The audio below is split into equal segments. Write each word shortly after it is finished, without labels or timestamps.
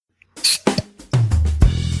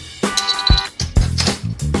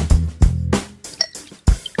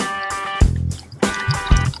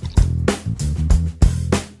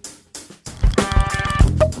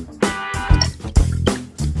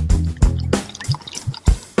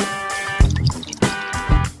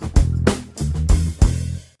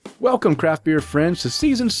Welcome, craft beer friends, to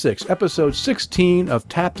Season 6, Episode 16 of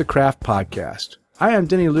Tap the Craft Podcast. I am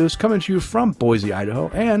Denny Luce, coming to you from Boise, Idaho,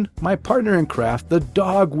 and my partner in craft, the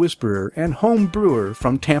dog whisperer and home brewer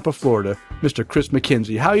from Tampa, Florida, Mr. Chris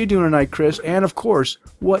McKenzie. How you doing tonight, Chris? And, of course,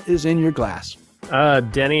 what is in your glass?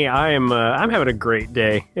 Denny, I'm having a great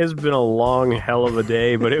day. It's been a long hell of a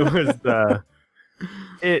day, but it was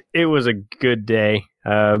it was a good day.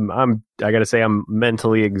 I gotta say I'm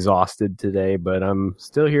mentally exhausted today, but I'm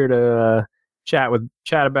still here to chat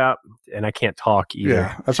about, and I can't talk either.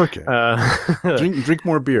 Yeah, that's okay. Drink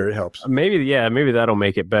more beer. It helps. Maybe that'll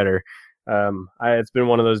make it better. It's been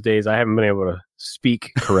one of those days I haven't been able to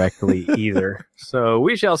speak correctly either. So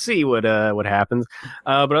we shall see what happens.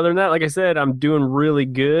 But other than that, like I said, I'm doing really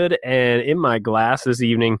good. And in my glass this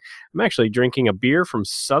evening, I'm actually drinking a beer from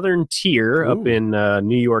Southern Tier up in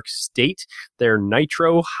New York State. Their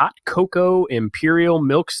Nitro Hot Cocoa Imperial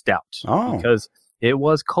Milk Stout. Oh. Because it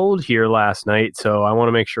was cold here last night, so I want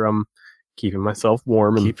to make sure I'm keeping myself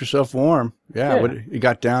warm. Keep yourself warm. Yeah. What, you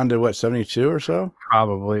got down to 72 or so?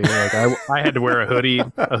 Probably. Like I had to wear a hoodie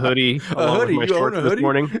along with my shorts this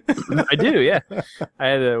morning. I do, yeah. I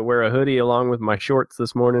had to wear a hoodie along with my shorts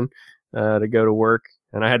this morning to go to work,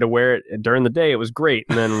 and I had to wear it during the day. It was great,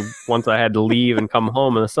 and then once I had to leave and come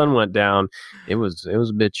home and the sun went down, it was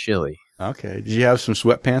a bit chilly. Okay. Did you have some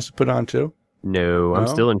sweatpants to put on too? No, I'm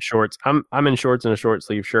still in shorts. I'm in shorts and a short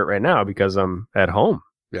sleeve shirt right now because I'm at home.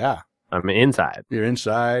 Yeah. I'm inside. You're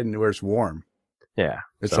inside and where it's warm. Yeah.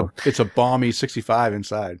 It's a balmy 65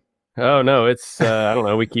 inside. Oh, no. It's, I don't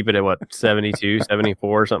know. We keep it at 72,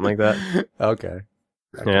 74, something like that. Okay.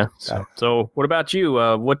 Yeah. So what about you?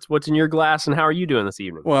 What's in your glass and how are you doing this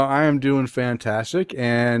evening? Well, I am doing fantastic,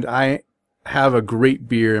 and I have a great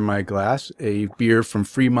beer in my glass, a beer from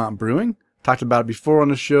Fremont Brewing. Talked about it before on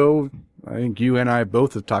the show. I think you and I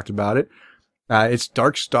both have talked about it. It's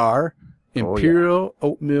Dark Star Imperial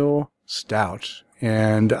Oatmeal Stout.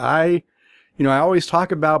 And I always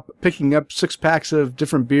talk about picking up 6-packs of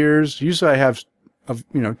different beers. Usually I have,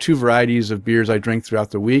 2 varieties of beers I drink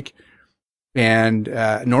throughout the week. And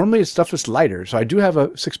normally it's stuff that's lighter. So I do have a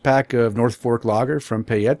 6-pack of North Fork Lager from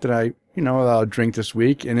Payette that I'll drink this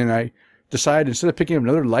week. And then I decided instead of picking up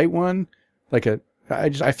another light one, I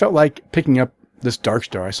felt like picking up this Dark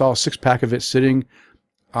Star. I saw a 6-pack of it sitting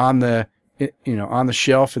on the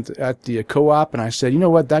shelf at the co-op, and I said, you know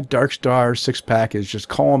what, that Dark Star 6-pack is just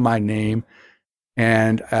calling my name.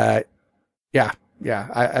 And as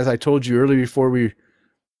I told you earlier before we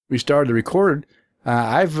started to record,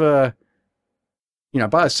 I've bought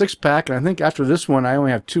a 6-pack, and I think after this one I only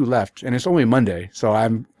have 2 left, and it's only Monday, so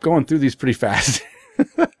I'm going through these pretty fast.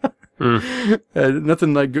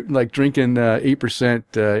 Nothing like drinking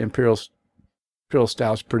 8% Imperial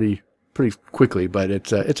Stouts pretty quickly, but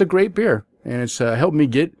it's a great beer, and it's helped me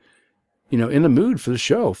get in the mood for the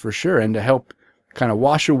show for sure, and to help kind of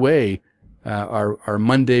wash away our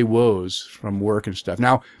Monday woes from work and stuff.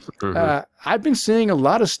 Now, I've been seeing a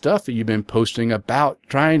lot of stuff that you've been posting about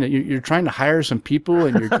you're trying to hire some people,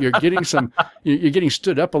 and you're getting you're getting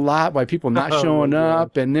stood up a lot by people not showing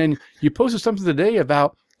up, and then you posted something today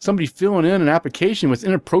about somebody filling in an application with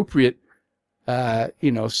inappropriate. Yeah.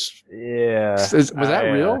 Was that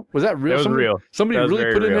real? Was that real? That was real. Somebody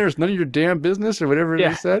really put in there, it's none of your damn business or whatever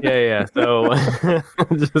they said? Yeah. So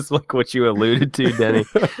just like what you alluded to, Denny,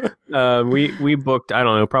 we booked, I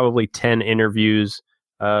don't know, probably 10 interviews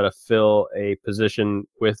to fill a position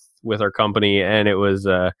with our company. And it was,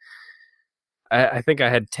 I think I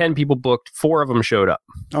had 10 people booked. 4 of them showed up.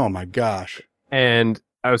 Oh my gosh. And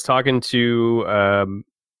I was talking to,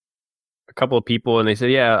 a couple of people, and they said,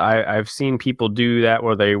 I've seen people do that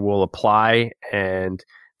where they will apply and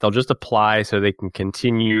they'll just apply so they can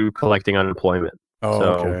continue collecting unemployment.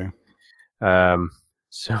 Okay.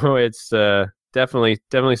 So it's definitely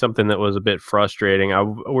something that was a bit frustrating.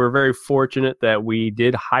 We're very fortunate that we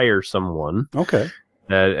did hire someone. Okay.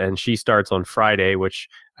 And she starts on Friday, which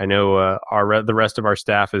I know the rest of our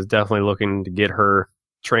staff is definitely looking to get her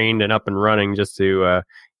trained and up and running just to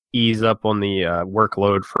ease up on the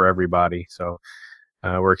workload for everybody. So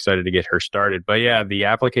we're excited to get her started. But yeah, the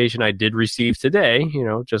application I did receive today,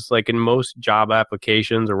 just like in most job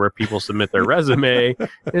applications or where people submit their resume,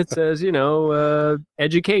 it says,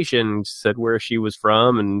 education, said where she was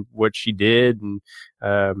from and what she did and,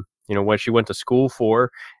 what she went to school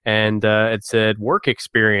for. And it said work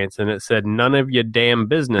experience, and it said none of your damn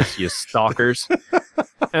business, you stalkers.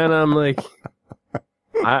 And I'm like,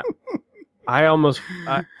 I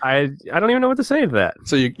don't even know what to say to that.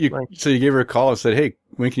 So you gave her a call and said, "Hey,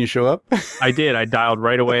 When can you show up? I did. I dialed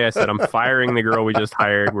right away. I said, I'm firing the girl we just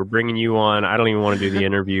hired. We're bringing you on. I don't even want to do the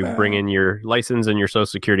interview. Bring in your license and your social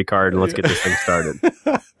security card, and let's get this thing started.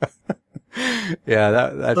 That's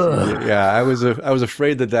yeah. I was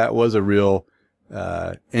afraid that was a real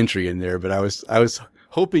entry in there, but I was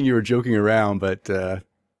hoping you were joking around. But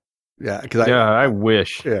I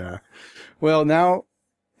wish. Yeah. Well, now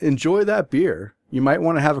enjoy that beer. You might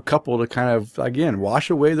want to have a couple to kind of, again, wash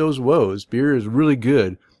away those woes. Beer is really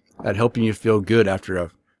good at helping you feel good after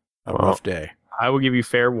a rough day. I will give you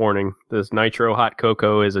fair warning. This Nitro Hot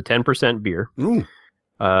Cocoa is a 10% beer. Ooh.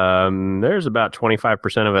 There's about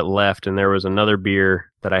 25% of it left, and there was another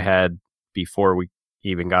beer that I had before we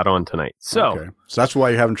even got on tonight. So that's why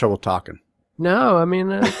you're having trouble talking. No, I mean,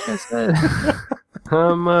 like I said,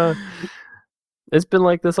 it's been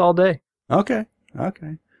like this all day. Okay.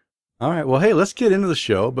 All right. Well, hey, let's get into the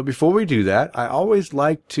show. But before we do that, I always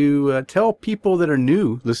like to tell people that are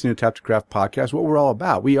new listening to Tap to Craft podcast what we're all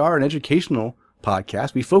about. We are an educational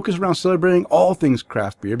podcast. We focus around celebrating all things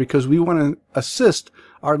craft beer because we want to assist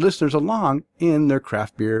our listeners along in their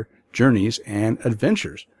craft beer journeys and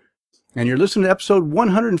adventures. And you're listening to episode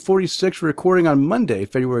 146, recording on Monday,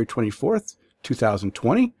 February 24th,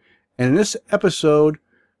 2020. And in this episode,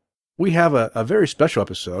 we have a very special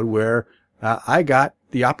episode where I got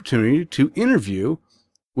the opportunity to interview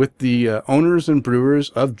with the owners and brewers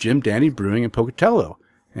of Jim Dandy Brewing in Pocatello.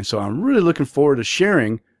 And so I'm really looking forward to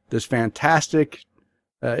sharing this fantastic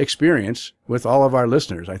experience with all of our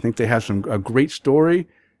listeners. I think they have a great story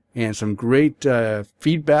and some great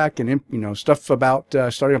feedback and stuff about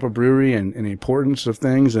starting up a brewery and the importance of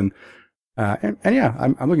things. And yeah,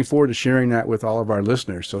 I'm looking forward to sharing that with all of our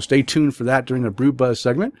listeners. So stay tuned for that during the Brew Buzz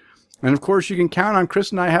segment. And of course, you can count on Chris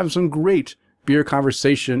and I having some great beer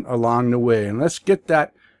conversation along the way. And let's get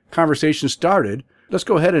that conversation started. Let's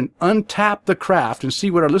go ahead and untap the craft and see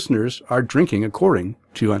what our listeners are drinking according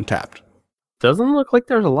to Untapped. Doesn't look like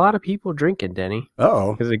there's a lot of people drinking, Denny.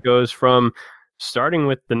 Uh-oh. Because it goes from starting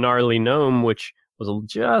with the Gnarly Gnome, which was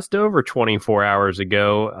just over 24 hours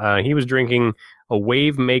ago. He was drinking a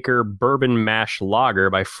Wave Maker Bourbon Mash Lager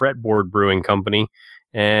by Fretboard Brewing Company.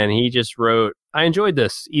 And he just wrote, I enjoyed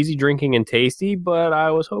this. Easy drinking and tasty, but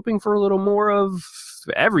I was hoping for a little more of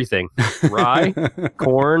everything. Rye,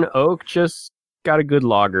 corn, oak, just got a good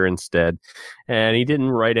lager instead. And he didn't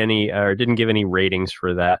didn't give any ratings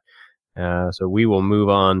for that. So we will move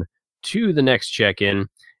on to the next check-in.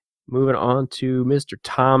 Moving on to Mr.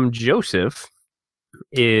 Tom Joseph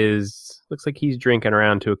looks like he's drinking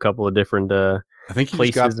around to a couple of different I think he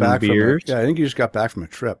places just got back and beers. I think he just got back from a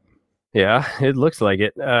trip. Yeah, it looks like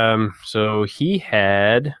it. So he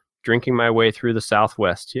had drinking my way through the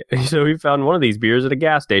Southwest. So he found one of these beers at a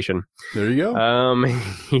gas station. There you go.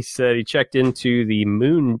 He said he checked into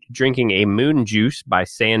drinking a Moon Juice by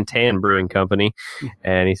Santan Brewing Company.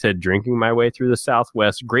 And he said, drinking my way through the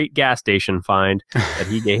Southwest, great gas station find that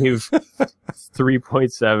he gave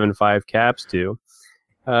 3.75 caps to.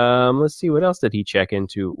 Let's see, what else did he check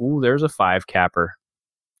into? Ooh, there's a 5-capper.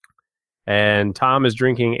 And Tom is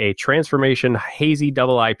drinking a Transformation Hazy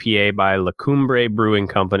Double IPA by La Cumbre Brewing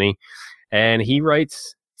Company. And he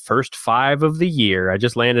writes, first 5 of the year. I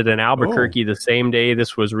just landed in Albuquerque the same day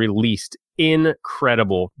this was released.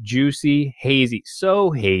 Incredible. Juicy, hazy.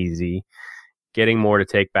 So hazy. Getting more to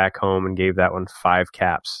take back home, and gave that one 5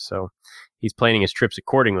 caps. So he's planning his trips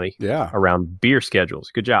accordingly around beer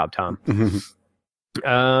schedules. Good job, Tom.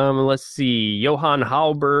 Let's see. Johan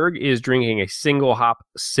Hallberg is drinking a single hop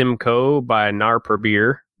Simcoe by Napar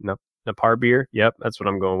Beer. Napar Beer. Yep, that's what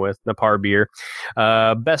I'm going with. Napar Beer.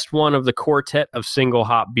 Best one of the quartet of single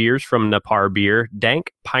hop beers from Napar Beer.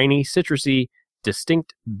 Dank, piney, citrusy,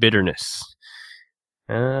 distinct bitterness.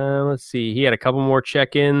 Let's see. He had a couple more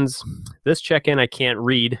check-ins. This check-in I can't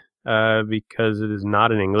read because it is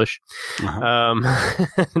not in English.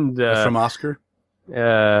 And, from Oscar?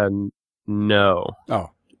 No.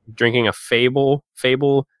 Oh. Drinking a Fable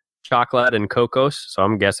chocolate and cocos, so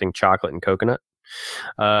I'm guessing chocolate and coconut.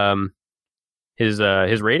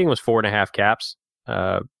 His rating was 4.5 caps.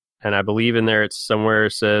 And I believe in there it's somewhere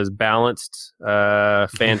it says balanced,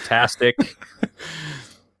 fantastic.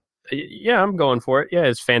 Yeah, I'm going for it. Yeah,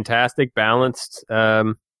 it's fantastic, balanced.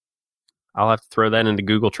 I'll have to throw that into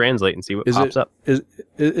Google Translate and see what pops up.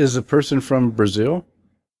 Is a person from Brazil?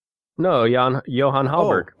 No, Johan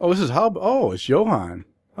Hallberg. This is it's Johan.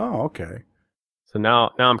 Oh, okay. So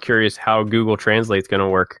now I'm curious how Google Translate's going to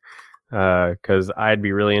work, because I'd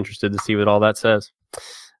be really interested to see what all that says.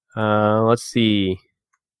 Let's see.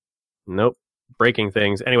 Nope. Breaking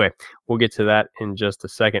things. Anyway, we'll get to that in just a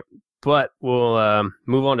second. But we'll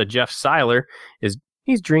move on to Jeff Seiler is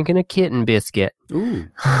He's drinking a kitten biscuit. Ooh,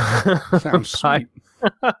 sounds sweet.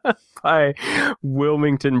 By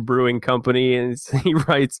Wilmington Brewing Company. And he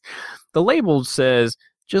writes, the label says,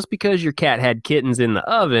 just because your cat had kittens in the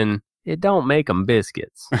oven, it don't make them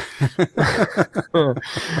biscuits.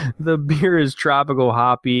 The beer is tropical,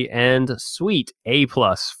 hoppy, and sweet. A+,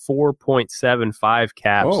 4.75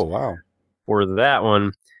 caps. Oh, wow. For that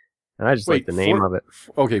one. And I just like the name of it.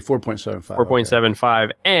 Okay, 4.75. 4.75.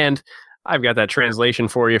 Okay. And I've got that translation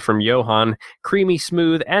for you from Johan. Creamy,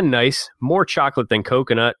 smooth, and nice. More chocolate than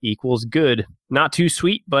coconut equals good. Not too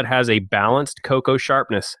sweet, but has a balanced cocoa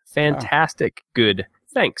sharpness. Fantastic. Wow. Good.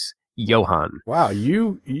 Thanks, Johan. Wow,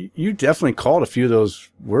 you definitely called a few of those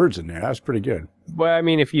words in there. That was pretty good. Well, I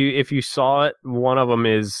mean, if you saw it, one of them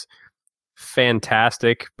is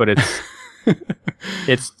fantastic, but it's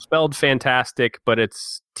it's spelled fantastic, but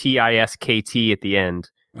it's TISKT at the end.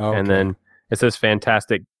 Okay. And then it says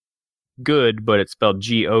fantastic good, but it's spelled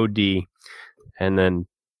GOD. And then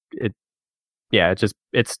it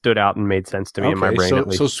stood out and made sense to me in my brain. At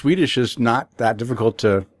least. So Swedish is not that difficult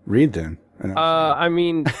to read then. I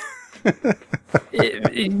mean,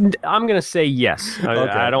 I'm gonna say yes.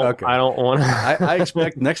 I don't want to. I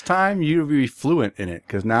expect next time you to be fluent in it,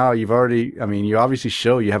 because now you obviously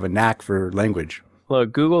show you have a knack for language.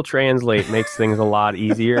 Look, Google Translate makes things a lot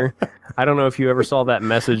easier. I don't know if you ever saw that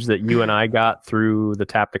message that you and I got through the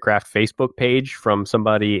Tap the Craft Facebook page from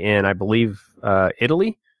somebody in, I believe,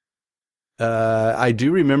 Italy. I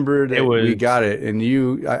do remember that we got it, and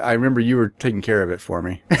I remember you were taking care of it for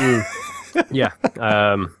me. Yeah.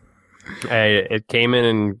 It came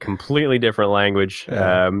in completely different language,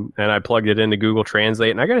 and I plugged it into Google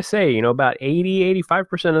Translate, and I got to say, about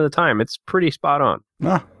 80-85% of the time, it's pretty spot on.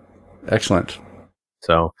 Ah, excellent.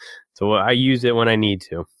 So I use it when I need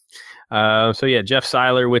to. Jeff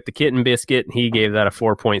Seiler with the kitten biscuit, he gave that a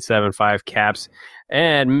 4.75 caps.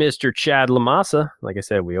 And Mr. Chad Lamassa, like I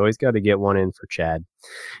said, we always got to get one in for Chad.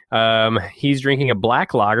 He's drinking a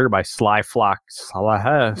black lager by Sly Fox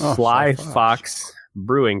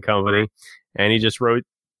Brewing Company, and he just wrote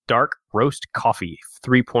dark roast coffee,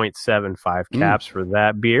 3.75 caps for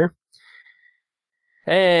that beer.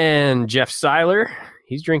 And Jeff Seiler,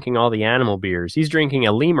 he's drinking all the animal beers. He's drinking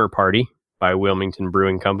a Lemur Party by Wilmington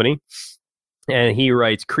Brewing Company. And he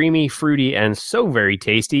writes, creamy, fruity, and so very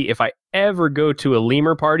tasty. If I ever go to a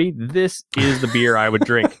lemur party, this is the beer I would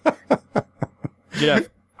drink. Jeff,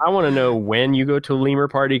 I want to know when you go to a lemur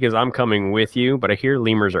party, because I'm coming with you, but I hear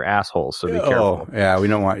lemurs are assholes, so be careful. Yeah, we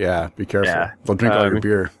don't want, be careful. Yeah. They'll drink all your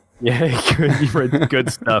beer. Yeah,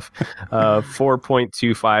 good stuff.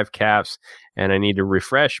 4.25 caps. And I need to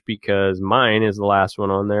refresh because mine is the last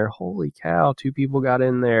one on there. Holy cow, 2 people got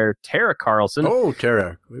in there. Tara Carlson. Oh,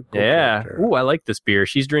 Tara. Yeah. Ooh, I like this beer.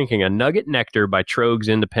 She's drinking a Nugget Nectar by Trogs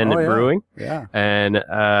Independent Brewing. Yeah. And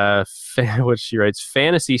what she writes,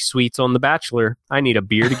 fantasy suites on The Bachelor. I need a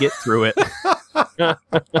beer to get through it.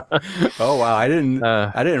 Oh, wow. I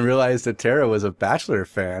didn't realize that Tara was a Bachelor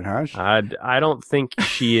fan, huh? I don't think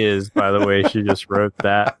she is, by the way. She just wrote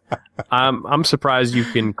that. I'm surprised you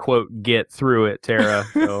can, quote, get through it, Tara.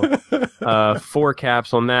 So, 4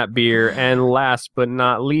 caps on that beer. And last but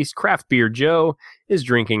not least, Craft Beer Joe is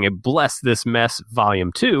drinking a Bless This Mess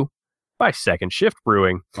Volume 2 by Second Shift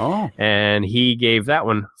Brewing. Oh. And he gave that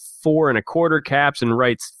one 4 1/4 caps and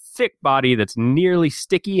writes, thick body that's nearly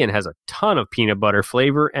sticky and has a ton of peanut butter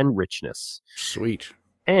flavor and richness. Sweet.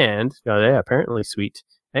 And, apparently sweet.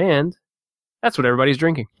 And that's what everybody's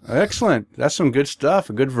drinking. Excellent. That's some good stuff,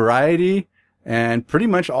 a good variety, and pretty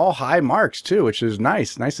much all high marks, too, which is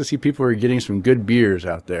nice. Nice to see people are getting some good beers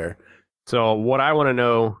out there. So what I want to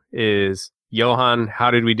know is, Johan,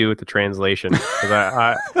 how did we do with the translation?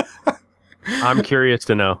 Because I'm curious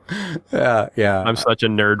to know. Yeah. I'm such a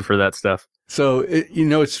nerd for that stuff. So,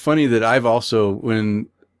 it's funny that I've also, when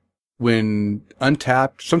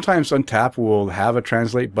Untapped, sometimes Untapped will have a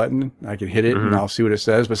translate button. I can hit it and I'll see what it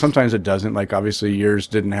says, but sometimes it doesn't. Like, obviously yours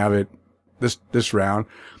didn't have it this round,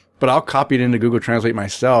 but I'll copy it into Google Translate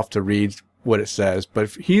myself to read what it says.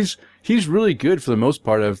 But he's really good for the most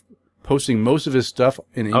part of posting most of his stuff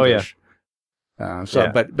in English. Oh,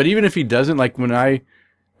 yeah. But even if he doesn't, like when I'll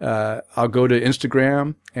go to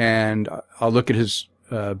Instagram and I'll look at his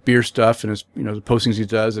beer stuff and his, the postings he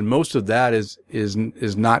does, and most of that is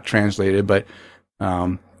not translated, but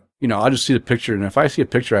I'll just see the picture, and if I see a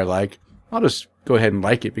picture I like, I'll just go ahead and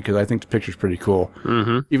like it because I think the picture's pretty cool,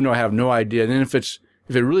 even though I have no idea. And then if it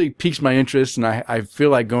really piques my interest and I feel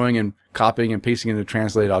like going and copying and pasting into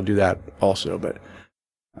Translate, I'll do that also. But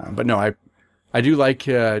no, I do like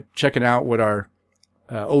checking out what our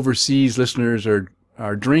overseas listeners are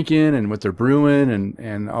are drinking and what they're brewing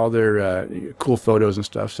and all their cool photos and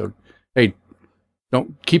stuff. So, hey,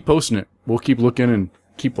 don't keep posting it. We'll keep looking and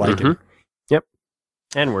keep liking. Mm-hmm. Yep.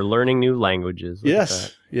 And we're learning new languages.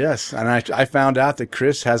 Yes. And I found out that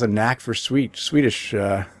Chris has a knack for Swedish.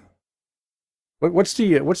 What's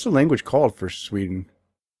the language called for Sweden?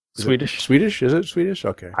 Swedish. Swedish? Is it Swedish?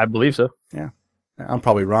 Okay. I believe so. Yeah. I'm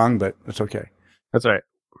probably wrong, but it's okay. That's all right.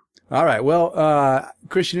 All right. Well,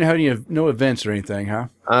 Chris, you didn't have no events or anything,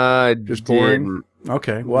 huh? Just boring.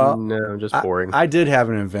 Okay. Well, no, just boring. I did have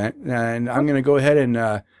an event, and I'm going to go ahead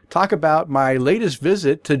and talk about my latest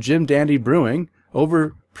visit to Jim Dandy Brewing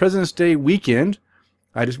over President's Day weekend.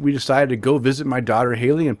 We decided to go visit my daughter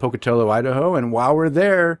Haley in Pocatello, Idaho, and while we're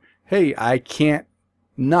there, hey, I can't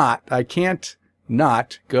not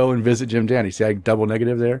go and visit Jim Dandy. See, I double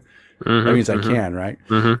negative there. Mm-hmm, that means I can, right?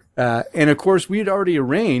 Mm-hmm. And of course, we had already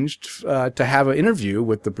arranged to have an interview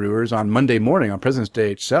with the brewers on Monday morning on President's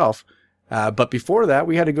Day itself. But before that,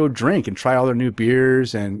 we had to go drink and try all their new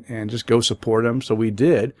beers and just go support them. So we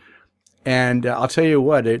did. And I'll tell you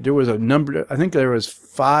what, there was I think there was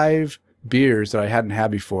 5 beers that I hadn't had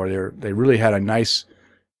before. They really had a nice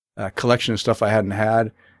collection of stuff I hadn't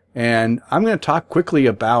had. And I'm going to talk quickly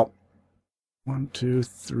about 1, 2,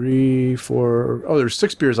 3, 4. Oh, there's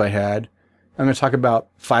 6 beers I had. I'm going to talk about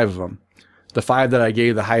 5 of them. The 5 that I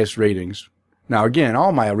gave the highest ratings. Now, again,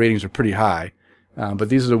 all my ratings are pretty high. But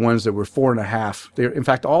these are the ones that were 4.5. In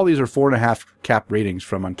fact, all these are 4.5 cap ratings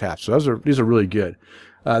from Untappd. So these are really good.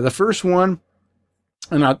 The first one,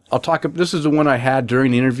 and I'll talk. This is the one I had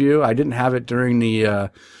during the interview. I didn't have it during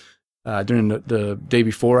the day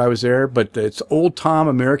before I was there. But it's Old Tom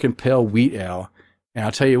American Pale Wheat Ale, and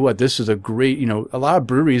I'll tell you what, this is a great. A lot of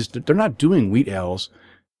breweries, they're not doing wheat ales.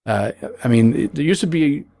 There used to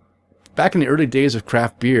be back in the early days of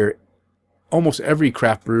craft beer. Almost every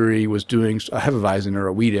craft brewery was doing a Hefeweizen or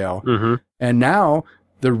a wheat ale. Mm-hmm. And now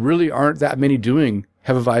there really aren't that many doing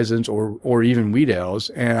Hefeweizens or even wheat ales.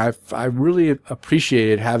 And I really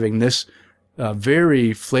appreciated having this very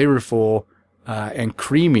flavorful and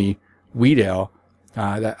creamy wheat ale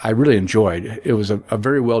that I really enjoyed. It was a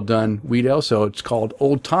very well done wheat ale. So it's called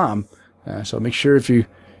Old Tom. So make sure if you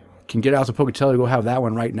can get out to Pocatello, go have that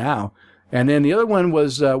one right now. And then the other one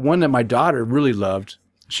was one that my daughter really loved.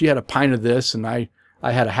 She had a pint of this, and I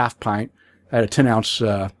had a half pint. I had a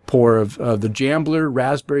 10-ounce pour of the Jambler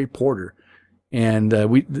Raspberry Porter. And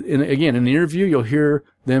again, in the interview, you'll hear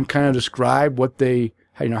them kind of describe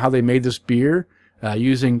how they made this beer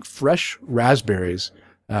using fresh raspberries.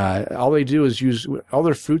 All they do is use all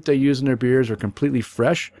their fruit they use in their beers are completely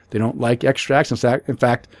fresh. They don't like extracts. In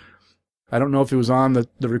fact, I don't know if it was on the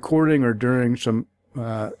recording or during some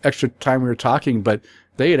extra time we were talking, but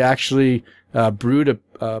they had actually brewed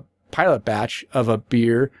a pilot batch of a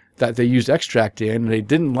beer that they used extract in. They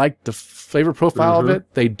didn't like the flavor profile of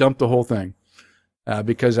it. They dumped the whole thing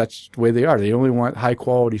because that's the way they are. They only want high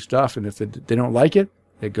quality stuff, and if they don't like it,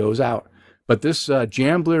 it goes out. But this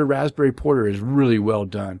Jambler Raspberry Porter is really well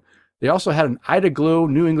done. They also had an Ida Glow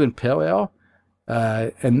New England Pale Ale,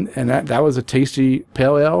 and that was a tasty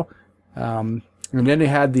pale ale. And then they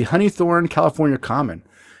had the Honeythorn California Common.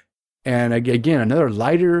 And again, another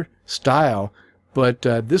lighter style, but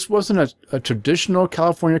this wasn't a traditional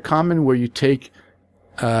California Common where you take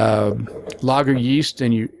lager yeast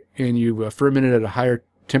and you ferment it at a higher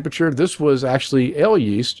temperature. This was actually ale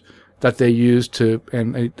yeast that they used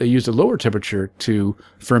and they used a lower temperature to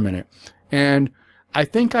ferment it. And I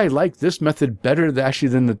think I like this method better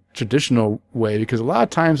than the traditional way, because a lot of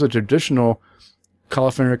times the traditional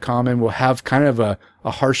California Common will have kind of a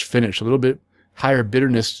harsh finish, a little bit higher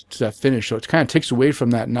bitterness to that finish. So it kind of takes away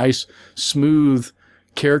from that nice, smooth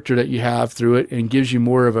character that you have through it and gives you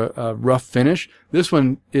more of a rough finish. This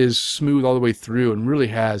one is smooth all the way through and really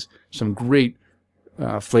has some great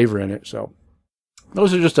flavor in it. So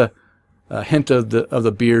those are just a hint of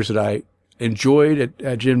the beers that I enjoyed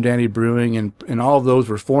at Jim Dandy Brewing, and all of those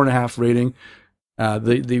were 4.5 rating.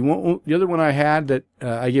 The other one I had that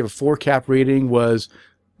I gave a 4 cap rating was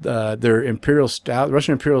their Imperial Stout,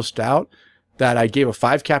 Russian Imperial Stout, that I gave a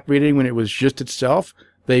 5 cap rating when it was just itself.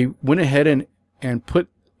 They went ahead and put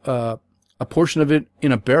a portion of it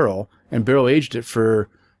in a barrel and barrel aged it for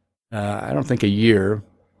I don't think a year,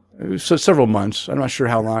 so several months. I'm not sure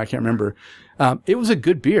how long. I can't remember. It was a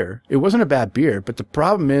good beer. It wasn't a bad beer, but the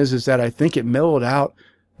problem is that I think it mellowed out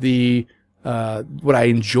the what I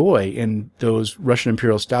enjoy in those Russian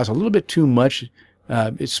Imperial Stouts a little bit too much.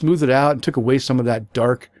 It smoothed it out and took away some of that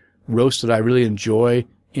dark roast that I really enjoy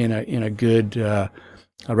in a good a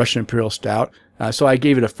Russian Imperial Stout. So I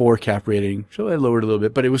gave it a 4 cap rating. So I lowered it a little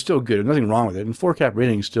bit, but it was still good. There's nothing wrong with it. And 4 cap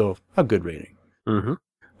rating is still a good rating. Mm-hmm.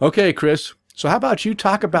 Okay, Chris. So how about you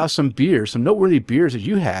talk about some beers, some noteworthy beers that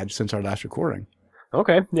you had since our last recording?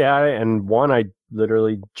 Okay, yeah, and one I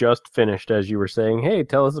literally just finished as you were saying, hey,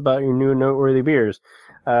 tell us about your new noteworthy beers,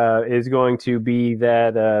 is going to be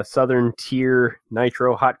that Southern Tier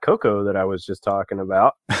Nitro Hot Cocoa that I was just talking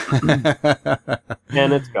about.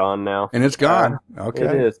 And it's gone now. And it's gone. Okay.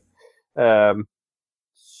 It is.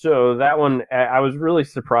 So that one, I was really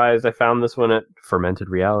surprised. I found this one at Fermented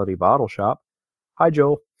Reality Bottle Shop. Hi,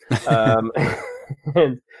 Joel.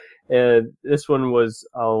 And this one was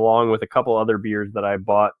along with a couple other beers that I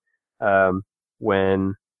bought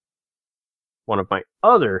when one of my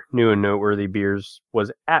other new and noteworthy beers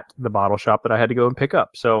was at the bottle shop that I had to go and pick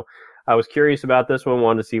up. So I was curious about this one,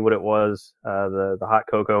 wanted to see what it was, the hot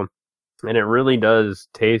cocoa, and it really does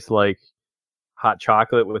taste like hot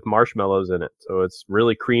chocolate with marshmallows in it. So it's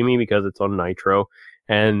really creamy because it's on nitro,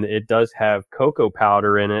 and it does have cocoa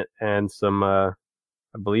powder in it and some, I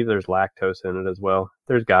believe there's lactose in it as well.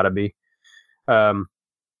 There's gotta be.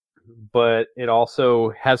 But it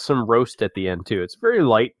also has some roast at the end too. It's very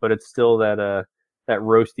light, but it's still that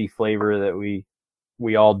roasty flavor that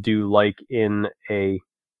we all do like in a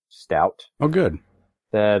stout. Oh, good.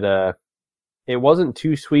 That it wasn't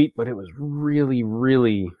too sweet, but it was really,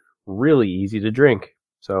 really, really easy to drink.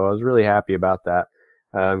 So I was really happy about that,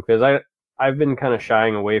 because I've been kind of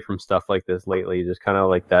shying away from stuff like this lately, just kind of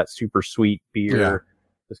like that super sweet beer. Yeah.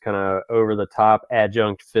 Just kind of over the top,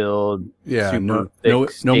 adjunct filled. Yeah, no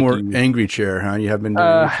more Angry Chair, huh? You have been doing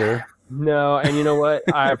Angry Chair? No, and you know what?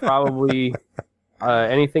 I probably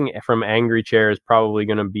anything from Angry Chair is probably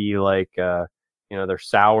going to be like their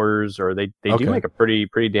sours, or they do make a pretty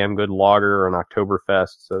damn good lager or an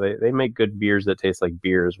Oktoberfest. So they make good beers that taste like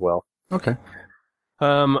beer as well. Okay.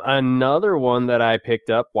 Another one that I picked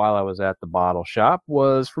up while I was at the bottle shop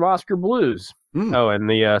was from Oskar Blues. Oh, and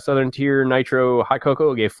the Southern Tier Nitro Hot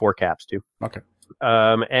Cocoa gave 4 caps too. Okay.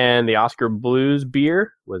 And the Oskar Blues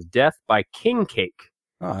beer was Death by King Cake.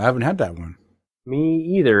 Oh, I haven't had that one. Me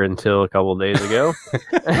either until a couple of days ago.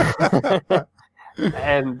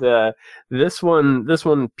 And this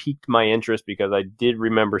one piqued my interest because I did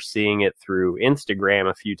remember seeing it through Instagram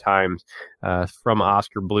a few times from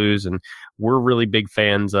Oskar Blues, and we're really big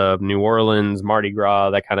fans of New Orleans, Mardi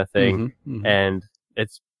Gras, that kind of thing. Mm-hmm, mm-hmm. And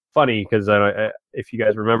it's funny because if you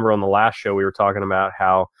guys remember on the last show, we were talking about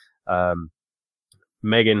how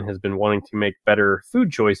Megan has been wanting to make better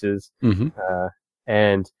food choices. Mm-hmm.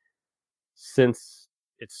 And since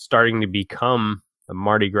it's starting to become the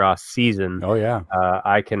Mardi Gras season,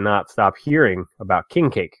 I cannot stop hearing about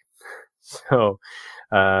King Cake. So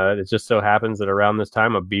it just so happens that around this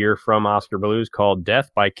time, a beer from Oskar Blues called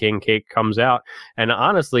Death by King Cake comes out. And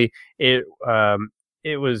honestly, it's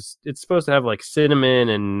supposed to have like cinnamon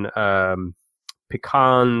and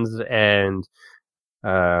pecans and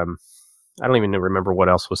I don't even remember what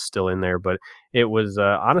else was still in there, but it was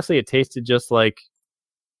honestly, it tasted just like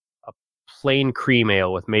a plain cream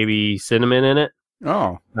ale with maybe cinnamon in it.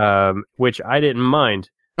 Oh, which I didn't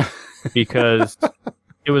mind because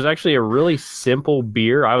it was actually a really simple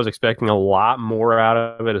beer. I was expecting a lot more out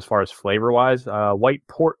of it as far as flavor wise. White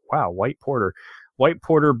porter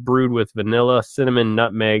brewed with vanilla, cinnamon,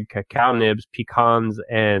 nutmeg, cacao nibs, pecans,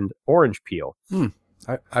 and orange peel.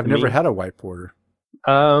 I've never had a white porter.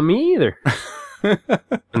 Me either.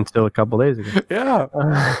 Until a couple days ago.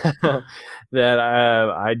 Yeah. That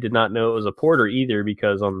I did not know it was a porter either,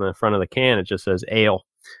 because on the front of the can it just says ale.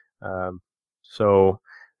 So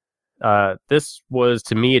this was,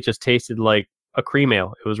 to me, it just tasted like a cream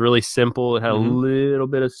ale. It was really simple. It had a little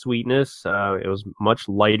bit of sweetness. It was much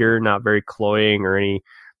lighter, not very cloying or any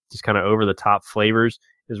just kind of over the top flavors.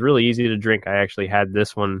 It was really easy to drink. I actually had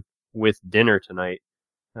this one with dinner tonight.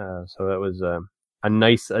 So that was a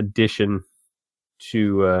nice addition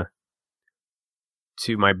to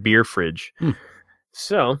my beer fridge.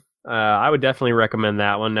 So I would definitely recommend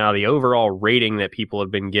that one. Now, the overall rating that people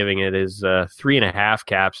have been giving it is 3.5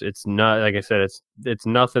 caps. It's not, like I said, it's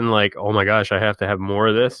nothing like, oh my gosh, I have to have more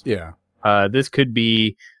of this. Yeah. This could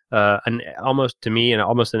be almost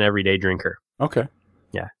an everyday drinker. Okay.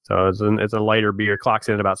 Yeah. So it's a lighter beer. Clocks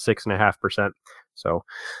in at about 6.5%. So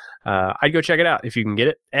I'd go check it out if you can get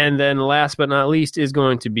it. And then last but not least is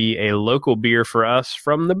going to be a local beer for us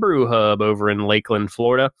from the Brew Hub over in Lakeland,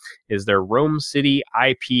 Florida, is their Rome City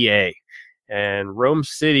IPA. And Rome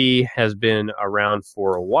City has been around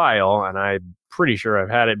for a while, and I'm pretty sure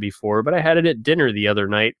I've had it before, but I had it at dinner the other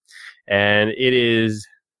night, and it is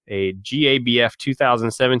a GABF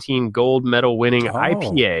 2017 gold medal winning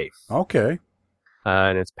IPA. Okay.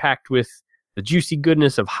 And it's packed with the juicy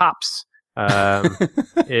goodness of hops,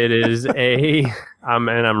 It is and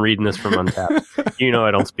I'm reading this from Untappd. You know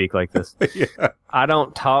I don't speak like this. Yeah. I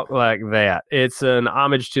don't talk like that. It's an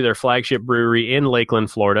homage to their flagship brewery in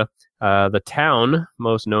Lakeland, Florida. The town,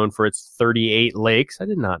 most known for its 38 lakes. I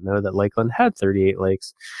did not know that Lakeland had 38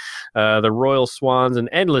 lakes. The Royal Swans and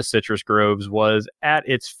endless citrus groves was, at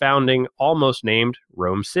its founding, almost named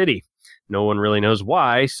Rome City. No one really knows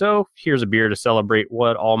why, so here's a beer to celebrate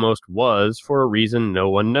what almost was for a reason no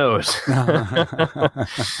one knows.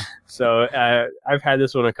 So I've had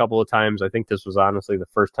this one a couple of times. I think this was honestly the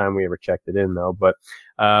first time we ever checked it in, though. But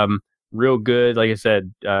real good, like I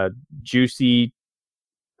said, juicy,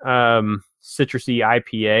 citrusy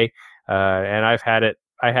IPA. And I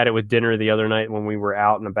had it with dinner the other night when we were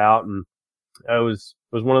out and about, and it was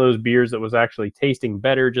one of those beers that was actually tasting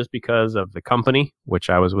better just because of the company, which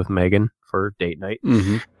I was with Megan for date night.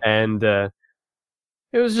 Mm-hmm. And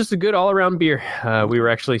it was just a good all-around beer. We were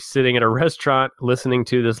actually sitting at a restaurant listening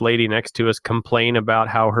to this lady next to us complain about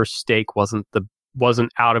how her steak wasn't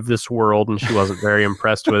out of this world, and she wasn't very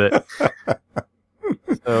impressed with it.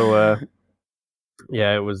 So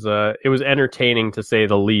yeah, it was entertaining to say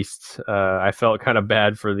the least. I felt kind of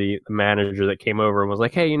bad for the manager that came over and was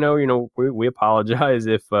like, "Hey, we apologize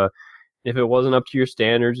if it wasn't up to your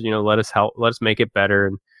standards. Let us make it better."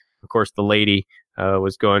 And of course, the lady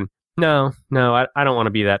was going, "No, I don't want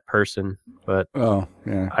to be that person." But oh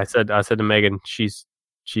yeah, I said to Megan, she's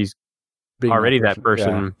being already that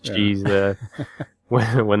person. Yeah. She's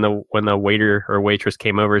when the waiter or waitress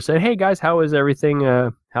came over and said, "Hey guys, how's everything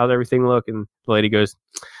look?" And the lady goes,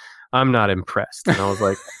 "I'm not impressed." And I was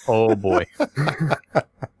like, "Oh boy."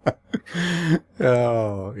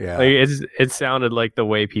 Oh yeah. It sounded like the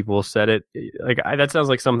way people said it. Like that sounds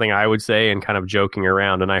like something I would say and kind of joking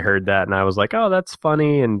around. And I heard that and I was like, "Oh, that's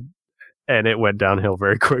funny." And it went downhill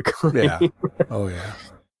very quickly. Yeah. Oh yeah.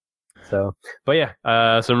 So, but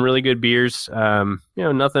yeah, some really good beers.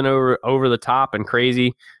 Nothing over the top and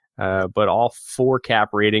crazy, but all 4 cap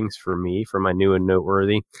ratings for me for my new and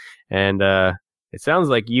noteworthy. And it sounds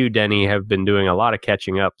like you, Denny, have been doing a lot of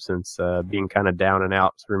catching up since being kind of down and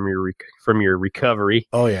out from your recovery.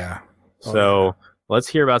 Oh yeah. So let's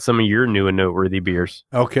hear about some of your new and noteworthy beers.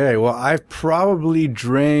 Okay. Well, I've probably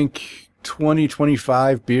drank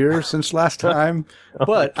 25 beers since last time,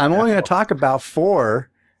 but I'm only going to talk about 4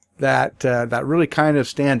 that really kind of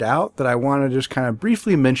stand out that I want to just kind of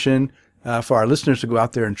briefly mention for our listeners to go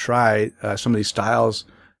out there and try some of these styles.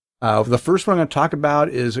 The first one I'm going to talk about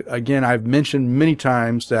is, again, I've mentioned many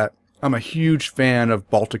times that I'm a huge fan of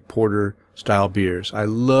Baltic Porter style beers. I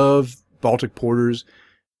love Baltic Porters,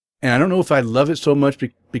 and I don't know if I love it so much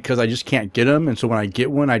because I just can't get them. And so when I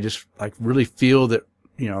get one, I just like really feel that,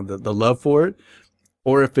 the love for it.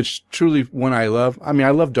 Or if it's truly one I love. I mean, I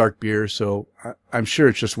love dark beer, so I'm sure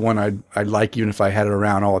it's just one I'd like even if I had it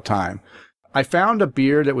around all the time. I found a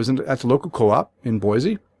beer that was at the local co-op in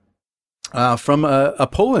Boise, from a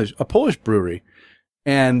Polish brewery,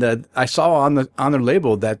 and I saw on their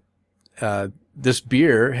label that this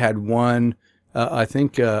beer had won, I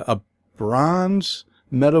think, a bronze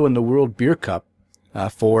medal in the World Beer Cup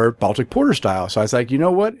for Baltic Porter style. So I was like, you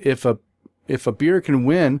know what? If a beer can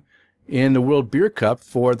win in the World Beer Cup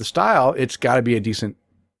for the style, it's got to be a decent,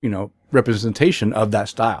 representation of that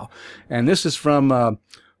style. And this is from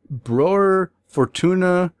Broer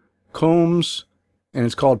Fortuna Combs, and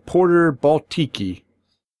it's called Porter Baltiki.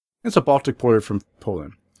 It's a Baltic Porter from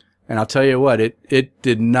Poland. And I'll tell you what, it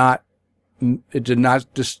did not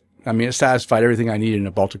just, it satisfied everything I needed in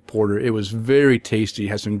a Baltic Porter. It was very tasty,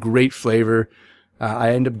 has some great flavor. I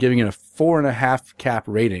ended up giving it a 4.5 cap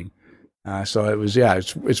rating. So it was,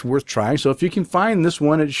 it's worth trying. So if you can find this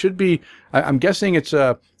one, it should be, I'm guessing it's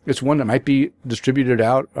one that might be distributed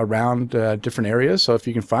out around different areas. So if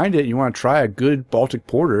you can find it, you want to try a good Baltic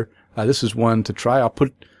Porter, this is one to try. I'll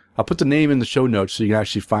put the name in the show notes so you can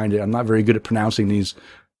actually find it. I'm not very good at pronouncing these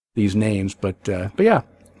names, but yeah,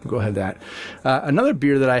 go ahead with that. Another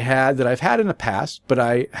beer that I had that I've had in the past, but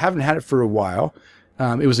I haven't had it for a while.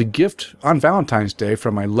 It was a gift on Valentine's Day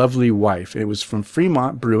from my lovely wife. It was from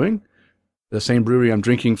Fremont Brewing, the same brewery I'm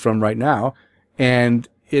drinking from right now. And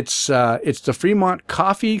it's the Fremont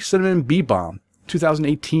Coffee Cinnamon Bee Bomb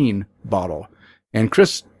 2018 bottle. And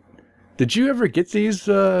Chris, did you ever get these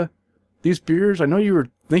beers? I know you were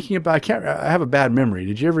thinking about, I have a bad memory.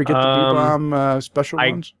 Did you ever get the Bee Bomb special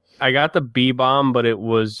ones? I got the Bee Bomb, but it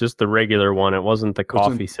was just the regular one. It wasn't the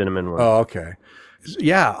coffee cinnamon one. Oh, okay.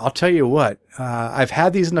 Yeah, I'll tell you what. I've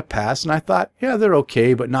had these in the past, and I thought, yeah, they're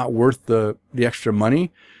okay, but not worth the extra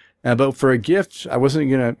money. But for a gift, I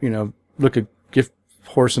wasn't going to, look a gift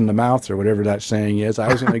horse in the mouth or whatever that saying is.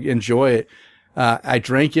 I was going to enjoy it. I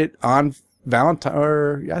drank it on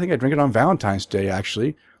I think I drank it on Valentine's Day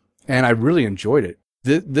actually, and I really enjoyed it.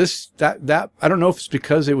 That I don't know if it's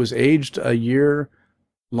because it was aged a year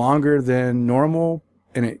longer than normal,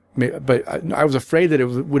 but I was afraid that it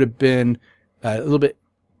would have been a little bit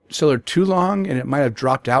cellared too long, and it might have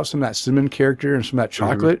dropped out some of that cinnamon character and some of that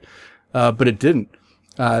chocolate, but it didn't.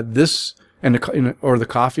 This and the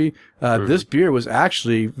coffee. This beer was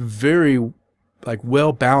actually very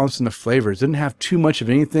well balanced in the flavors. It didn't have too much of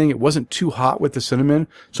anything. It wasn't too hot with the cinnamon.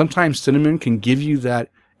 Sometimes cinnamon can give you that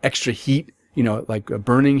extra heat, like a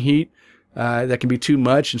burning heat, that can be too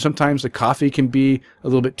much. And sometimes the coffee can be a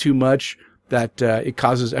little bit too much that, it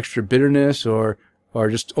causes extra bitterness or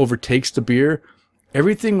just overtakes the beer.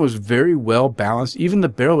 Everything was very well balanced. Even the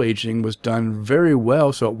barrel aging was done very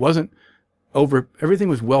well. So it wasn't everything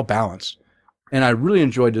was well balanced. And I really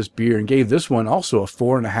enjoyed this beer and gave this one also a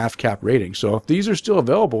 4.5 cap rating. So if these are still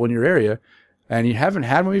available in your area and you haven't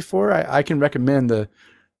had one before, I can recommend the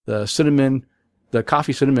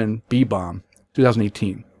Coffee Cinnamon Bee Bomb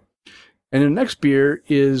 2018. And the next beer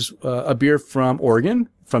is a beer from Oregon,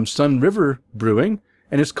 from Sun River Brewing,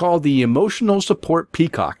 and it's called the Emotional Support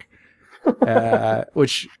Peacock,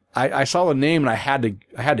 which I saw the name and I had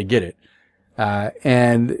to get it.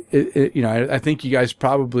 And I think you guys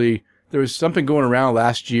probably, there was something going around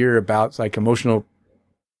last year about emotional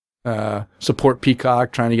support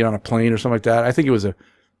peacock trying to get on a plane or something like that. I think it was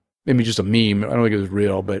maybe just a meme. I don't think it was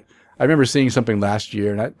real, but I remember seeing something last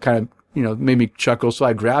year and that kind of, made me chuckle. So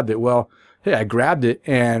I grabbed it. Well, hey, I grabbed it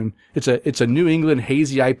and it's a New England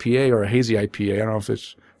hazy IPA or a hazy IPA. I don't know if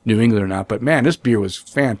it's New England or not, but man, this beer was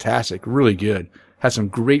fantastic. Really good. Had some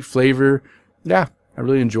great flavor. Yeah, I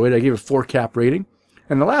really enjoyed it. I gave it a 4 cap rating.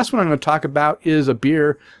 And the last one I'm going to talk about is a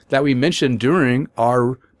beer that we mentioned during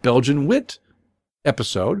our Belgian Wit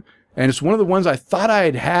episode. And it's one of the ones I thought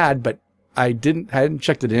I had, but I hadn't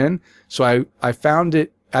checked it in. So I found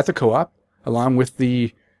it at the co-op along with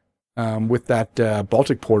that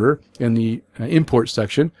Baltic Porter in the import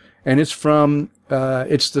section. And it's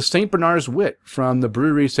it's the St. Bernard's Wit from the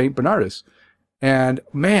brewery St. Bernardus. And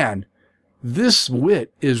man, this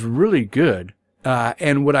wit is really good.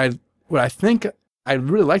 And what I think I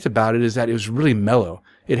really liked about it is that it was really mellow.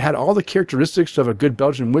 It had all the characteristics of a good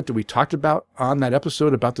Belgian wit that we talked about on that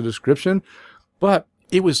episode about the description, but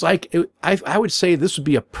it was I would say this would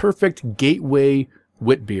be a perfect gateway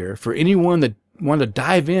wit beer for anyone that wanted to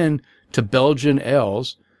dive in to Belgian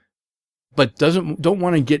ales, but don't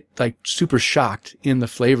want to get super shocked in the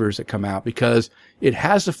flavors that come out, because it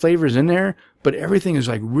has the flavors in there, but everything is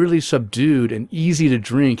really subdued and easy to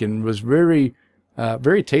drink and was very,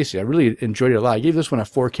 very tasty. I really enjoyed it a lot. I gave this one a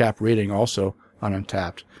 4 cap rating also on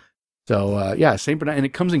Untapped. So, yeah, St. Bernard, and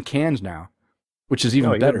it comes in cans now, which is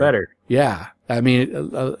even better. Yeah. I mean,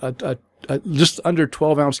 just under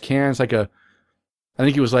 12 ounce cans, I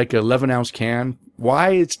think it was an 11 ounce can.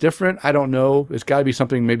 Why it's different, I don't know. It's got to be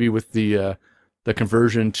something maybe with the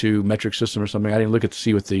conversion to metric system or something. I didn't look to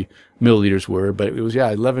see what the milliliters were, but it was,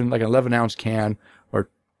 11 ounce can or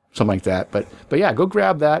something like that. But yeah, go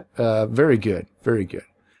grab that. Very good. Very good.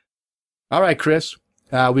 All right, Chris,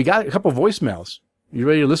 we got a couple voicemails. You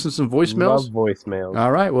ready to listen to some voicemails? Love voicemails.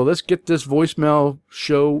 All right. Well, let's get this voicemail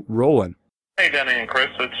show rolling. Hey, Denny and Chris,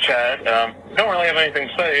 it's Chad. Don't really have anything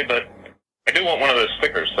to say, but I do want one of those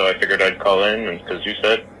stickers, so I figured I'd call in because you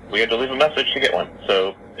said we had to leave a message to get one.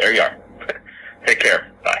 So there you are. Take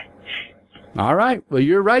care. Bye. All right. Well,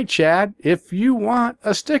 you're right, Chad. If you want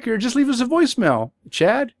a sticker, just leave us a voicemail.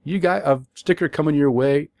 Chad, you got a sticker coming your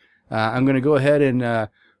way. I'm going to go ahead and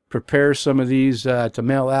prepare some of these to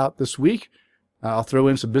mail out this week. I'll throw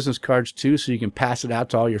in some business cards, too, so you can pass it out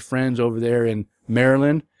to all your friends over there in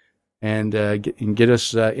Maryland and get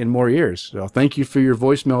us in more ears. So thank you for your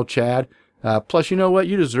voicemail, Chad. Plus, you know what?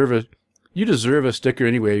 You deserve a sticker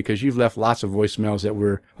anyway, because you've left lots of voicemails that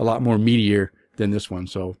were a lot more meatier than this one.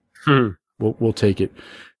 So we'll take it.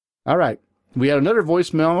 All right. We had another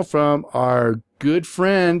voicemail from our good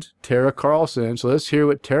friend, Tara Carlson. So let's hear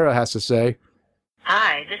what Tara has to say.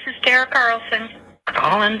 Hi, this is Tara Carlson,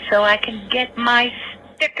 calling so I can get my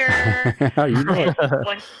sticker. You know. I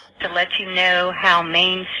want to let you know how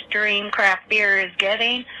mainstream craft beer is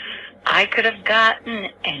getting. I could have gotten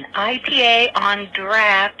an IPA on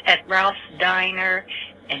draft at Ralph's Diner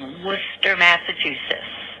in Worcester, Massachusetts.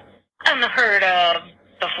 Unheard of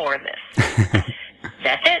before this.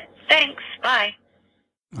 That's it. Thanks. Bye.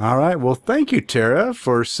 All right. Well, thank you, Tara,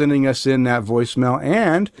 for sending us in that voicemail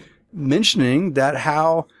and mentioning that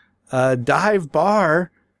how Dive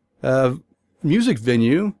Bar music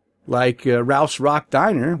venue like Ralph's Rock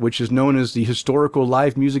Diner, which is known as the historical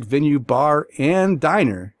live music venue, bar, and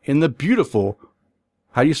diner in the beautiful,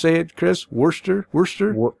 how do you say it, Chris? Worcester,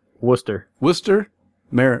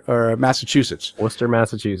 Massachusetts. Worcester,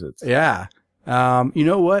 Massachusetts. Yeah. You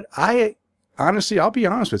know what? Honestly, I'll be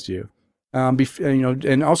honest with you.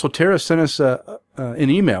 And also Tara sent us an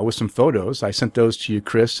email with some photos. I sent those to you,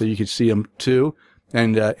 Chris, so you could see them too,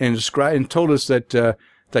 and told us that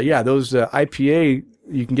those IPA,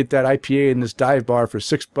 you can get that IPA in this dive bar for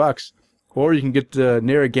 $6, or you can get the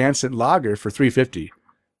Narragansett Lager for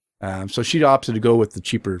 $3.50. So she opted to go with the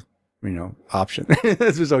cheaper, option.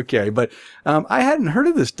 This is okay, but I hadn't heard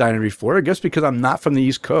of this diner before. I guess because I'm not from the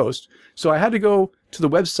East Coast, so I had to go to the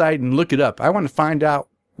website and look it up. I want to find out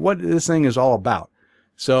what this thing is all about.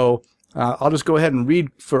 So I'll just go ahead and read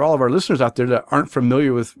for all of our listeners out there that aren't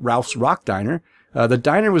familiar with Ralph's Rock Diner. The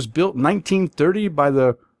diner was built in 1930 by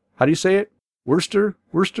the, how do you say it? Worcester.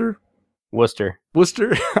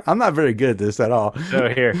 I'm not very good at this at all. So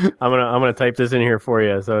here, I'm gonna type this in here for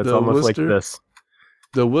you. So it's almost like this.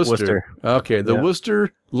 The Worcester. Okay, the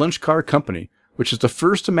Worcester Lunch Car Company, which is the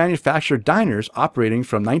first to manufacture diners operating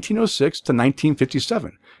from 1906 to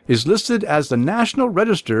 1957, is listed as the National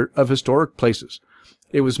Register of Historic Places.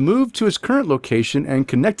 It was moved to its current location and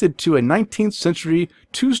connected to a 19th century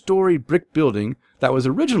two-story brick building that was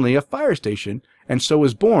originally a fire station, and so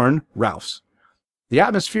was born Ralph's. The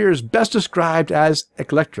atmosphere is best described as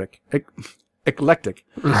eclectic.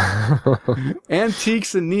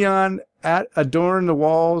 Antiques and neon adorn the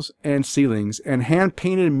walls and ceilings, and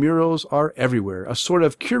hand-painted murals are everywhere, a sort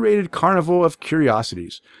of curated carnival of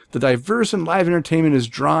curiosities. The diverse and live entertainment is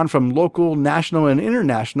drawn from local, national, and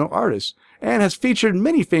international artists, and has featured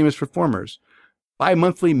many famous performers.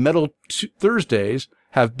 Bi-monthly Metal Thursdays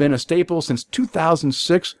have been a staple since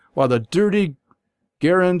 2006, while the Dirty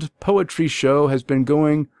Garand Poetry Show has been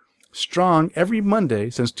going strong every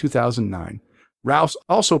Monday since 2009. Ralph's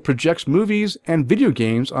also projects movies and video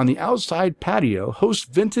games on the outside patio, hosts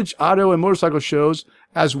vintage auto and motorcycle shows,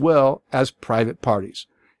 as well as private parties.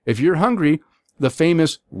 If you're hungry, the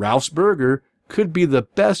famous Ralph's Burger could be the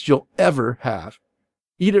best you'll ever have.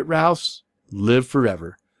 Eat at Ralph's, live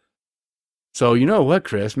forever. So you know what,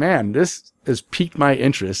 Chris? Man, this has piqued my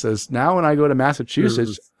interest, as now when I go to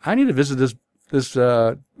Massachusetts, I need to visit this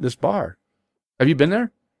bar. Have you been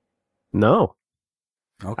there? No.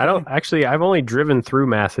 Okay. I've only driven through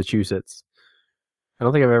Massachusetts. I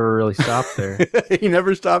don't think I've ever really stopped there. You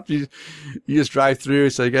never stopped? You just drive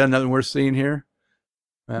through, so you got nothing worth seeing here?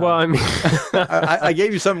 Well, I mean, I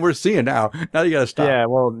gave you something worth seeing now. Now you got to stop. Yeah,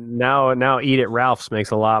 well, now Eat at Ralph's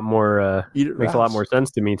makes a lot more a lot more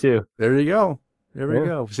sense to me too. There you go. There we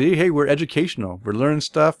go. See, hey, we're educational. We're learning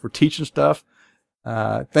stuff. We're teaching stuff.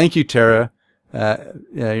 Thank you, Tara.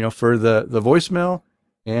 For the voicemail.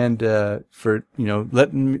 And for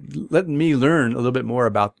letting me learn a little bit more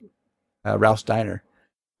about Ralph's Diner.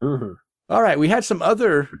 Mm-hmm. All right, we had some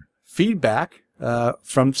other feedback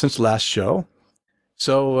since the last show.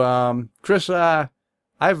 So, Chris,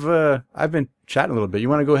 I've been chatting a little bit. You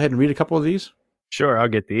want to go ahead and read a couple of these? Sure, I'll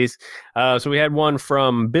get these. So we had one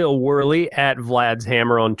from Bill Worley at Vlad's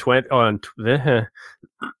Hammer on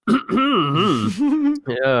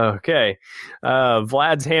okay.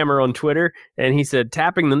 Vlad's Hammer on Twitter, and he said,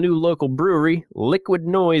 tapping the new local brewery, Liquid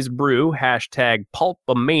Noise Brew,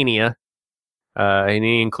 #Pulpomania. And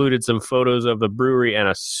he included some photos of the brewery and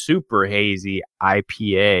a super hazy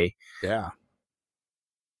IPA. Yeah.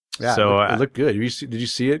 Yeah, so it looked good. Did you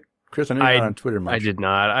see it, Chris? I know you're not on Twitter much. I did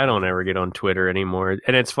not. I don't ever get on Twitter anymore.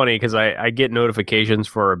 And it's funny because I get notifications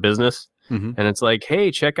for a business. Mm-hmm. And it's like,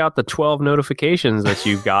 hey, check out the 12 notifications that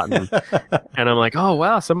you've gotten. And I'm like, oh,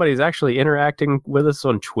 wow, somebody's actually interacting with us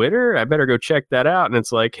on Twitter. I better go check that out. And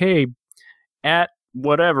it's like, hey, at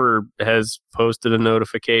whatever has posted a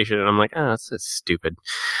notification. And I'm like, oh, that's stupid.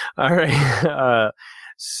 All right.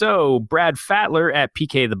 So Brad Fatler at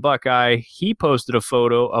PK the Buckeye, he posted a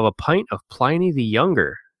photo of a pint of Pliny the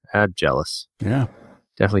Younger. Jealous. Yeah.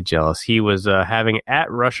 Definitely jealous. He was having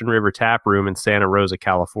at Russian River Tap Room in Santa Rosa,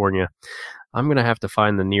 California. I'm going to have to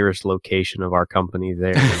find the nearest location of our company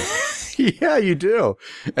there. Yeah, you do.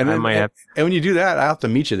 And when you do that, I have to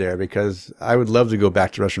meet you there because I would love to go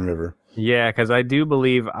back to Russian River. Yeah, because I do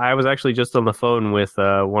believe I was actually just on the phone with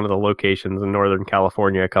one of the locations in Northern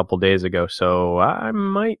California a couple days ago. So I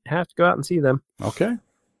might have to go out and see them. Okay.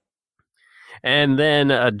 And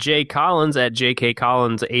then Jay Collins at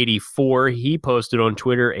JKCollins84, he posted on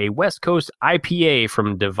Twitter a West Coast IPA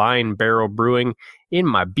from Divine Barrel Brewing in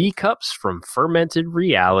my B cups from Fermented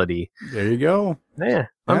Reality. There you go. Yeah,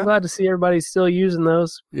 I'm glad to see everybody's still using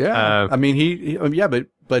those. Yeah, I mean,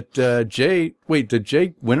 But Jay, did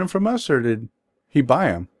Jay win them from us, or did he buy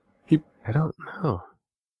them? I don't know.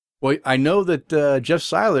 Well, I know that Jeff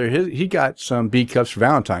Seiler, he got some B cups for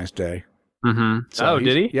Valentine's Day. Mm-hmm. So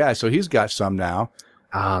did he? Yeah, so he's got some now.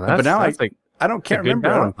 Oh, But now that's I can't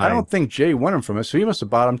remember. I don't think Jay won them from us, so he must have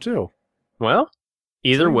bought them too. Well,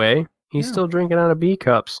 either way, he's Yeah. still drinking out of B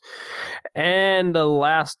cups. And the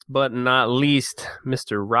last but not least,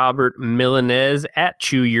 Mr. Robert Milanez at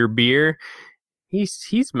Chew Your Beer.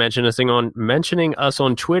 He's mentioning us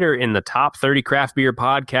on Twitter in the top 30 craft beer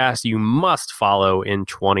podcasts you must follow in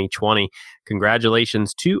 2020.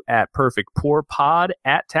 Congratulations to at Perfect Pour Pod,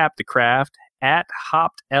 at Tap the Craft, at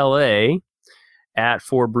Hopped LA, at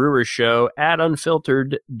Four Brewers Show, at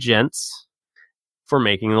Unfiltered Gents for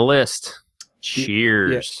making the list.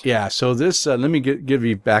 Cheers. Yeah. So this, let me give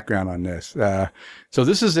you background on this. So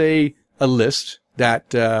this is a list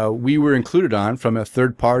that we were included on from a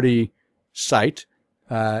third party site,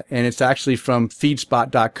 and it's actually from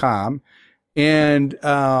feedspot.com. And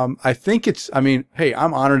I think hey,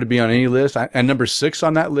 I'm honored to be on any list, and number 6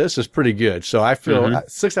 on that list is pretty good. So I feel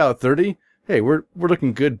 6 out of 30. Hey, we're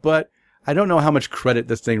looking good, but I don't know how much credit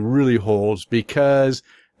this thing really holds because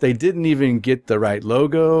they didn't even get the right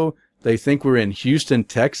logo. They think we're in Houston,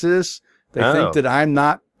 Texas. They think that I'm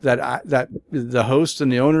not, that the host and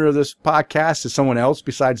the owner of this podcast is someone else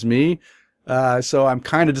besides me. So I'm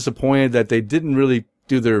kind of disappointed that they didn't really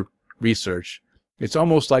do their research. It's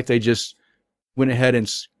almost like they just went ahead and,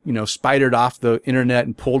 spidered off the internet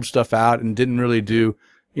and pulled stuff out and didn't really do,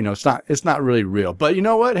 it's not really real. But you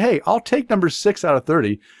know what? Hey, I'll take number 6 out of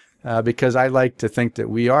 30, because I like to think that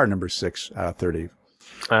we are number 6 out of 30.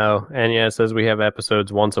 Oh, and yeah, it says we have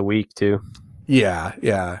episodes once a week too. Yeah.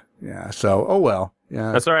 So, oh well.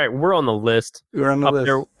 Yeah. That's all right. We're on the list. We're on the list.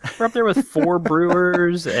 We're up there with 4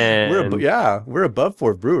 brewers, and we're above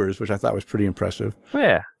 4 brewers, which I thought was pretty impressive.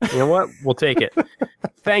 Yeah. You know what? We'll take it.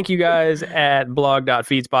 Thank you guys at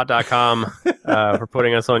blog.feedspot.com for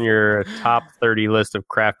putting us on your top 30 list of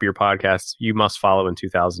craft beer podcasts you must follow in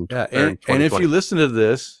 2020. Yeah, and if you listen to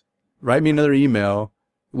this, write me another email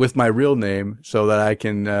with my real name so that I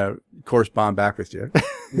can correspond back with you.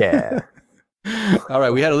 Yeah. All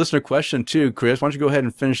right. We had a listener question too, Chris. Why don't you go ahead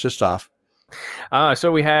and finish this off?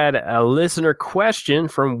 So we had a listener question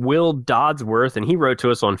from Will Dodsworth, and he wrote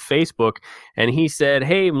to us on Facebook, and he said,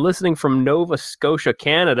 "Hey, I'm listening from Nova Scotia,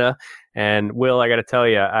 Canada." And Will, I got to tell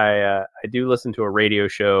you, I do listen to a radio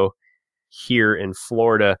show here in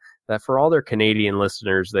Florida that for all their Canadian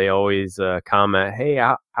listeners, they always comment, "Hey,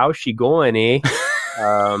 how's she going, eh?"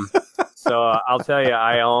 So I'll tell you,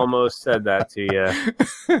 I almost said that to you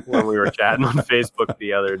when we were chatting on Facebook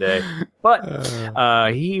the other day. But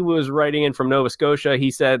he was writing in from Nova Scotia.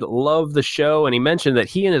 He said, "Love the show." And he mentioned that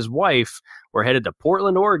he and his wife were headed to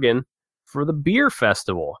Portland, Oregon for the beer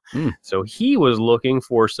festival. So he was looking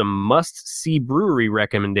for some must-see brewery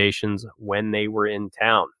recommendations when they were in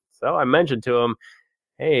town. So I mentioned to him,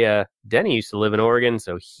 hey, Denny used to live in Oregon,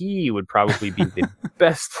 so he would probably be the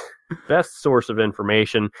best source of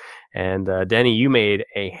information. And Denny, you made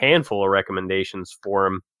a handful of recommendations for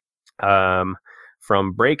him, from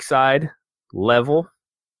Breakside, Level,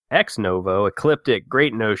 Ex Novo, Ecliptic,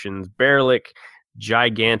 Great Notions, Bearlick,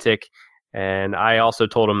 Gigantic. And I also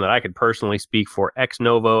told him that I could personally speak for Ex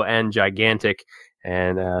Novo and Gigantic.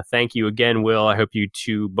 And thank you again, Will. I hope you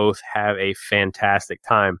two both have a fantastic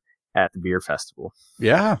time at the beer festival.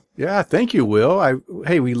 Yeah. Thank you, Will.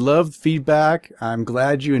 Hey, we love feedback. I'm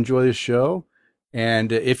glad you enjoy the show.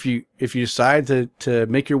 And if you decide to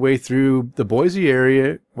make your way through the Boise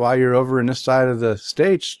area while you're over in this side of the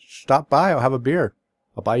States, stop by. I'll have a beer.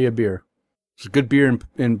 I'll buy you a beer. It's a good beer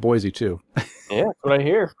in Boise too. Yeah, that's what I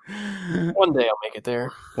hear. One day I'll make it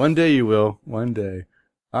there. One day you will. One day.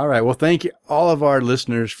 All right. Well, thank you all of our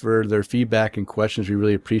listeners for their feedback and questions. We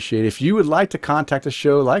really appreciate it. If you would like to contact the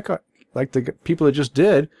show like the people that just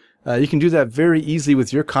did, you can do that very easily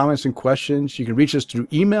with your comments and questions. You can reach us through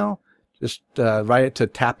email. Just write it to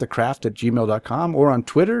tapthecraft@gmail.com, or on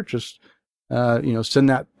Twitter. Just send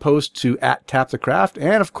that post to @tapthecraft.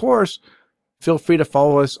 And of course, feel free to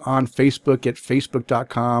follow us on Facebook at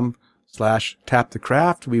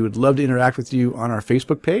facebook.com/tapthecraft. We would love to interact with you on our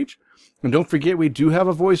Facebook page. And don't forget, we do have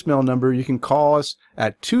a voicemail number. You can call us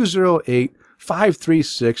at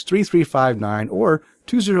 208-536-3359 or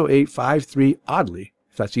 208-53-ODDLY,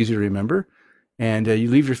 if that's easy to remember. And you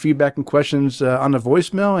leave your feedback and questions on the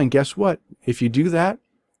voicemail. And guess what? If you do that,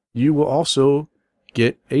 you will also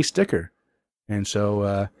get a sticker. And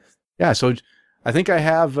so, so I think I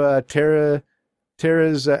have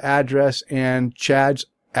Tara's address and Chad's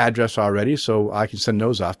address already, so I can send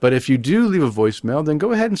those off. But if you do leave a voicemail, then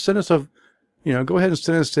go ahead and send us a go ahead and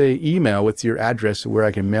send us an email with your address where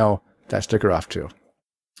I can mail that sticker off to.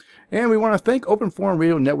 And we want to thank Open Forum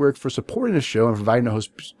Radio Network for supporting the show and providing a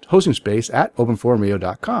hosting space at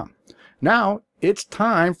openforumradio.com. Now, it's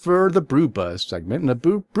time for the Brew Buzz segment. And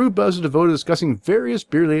the Brew Buzz is devoted to discussing various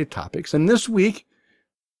beer-related topics. And this week,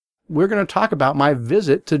 we're going to talk about my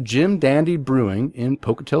visit to Jim Dandy Brewing in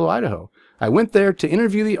Pocatello, Idaho. I went there to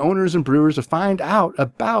interview the owners and brewers to find out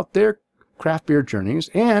about their craft beer journeys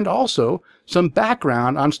and also some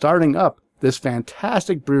background on starting up this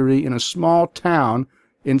fantastic brewery in a small town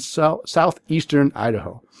in southeastern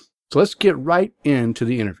Idaho. So let's get right into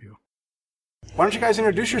the interview. Why don't you guys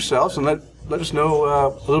introduce yourselves and let us know a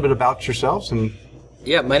little bit about yourselves? And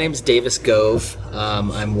yeah, my name's Davis Gove.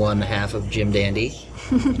 I'm one half of Jim Dandy.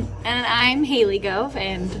 And I'm Haley Gove,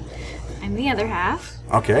 and I'm the other half.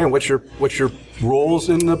 Okay, and what's your roles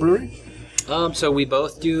in the brewery? So we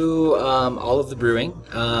both do all of the brewing.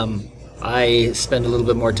 I spend a little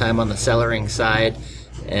bit more time on the cellaring side,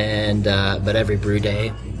 and but every brew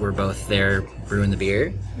day we're both there brewing the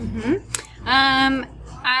beer. Mm-hmm.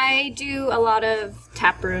 I do a lot of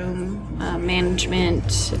taproom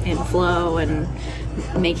management and flow and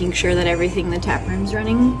making sure that everything in the taproom's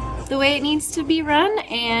running the way it needs to be run.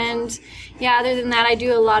 And yeah, other than that, I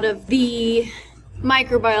do a lot of the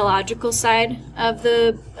microbiological side of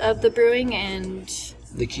the brewing and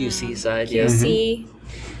the QC side. QC.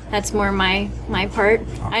 That's more my part.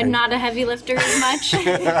 Okay. I'm not a heavy lifter as much.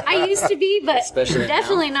 I used to be, but especially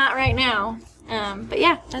definitely not right now. But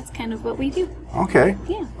yeah, that's kind of what we do. Okay.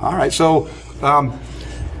 Yeah. All right. So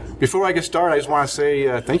before I get started, I just want to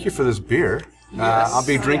say thank you for this beer. Yes. I'll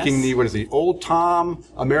be drinking the Old Tom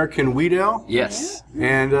American Wheat Ale. Yes.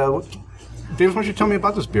 And David, why don't you tell me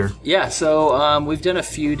about this beer? Yeah. So we've done a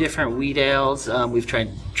few different wheat ales. We've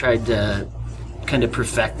tried to kind of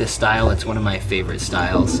perfect this style. It's one of my favorite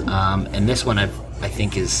styles, and this one I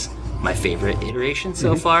think is my favorite iteration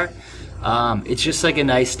so far. It's just like a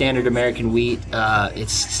nice standard American wheat.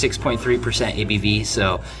 It's 6.3% ABV,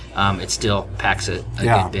 so it still packs a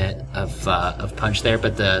good bit of punch there.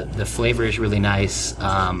 But the flavor is really nice.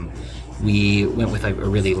 We went with a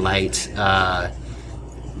really light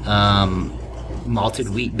malted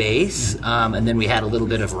wheat base, and then we had a little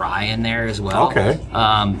bit of rye in there as well. Okay.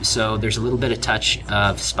 So there's a little bit of touch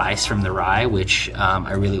of spice from the rye, which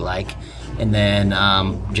I really like. And then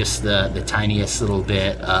just the tiniest little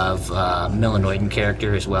bit of melanoidin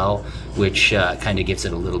character as well, which kind of gives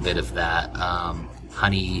it a little bit of that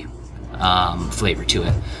honey flavor to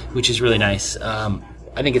it, which is really nice. I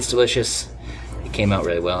think it's delicious. It came out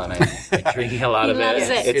really well, and I'm drinking a lot of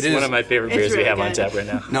it. It's one of my favorite beers we have on tap right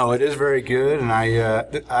now. No, it is very good, and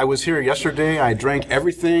I was here yesterday. I drank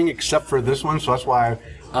everything except for this one, so that's why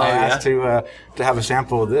I asked to have a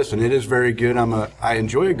sample of this, and it is very good. I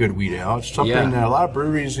enjoy a good wheat ale. It's something that a lot of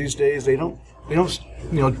breweries these days they don't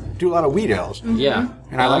do a lot of wheat ales. Yeah,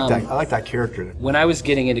 and I like that. I like that character. When I was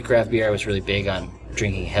getting into craft beer, I was really big on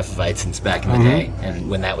drinking Hefeweizens back in the day, and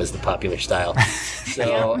when that was the popular style.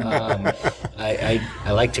 So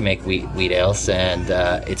I like to make wheat ales, and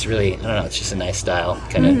it's really, I don't know, it's just a nice style.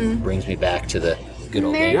 Kind of brings me back to the good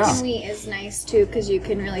old days. American wheat is nice too because you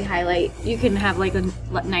can really highlight. You can have like a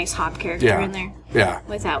nice hop character in there. Yeah.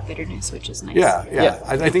 Without bitterness, which is nice. Yeah.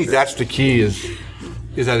 I think that's the key is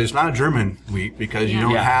that it's not a German wheat because you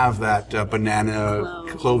don't have that banana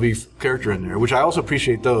clovey character in there, which I also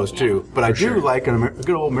appreciate those too. But I do like a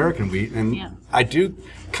good old American wheat, and I do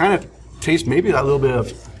kind of taste maybe that little bit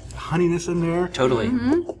of honeyness in there. Totally.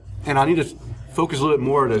 And I need to focus a little bit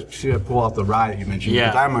more to see if I pull off the rye that you mentioned.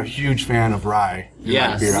 Because I'm a huge fan of rye.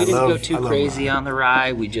 Yeah, we didn't go too crazy on the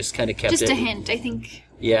rye. We just kind of kept it. Just a hint, I think.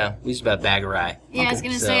 Yeah, we used about a bag of rye. Yeah, I was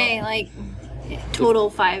going to say, like, total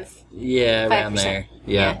 5. Yeah, around there.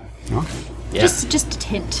 Yeah. Okay. Yeah. Just a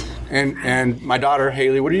hint. And my daughter,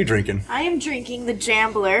 Haley, what are you drinking? I am drinking the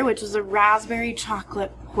Jambler, which is a raspberry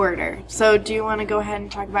chocolate porter. So do you want to go ahead and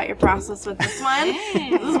talk about your process with this one?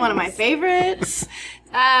 This is one of my favorites.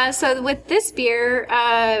 So with this beer,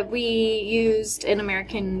 we used an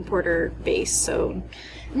American porter base, so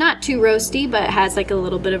not too roasty, but has like a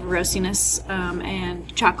little bit of roastiness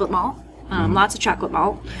and chocolate malt, lots of chocolate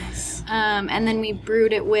malt. Yes. And then we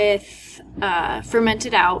brewed it with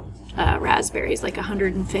fermented out raspberries, like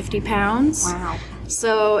 150 pounds. Wow.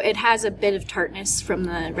 So it has a bit of tartness from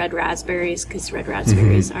the red raspberries, because red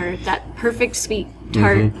raspberries are that perfect sweet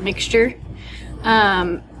tart mixture,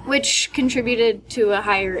 which contributed to a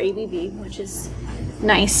higher ABV, which is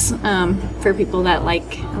nice for people that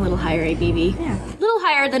like a little higher ABV. Yeah. A little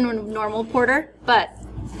higher than a normal porter, but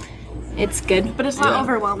it's good. But it's not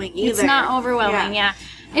overwhelming either. It's not overwhelming, yeah.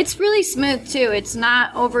 It's really smooth too. It's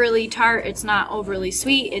not overly tart. It's not overly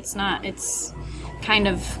sweet. It's kind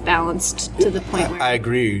of balanced to the point where I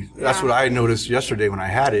agree. That's what I noticed yesterday when I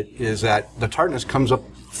had it, is that the tartness comes up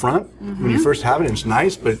front when you first have it, and it's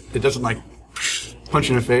nice, but it doesn't like punch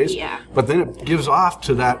in the face. Yeah. But then it gives off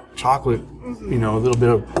to that chocolate, you know, a little bit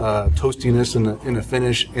of toastiness in the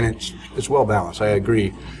finish, and it's well balanced. I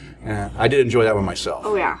agree. I did enjoy that one myself.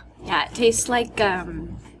 Oh yeah. Yeah, it tastes like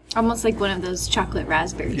almost like one of those chocolate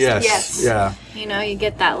raspberries. Yes. Yeah. You know, you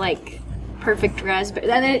get that like perfect raspberry,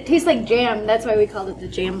 and it tastes like jam. That's why we called it the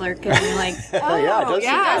Jambler, because we're like, Oh yeah, it does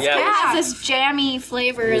yeah. Yeah. it has this jammy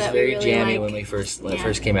flavor It was that very we really jammy like. when it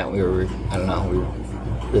first came out. We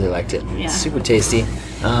really liked it. Yeah. It's super tasty.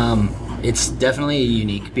 It's definitely a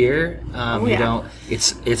unique beer.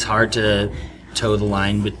 It's hard to toe the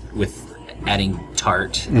line with adding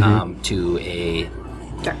tart to a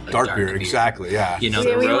Dark beer, exactly. Yeah. You know,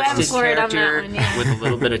 Yeah, the we went roasted for it on that character one, yeah. with a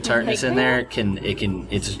little bit of tartness in there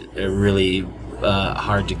it's really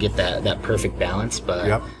hard to get that perfect balance. But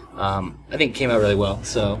Yep. I think it came out really well.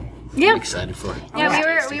 So Yeah. I'm excited for it.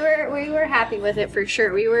 Yeah, we were happy with it for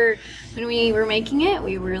sure. When we were making it,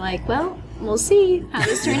 we were like, well, we'll see how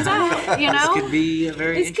this turns out. You know, This could be a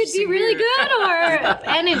very this could be interesting really beer. good,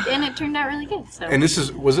 and it turned out really good. So And this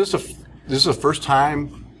is the first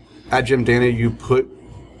time at Jim Dana you put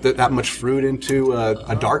that much fruit into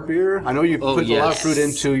a dark beer? I know you put a lot of yes. fruit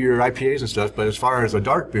into your IPAs and stuff, but as far as a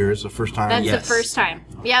dark beer, it's the first time. that's Yes. the first time.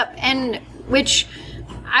 Yep, and which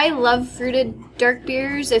I love fruited dark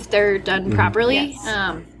beers if they're done properly.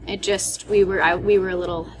 Yes. It just we were a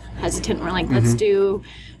little hesitant. We're like, let's do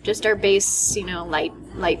just our base,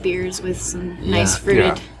 light beers with some nice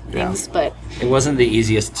fruited yeah. things. But It wasn't the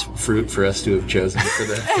easiest fruit for us to have chosen for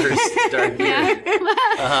the first dark beer.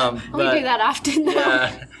 we do that often, though.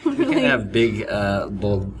 We can have big,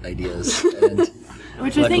 bold ideas, and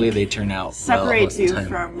Which I luckily think they turn out separates well you most of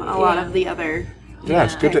the time. from a lot of the other. Yeah,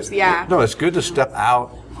 it's good to. Yeah. No, it's good to step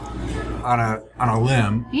out on a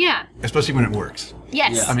limb, Yeah. especially when it works.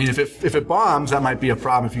 Yes. Yeah. I mean, if it bombs, that might be a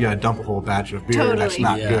problem if you got to dump a whole batch of beer. Totally. That's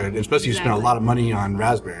not Yeah. good, especially if you spend a Exactly. lot of money on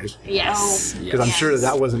raspberries. Yes. Because I'm sure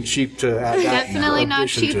that wasn't cheap to add that Definitely not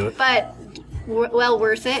addition cheap, to it. but well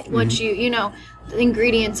worth it. Once the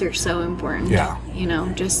ingredients are so important. Yeah.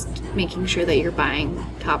 Just making sure that you're buying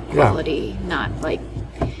top quality, not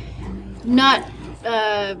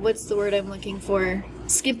what's the word I'm looking for?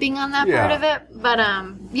 Skipping on that part Yeah. of it. But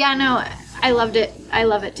I loved it. I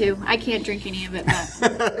love it too. I can't drink any of it,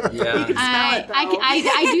 but Yeah. I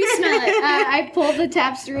do smell it. I pull the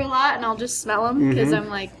taps through a lot, and I'll just smell them because I'm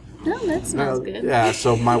like, no, that smells good. Yeah,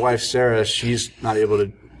 so my wife Sarah, she's not able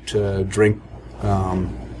to drink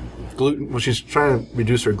gluten. Well, she's trying to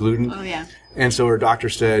reduce her gluten. Oh yeah. And so her doctor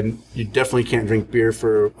said, you definitely can't drink beer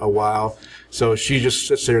for a while. So she just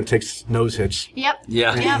sits there and takes nose hits. Yep.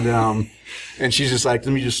 Yeah. And she's just like,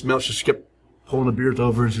 let me just smell. She kept pulling the beers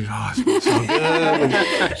over and she's oh, it smells so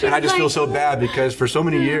good. And I just feel so bad because for so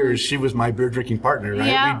many years, she was my beer drinking partner, right?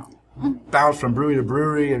 Yeah. We bounced from brewery to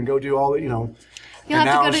brewery and go do all the, You'll and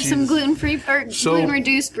have to now go to some she's- gluten-free or So-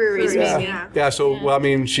 gluten-reduced breweries, Yeah. maybe. Yeah. So, well, I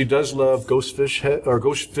mean, she does love Ghost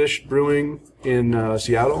Fish Brewing in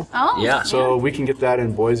Seattle. Oh, Yeah. So we can get that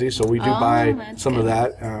in Boise. So we do buy that's some of good.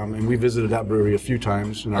 that, and we visited that brewery a few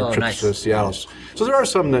times in our Oh, trips nice. to Seattle. So there are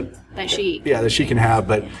some that she. that she can have,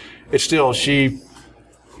 but it's still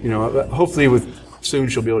hopefully soon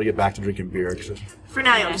she'll be able to get back to drinking beer. 'Cause For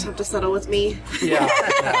now, you'll just have to settle with me. yeah,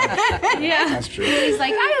 Yeah. that's true. He's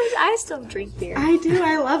like, I still drink beer. I do.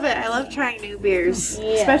 I love it. I love trying new beers,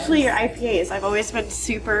 especially your IPAs. I've always been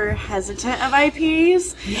super hesitant of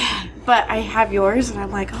IPAs. Yeah. But I have yours, and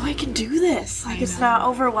I'm like, oh, I can do this. Like, it's not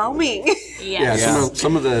overwhelming. Yeah,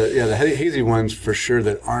 some of the hazy ones for sure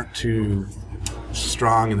that aren't too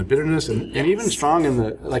strong in the bitterness and even strong in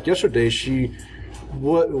the like yesterday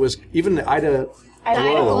even the Ida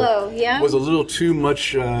Glow, yeah. was a little too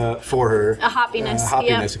much for her. A hoppiness.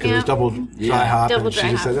 Hoppiness because it was double dry hop, Double and she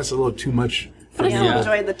dry just said hop. that's a little too much. But I still Yeah.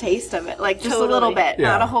 enjoy the taste of it, like just Totally. a little bit, Yeah.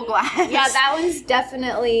 not a whole glass. Yeah, that one's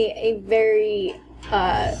definitely a very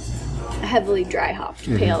heavily dry hopped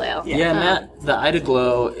pale ale. Yeah, and the Ida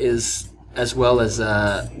Glow is, as well as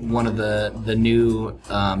one of the new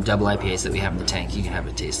double IPAs that we have in the tank. You can have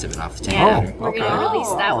a taste of it off the tank. Yeah, we're okay. going to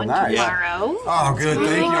release that one nice. tomorrow. Oh, good.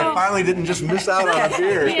 Thank you. I finally didn't just miss out on a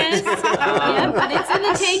beer. Yes. Yeah, but it's in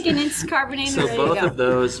the tank and it's carbonated. So ready both to go. of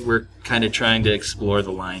those, we're kind of trying to explore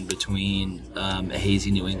the line between a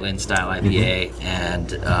hazy New England style IPA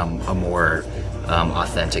and a more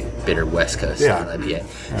authentic bitter West Coast style IPA. It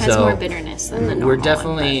has more bitterness than the normal We're one,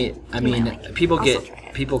 definitely. I mean, people get try it.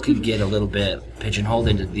 people could get a little bit pigeonholed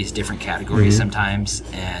into these different categories sometimes,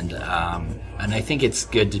 and I think it's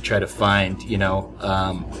good to try to find,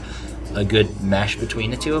 a good mesh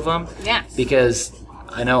between the two of them. Yeah. Because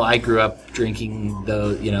I know I grew up drinking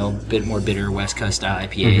the, bit more bitter West Coast style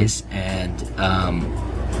IPAs, and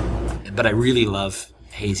but I really love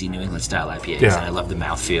hazy New England style IPAs, and I love the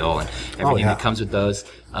mouthfeel and everything that comes with those.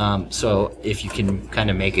 So if you can kind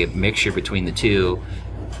of make a mixture between the two,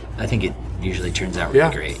 I think it usually turns out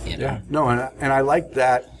really great. Yeah. No, and I like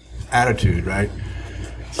that attitude, right?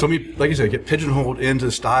 So me, like you said, get pigeonholed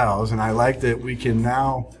into styles, and I like that we can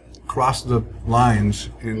now cross the lines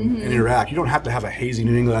and interact. You don't have to have a hazy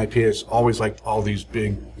New England IPA. It's always like all these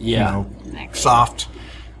big, soft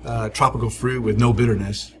tropical fruit with no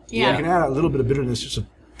bitterness. Yeah. You can add a little bit of bitterness just to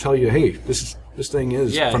tell you, hey, this thing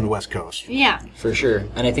is from the West Coast. Yeah. For sure.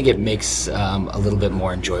 And I think it makes a little bit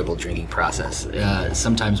more enjoyable drinking process.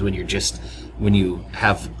 Sometimes when you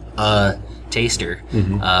have a taster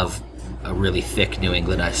of a really thick New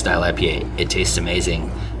England style IPA, it tastes amazing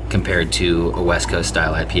compared to a West Coast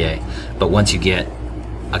style IPA. But once you get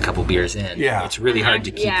a couple beers in, it's really hard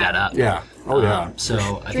to keep that up. Yeah. Oh, yeah.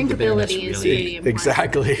 So I think the bitterness drinkability is really really important.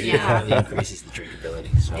 Exactly. really increases the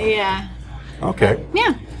drinkability. So. Yeah. Okay.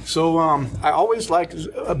 Yeah. So I always liked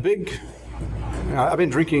a big. I've been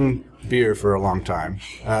drinking beer for a long time.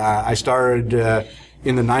 I started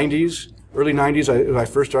in the '90s, early '90s. I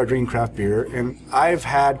first started drinking craft beer, and I've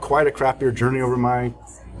had quite a craft beer journey over my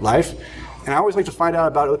life. And I always like to find out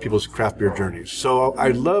about other people's craft beer journeys. So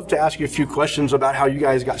I'd love to ask you a few questions about how you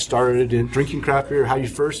guys got started in drinking craft beer, how you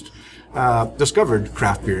first discovered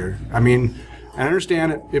craft beer. I mean, I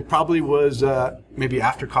understand it probably was maybe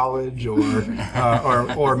after college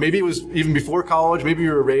or maybe it was even before college. Maybe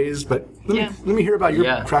you were raised, but let me hear about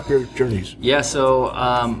your craft beer journeys. Yeah, so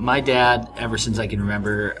my dad, ever since I can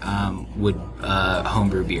remember, would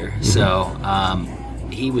homebrew beer. So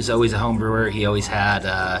he was always a home brewer. He always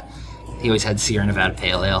had Sierra Nevada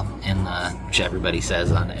Pale Ale, which everybody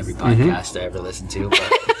says on every podcast I ever listened to.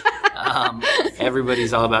 But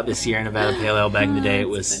everybody's all about the Sierra Nevada Pale Ale back in the day.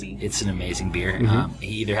 It's an amazing beer. He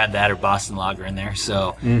either had that or Boston Lager in there.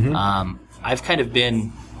 So I've kind of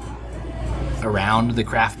been around the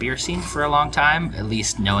craft beer scene for a long time, at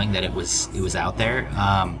least knowing that it was out there.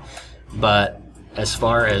 But as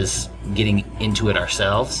far as getting into it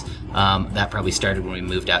ourselves, that probably started when we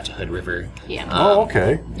moved out to Hood River. Yeah.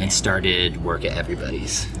 Okay. And started work at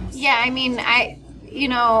Everybody's. Yeah, I mean,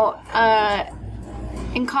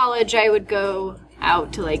 in college I would go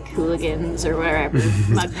out to like Hooligans or wherever,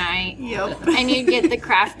 Mug Night. Yep. And you'd get the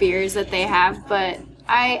craft beers that they have, but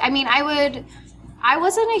I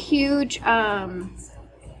wasn't a huge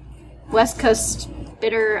West Coast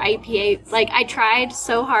bitter IPA. Like, I tried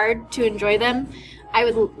so hard to enjoy them. I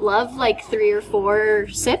would love like 3 or 4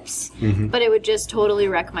 sips, but it would just totally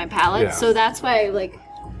wreck my palate. Yeah. So that's why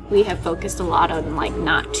we have focused a lot on like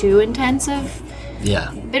not too intensive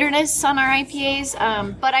bitterness on our IPAs.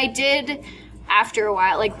 But I did, after a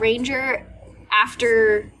while, like Ranger,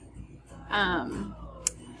 after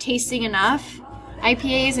tasting enough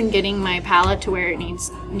IPAs and getting my palate to where it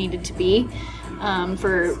needed to be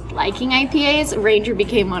for liking IPAs, Ranger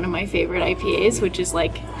became one of my favorite IPAs, which is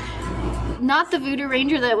like not the Voodoo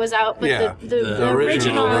Ranger that was out, but the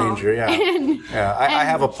original Ranger. Yeah, I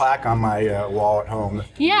have a plaque on my wall at home.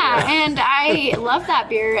 Yeah, and I love that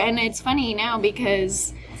beer, and it's funny now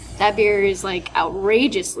because that beer is like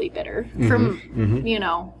outrageously bitter from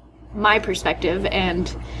my perspective, and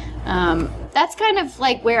that's kind of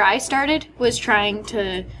like where I started, was trying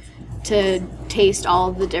to taste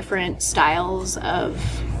all the different styles of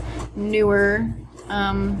newer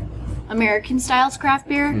American styles craft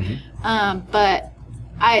beer. But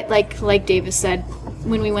I like Davis said,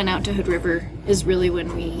 when we went out to Hood River is really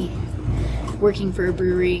when we working for a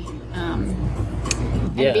brewery and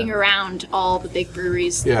being around all the big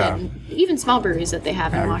breweries and even small breweries that they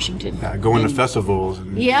have in Washington. Going to festivals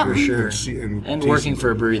and for sure. And working for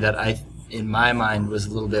a brewery that in my mind was a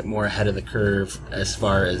little bit more ahead of the curve as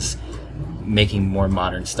far as making more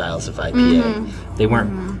modern styles of IPA. They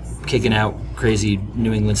weren't kicking out crazy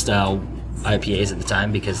New England style IPAs at the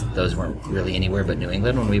time because those weren't really anywhere but New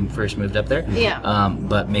England when we first moved up there.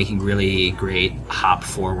 But making really great hop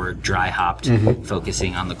forward, dry hopped,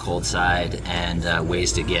 focusing on the cold side and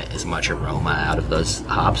ways to get as much aroma out of those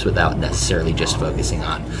hops without necessarily just focusing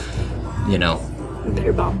on,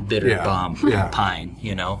 bitter bomb pine,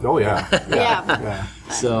 Oh yeah.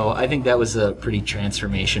 So I think that was a pretty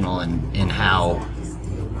transformational in how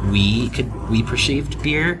we perceived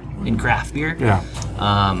beer in craft beer. Yeah.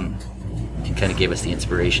 And kind of gave us the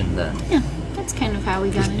inspiration then. Yeah, that's kind of how we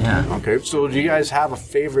got into it. Yeah. Okay, so do you guys have a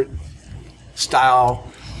favorite style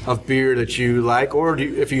of beer that you like, or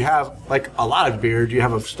if you have like a lot of beer, do you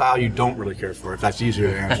have a style you don't really care for? If that's easier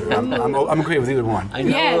to answer, I'm okay with either one. I know.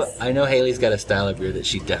 Yes. I know Haley's got a style of beer that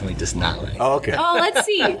she definitely does not like. Oh, okay. Oh, let's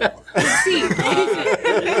see.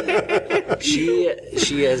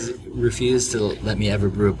 She has refused to let me ever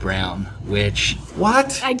brew a brown, which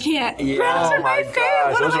What? I can't. Yeah. Browns Oh are my my favorite.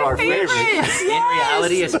 gosh, One those of are my our favorites. favorites. in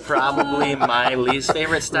reality is probably my least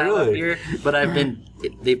favorite style Really? of beer. But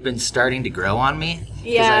they've been starting to grow on me. 'Cause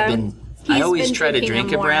Yeah. I He's always been try to drinking drink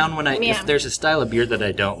them a more. brown when Yeah. if there's a style of beer that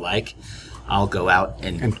I don't like, I'll go out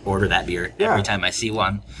and order that beer Yeah. every time I see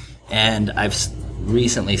one. And I've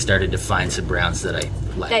recently started to find some browns that I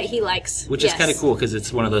like. That he likes. Which is kind of cool because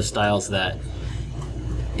it's one of those styles that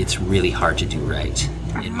it's really hard to do right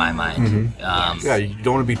in my mind. Yeah, you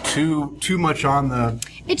don't want to be too much on the.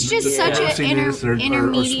 It's just the such an roastiness or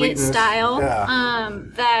intermediate sweetness. style Yeah.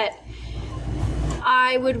 that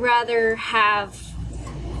I would rather have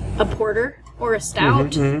a porter or a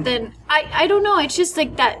stout than I don't know. It's just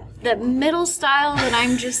like that middle style that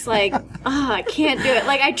I'm just like, I can't do it.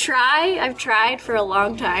 Like I've tried for a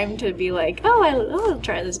long time to be like, I'll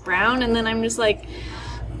try this brown, and then I'm just like,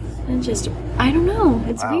 I don't know.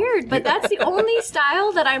 It's Wow. weird, but that's the only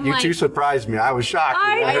style that I'm You like. two surprised me. I was shocked.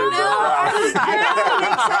 I when heard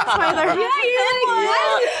that.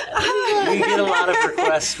 We get a lot of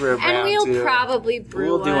request for a brown And we'll too. probably brew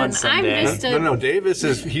We'll do one one. someday. I'm just a No, Davis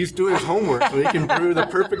he's doing his homework so he can brew the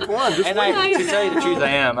perfect one. Just And wait. to tell you the truth, I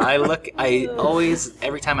am. I always,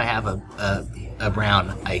 every time I have a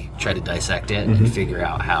brown, I try to dissect it and figure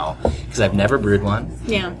out how, because I've never brewed one,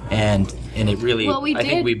 yeah. and it really, Well, we I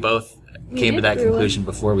think did- we both came to did that brew one conclusion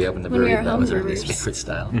before we opened the when we brewery. were That was our home least brewers. favorite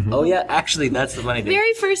style. Oh yeah, actually, that's the funny thing.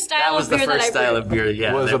 Very first style that was of the beer that first I style brewed. of beer,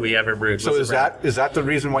 yeah, Was that a- we ever brewed. So was is a brown. that the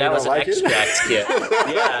reason why That you was don't an like it? extract kit.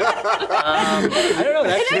 Yeah. I don't know.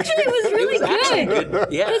 It actually was really actually good.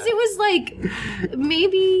 Yeah. Because it was like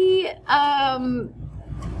maybe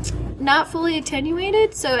not fully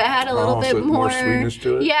attenuated, so it had a little Oh, bit so more more sweetness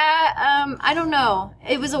to it? Yeah, I don't know.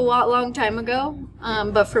 It was a long time ago,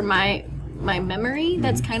 but for my memory,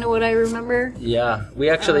 that's kind of what I remember. Yeah, we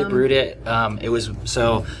actually brewed it. It was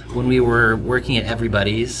so when we were working at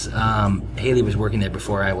Everybody's, Haley was working there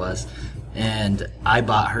before I was, and I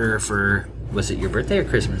bought her for, was it your birthday or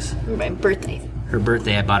Christmas? My birthday. Her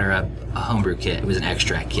birthday, I bought her a homebrew kit. It was an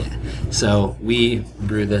extract kit. So we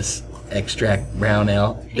brewed this extract brown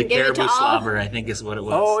ale. The give it to Caribou all- Slobber, I think is what it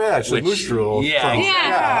was. Oh yeah, it's the Which- moose drool. Yeah, from- exactly.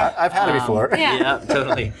 Yeah. I've had it before. Yeah. Yeah,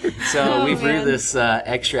 totally. So Oh, we brewed man. this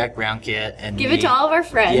extract brown kit and Give it to all of our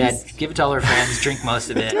friends. Yeah, give it to all our friends. Drink most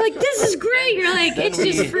of it. You're like, this is great. You're like, it's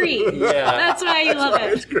just free. Yeah. That's why you love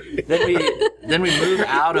it. Then we move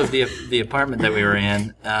out of the apartment that we were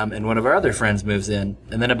in, and one of our other friends moves in.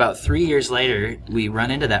 And then about 3 years later, we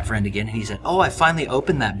run into that friend again, and he said, "Oh, I finally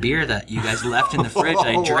opened that beer that you guys left in the fridge.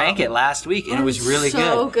 I drank it last week, and it was really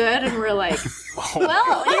so good." good. And we're like,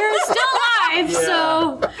 well, you're still alive,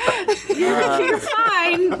 so you're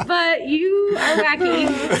fine, but you are wacky.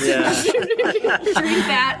 Yeah, Drink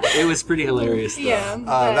that. it was pretty hilarious. Though.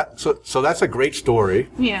 Yeah. So that's a great story.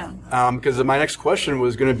 Yeah. Because my next question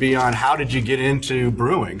was going to be on how did you get into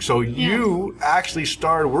brewing? So you actually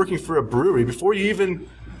started working for a brewery before you even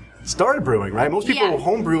started brewing, right? Most people Yeah.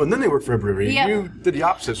 homebrew and then they work for a brewery. Yep. You did the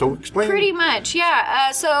opposite. So explain. Pretty much,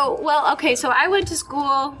 yeah. So I went to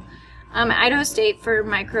school at Idaho State for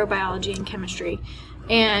microbiology and chemistry.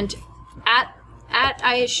 And at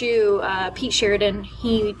ISU, Pete Sheridan,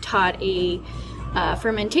 he taught a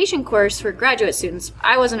fermentation course for graduate students.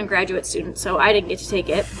 I wasn't a graduate student, so I didn't get to take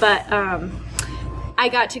it. But I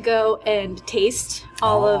got to go and taste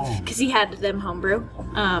all of, because he had them homebrew.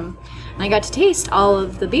 And I got to taste all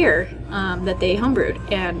of the beer that they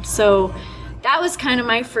homebrewed. And so that was kind of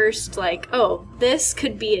my first, like, oh, this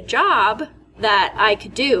could be a job that I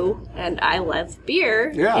could do. And I love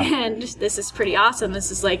beer. Yeah. And this is pretty awesome.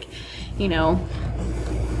 This is like,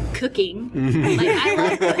 cooking.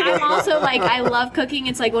 I'm also like, I love cooking.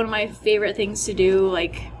 It's like one of my favorite things to do,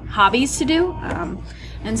 like hobbies to do.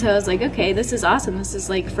 And so I was like, okay, this is awesome. This is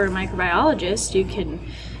like for a microbiologist, you can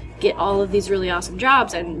get all of these really awesome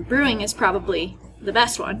jobs, and brewing is probably the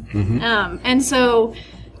best one. And so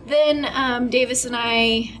then Davis and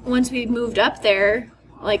I, once we moved up there,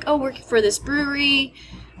 like, working for this brewery,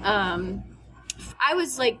 I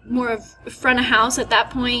was like more of front of house at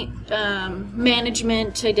that point,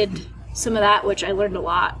 management. I did some of that, which I learned a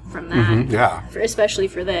lot from that. Yeah. Especially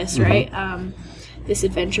for this, right? This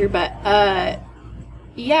adventure. But what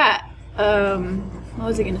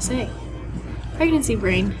was I going to say? Pregnancy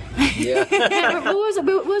brain. Yeah. What was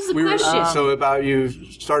the question? So about you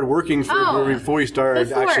started working for a brewery before you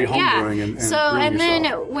started actually homebrewing and so brewing and then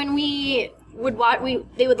yourself. when we would watch,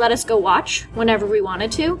 they would let us go watch whenever we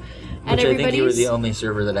wanted to. And Which I think you were the only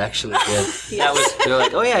server that actually did. That was, they're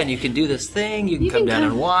like, oh yeah, and you can do this thing. You can come down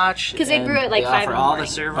and watch. Because they brew at like 5 offer in the all morning.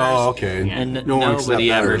 the servers. Oh, okay. And No one nobody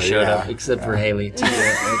except ever Natalie, showed yeah. up except for Haley too.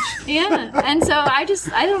 Yeah, and so I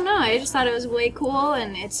don't know. I just thought it was way cool,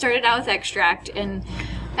 and it started out with Extract, and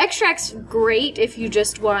Extract's great if you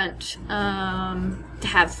just want to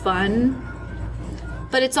have fun.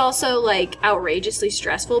 But it's also, like, outrageously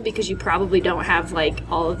stressful because you probably don't have, like,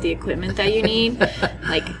 all of the equipment that you need.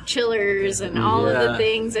 Like, chillers and all of the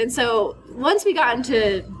things. And so, once we got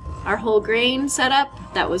into our whole grain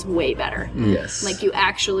setup, that was way better. Yes. Like, you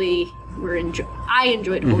actually were I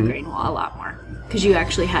enjoyed whole grain a lot more. Because you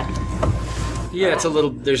actually had... Yeah, there's a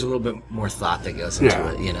little bit more thought that goes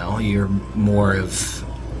into it, you know? You're more of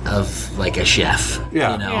like a chef.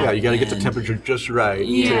 Yeah, you know? you got to get the temperature just right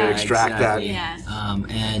to extract exactly. Yeah.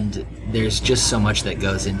 And there's just so much that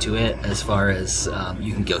goes into it as far as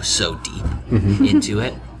you can go so deep into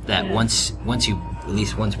it that once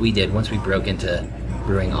we broke into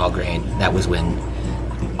brewing all grain, that was when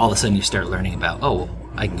all of a sudden you start learning about,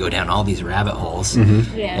 I can go down all these rabbit holes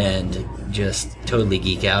and just totally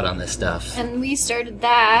geek out on this stuff. And we started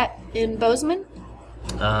that in Bozeman.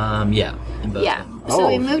 In Bozeman. Yeah. So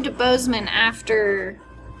we moved to Bozeman after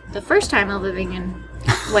the first time of living in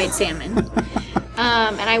White Salmon.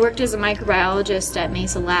 And I worked as a microbiologist at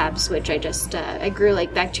Mesa Labs, which I grew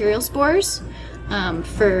like bacterial spores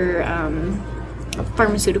for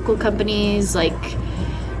pharmaceutical companies. Like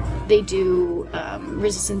they do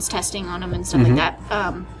resistance testing on them and stuff like that.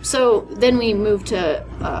 So then we moved to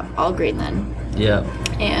all grain then. Yeah.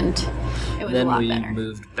 And it was a lot better. Then we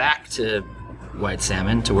moved back to White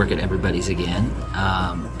Salmon to work at Everybody's again,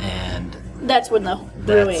 and that's when the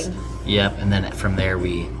brewing. Yep, and then from there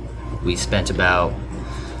we spent about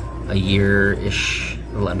a year-ish, a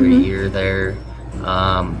little under a year there,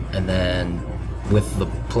 and then with the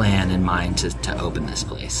plan in mind to open this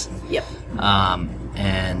place. Yep.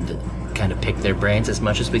 And kind of pick their brains as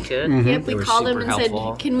much as we could. Yep, They we were called them super and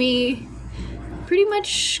helpful. said, can we pretty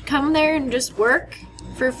much come there and just work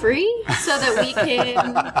for free so that we can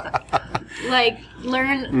like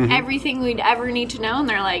learn everything we'd ever need to know? And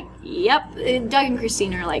they're like, yep. Doug and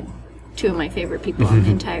Christine are like two of my favorite people on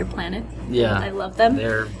the entire planet. Yeah, I love them.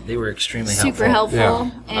 They were extremely super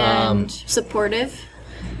helpful and supportive,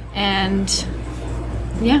 and so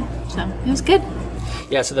it was good.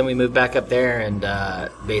 Yeah, so then we moved back up there and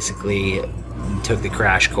basically took the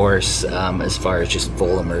crash course as far as just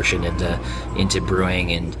full immersion into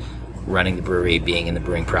brewing and running the brewery, being in the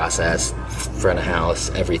brewing process, front of house,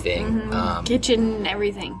 everything. Kitchen,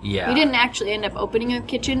 everything. Yeah. We didn't actually end up opening a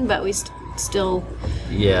kitchen, but we still,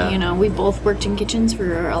 Yeah. We both worked in kitchens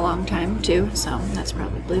for a long time too, so that's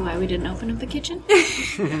probably why we didn't open up a kitchen.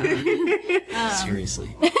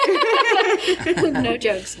 Seriously. No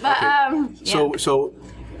jokes. But, So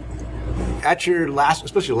at your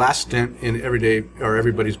especially last stint in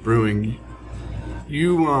Everybody's Brewing,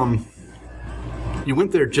 you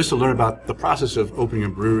went there just to learn about the process of opening a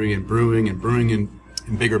brewery and brewing in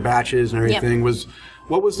bigger batches and everything.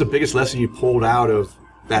 What was the biggest lesson you pulled out of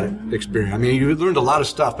that experience? I mean, you learned a lot of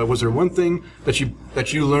stuff, but was there one thing that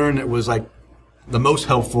you learned that was like the most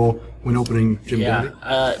helpful when opening Jim Dandy?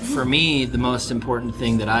 For me, the most important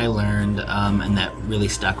thing that I learned and that really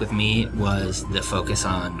stuck with me was the focus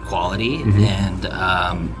on quality and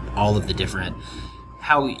all of the different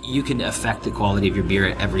how you can affect the quality of your beer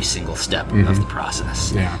at every single step of the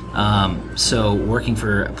process. Yeah. So working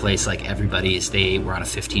for a place like Everybody's, they were on a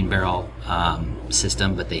 15-barrel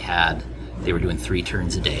system, but they were doing 3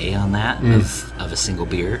 turns a day on that of a single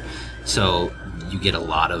beer. So you get a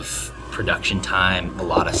lot of production time, a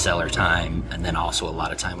lot of cellar time, and then also a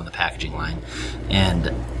lot of time on the packaging line. And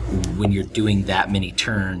when you're doing that many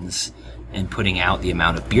turns and putting out the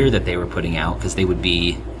amount of beer that they were putting out, because they would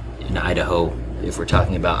be in Idaho, if we're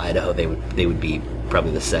talking about Idaho, they would be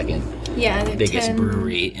probably the second biggest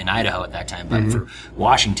brewery in Idaho at that time. But for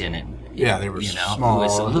Washington, they were small. It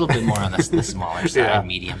was a little bit more on the smaller side,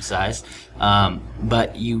 medium size.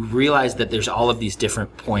 But you realize that there's all of these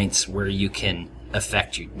different points where you can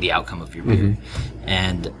affect the outcome of your beer,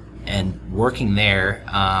 and working there,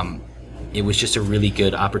 it was just a really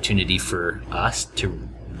good opportunity for us to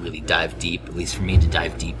really dive deep. At least for me, to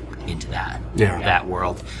dive deep into that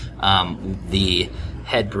world. The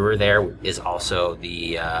head brewer there is also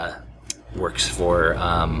works for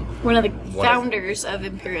one of the founders of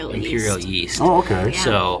Imperial Yeast. Oh, okay.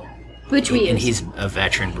 So Which we and use. he's a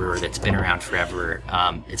veteran brewer that's been around forever.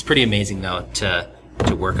 It's pretty amazing though to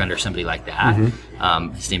work under somebody like that.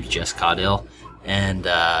 His name's Jess Caudill, and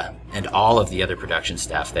all of the other production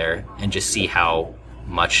staff there, and just see how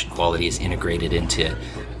much quality is integrated into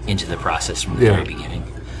the process from the very beginning.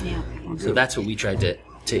 Yeah. So that's what we tried to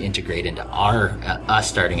integrate into our us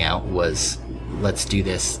starting out was, let's do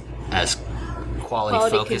this as quality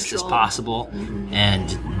focused control. as possible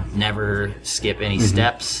and never skip any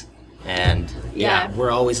steps. And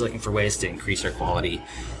we're always looking for ways to increase our quality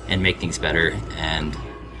and make things better. And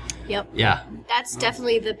Yep. yeah, That's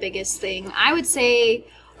definitely the biggest thing. I would say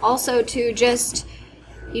also to just,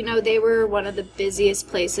 they were one of the busiest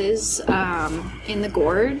places in the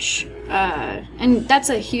gorge. And that's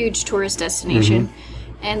a huge tourist destination.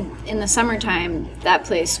 And in the summertime, that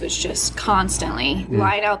place was just constantly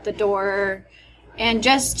line out the door. And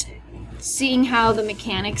just seeing how the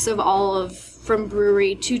mechanics of from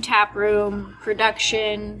brewery to tap room,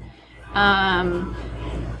 production,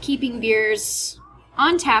 keeping beers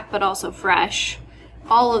on tap but also fresh,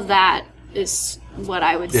 all of that is what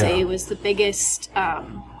I would say was the biggest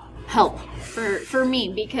help for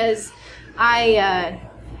me, because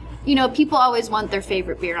people always want their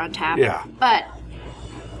favorite beer on tap, but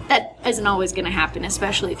that isn't always going to happen,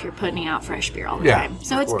 especially if you're putting out fresh beer all the time.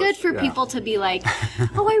 So it's good for people to be like,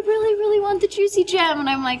 oh, I really, really want the Juicy Gem. And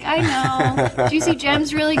I'm like, I know, Juicy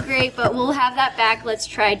Gem's really great, but we'll have that back. Let's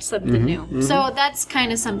try something new. So that's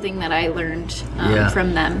kind of something that I learned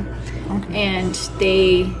from them. Okay. And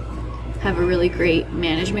they have a really great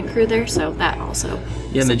management crew there, so that also.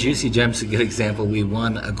 Yeah, and the Juicy Gem's a good example. We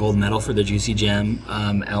won a gold medal for the Juicy Gem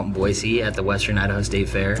out in Boise at the Western Idaho State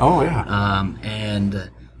Fair. Oh, yeah.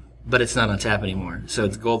 But it's not on tap anymore, so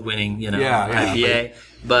it's gold-winning, Yeah. IPA.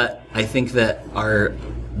 But I think that our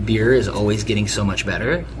beer is always getting so much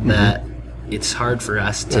better that it's hard for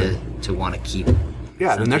us to want to keep.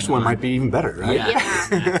 Yeah, the next one might be even better, right? Yeah.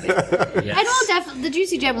 Yes. And the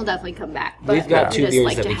Juicy Gem will definitely come back. But We've got two just beers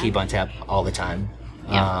like that to we have- keep on tap all the time.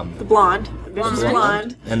 Yeah. The blonde.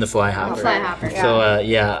 Blonde. And the Fly Hopper. Fly Hopper, yeah.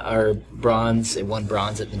 So, our bronze, it won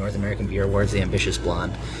bronze at the North American Beer Awards, the Ambitious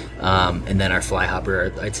Blonde. And then our Fly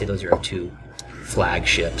Hopper, I'd say those are our two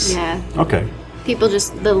flagships. Yeah. Okay. People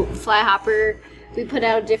the Fly Hopper, we put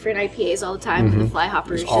out different IPAs all the time, but the Fly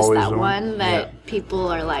Hopper is just always that on. one that people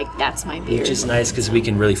are like, that's my beer. Which is nice because we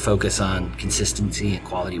can really focus on consistency and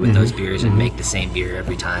quality with those beers and make the same beer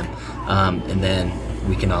every time. And then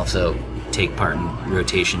we can also take part in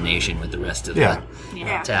Rotation Nation with the rest of the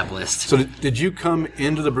tab list. So did you come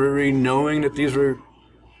into the brewery knowing that these were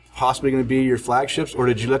possibly going to be your flagships, or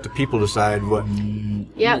did you let the people decide what?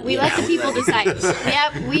 Yeah, we let the people decide.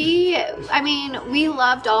 Yeah, we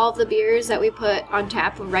loved all of the beers that we put on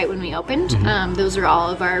tap right when we opened. Those are all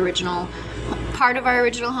of part of our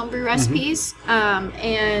original homebrew recipes.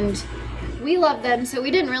 And we loved them, so we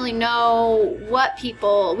didn't really know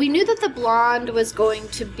we knew that the Blonde was going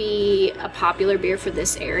to be a popular beer for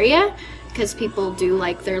this area, because people do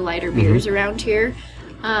like their lighter beers around here.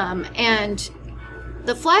 And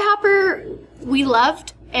the Fly Hopper we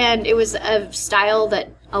loved, and it was a style that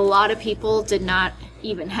a lot of people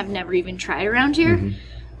have never even tried around here.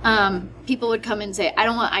 People would come and say, I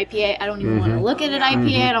don't want IPA, I don't even want to look at an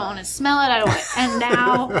IPA, I don't want to smell it, and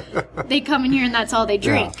now they come in here and that's all they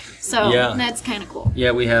drink. So that's kind of cool. Yeah,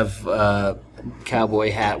 we have cowboy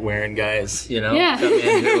hat wearing guys, come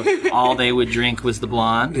in who all they would drink was the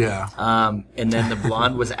Blonde. Yeah. And then the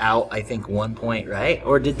Blonde was out, I think, 1 point, right?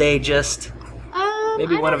 Or did they just...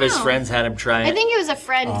 Maybe one of his friends had him try it. I think it was a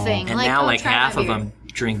friend thing. And now half of them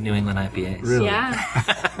drink New England IPAs. Really? Yeah.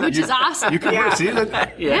 Which is awesome. You converted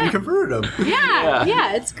you converted them.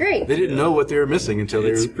 Yeah, it's great. They didn't know what they were missing until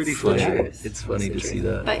they were pretty funny. It's funny to see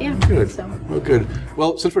that. But yeah. Good. So. Well, good.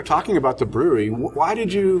 Well, since we're talking about the brewery, why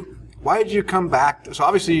did you come back? So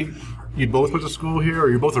obviously, you both went to school here, or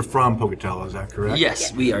you both are from Pocatello, is that correct?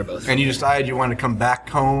 Yes, we are both. And you decided you wanted to come back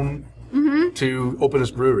home to open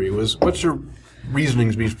this brewery. What's your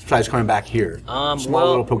reasonings besides coming back here? Small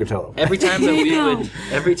little Pocatello. Every time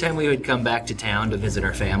we would come back to town to visit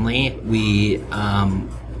our family, we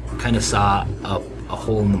kind of saw a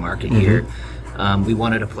hole in the market here. We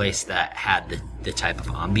wanted a place that had the type of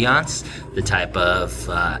ambiance, the type of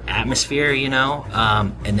atmosphere,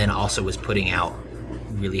 and then also was putting out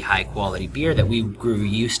really high quality beer that we grew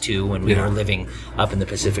used to when we were living up in the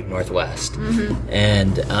Pacific Northwest.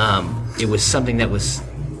 And it was something that was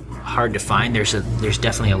hard to find. There's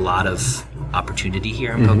definitely a lot of opportunity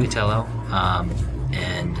here in Pocatello,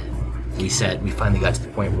 and we finally got to the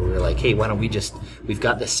point where we were like, hey, why don't we've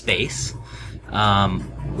got this space,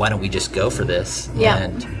 why don't we just go for this? Yeah.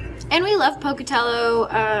 And And we love Pocatello.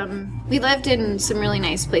 We lived in some really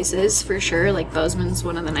nice places for sure. Like Bozeman's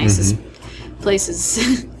one of the nicest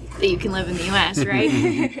places that you can live in the U.S., right?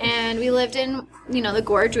 And we lived in, the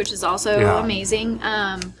Gorge, which is also amazing.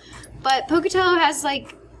 But Pocatello has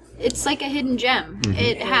it's like a hidden gem.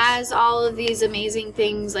 It has all of these amazing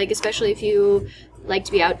things, like especially if you like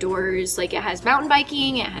to be outdoors. Like it has mountain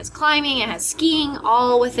biking, it has climbing, it has skiing,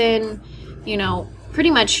 all within,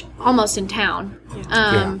 pretty much almost in town.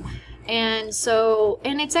 And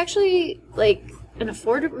it's actually like an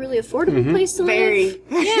really affordable place to live.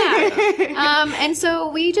 Yeah. And so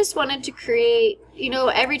we just wanted to create,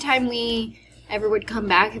 every time we ever would come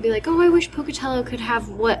back and be like, oh, I wish Pocatello could have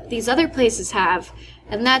what these other places have.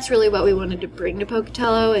 And that's really what we wanted to bring to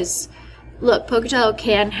Pocatello is, look, Pocatello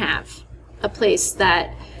can have a place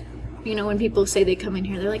that, when people say they come in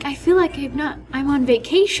here, they're like, I feel like I'm on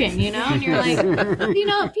vacation, And you're like,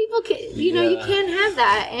 people can, you can't have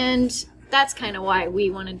that. And that's kind of why we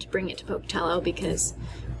wanted to bring it to Pocatello, because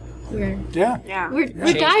we're Change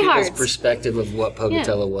people's diehards. perspective of what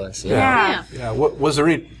Pocatello was. Yeah. What was there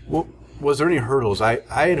any hurdles? I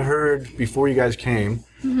had heard before you guys came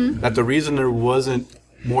that the reason there wasn't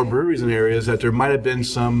more breweries in the area is that there might have been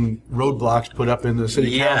some roadblocks put up in the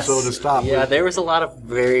city council to stop. Yeah, there was a lot of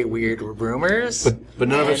very weird rumors. But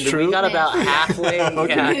none of it's true. We got about halfway.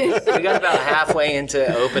 We got about halfway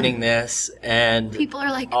into opening this, and people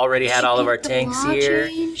are like, already had all of our tanks here.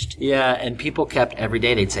 Changed? Yeah, and people kept every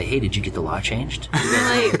day. They'd say, "Hey, did you get the law changed? Are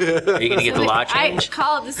you going to get the law changed?" I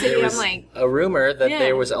called the city. I'm like, a rumor that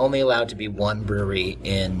there was only allowed to be one brewery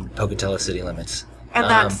in Pocatello city limits. And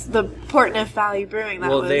that's the Portneuf Valley Brewing.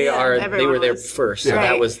 They were there first,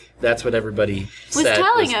 so that's what everybody was said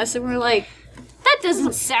telling us, and we're like, that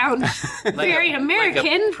doesn't sound very American.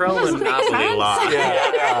 Like a pro-monopoly law.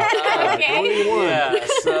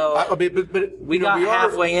 So we got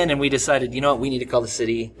halfway in, and we decided, you know what, we need to call the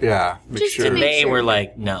city. Yeah, make Just sure. to And make they sure. were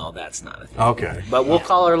like, no, that's not a thing. Okay. But we'll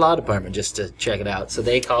call our law department just to check it out. So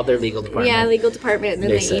they called their legal department. Yeah, legal department, and then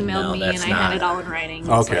They they said, emailed no, me, and that's I had not- it all in writing.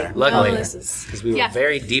 Okay. It's like, Luckily, oh, this is because we were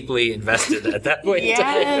very deeply invested at that point in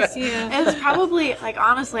Yes, time. It's probably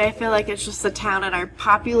honestly, I feel like it's just the town and our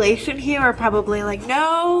population here are probably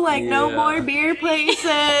no more beer places.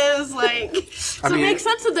 So it makes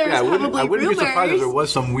sense that there's probably I wouldn't be surprised if there rumors.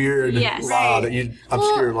 was some weird Yes. law that you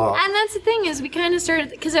obscure law. And that's the thing is we kind of started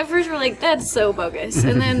because at first we're like, that's so bogus,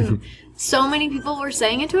 and then so many people were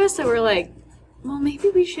saying it to us that we're like, well, maybe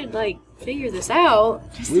we should figure this out.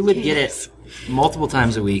 We would get it multiple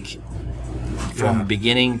times a week. From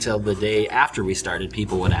beginning till the day after we started,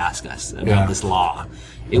 people would ask us about this law.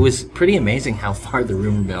 It was pretty amazing how far the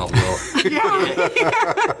rumor mill will,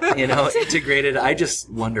 integrated. I just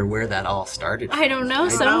wonder where that all started. I don't know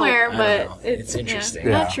somewhere, I don't but know. It's interesting.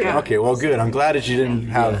 Not true. Okay, well, good. I'm glad that you didn't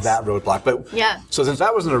have that roadblock. But so since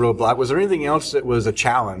that wasn't a roadblock, was there anything else that was a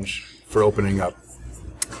challenge for opening up?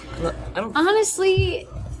 Honestly,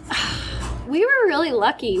 we were really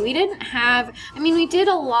lucky. We didn't have. I mean, we did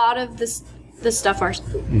a lot of the stuff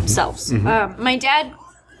ourselves. My dad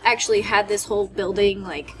actually had this whole building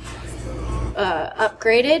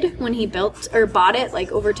upgraded when he built or bought it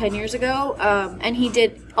over 10 years ago, and he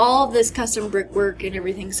did all of this custom brickwork and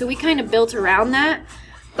everything. So we kind of built around that.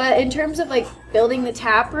 But in terms of building the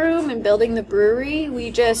tap room and building the brewery,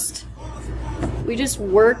 we just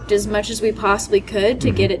worked as much as we possibly could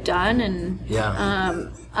to get it done. And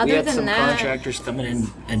other we had than some that, contractors come in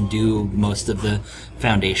and do most of the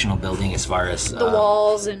foundational building as far as the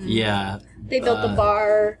walls and they built the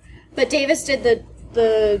bar, but Davis did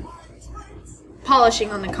the polishing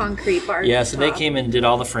on the concrete bar. Yeah, so they came in and did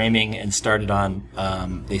all the framing and started on.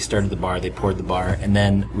 They started the bar, they poured the bar, and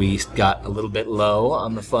then we got a little bit low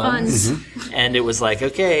on the funds. And it was like,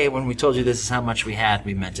 okay, when we told you this is how much we had,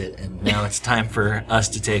 we meant it, and now it's time for us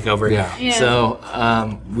to take over. Yeah.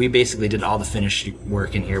 So we basically did all the finished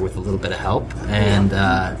work in here with a little bit of help,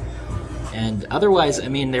 and otherwise, I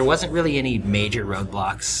mean, there wasn't really any major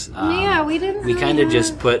roadblocks. We didn't. We kind of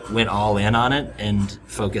just went all in on it and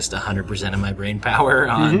focused 100% of my brain power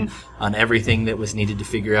on everything that was needed to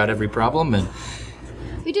figure out every problem. And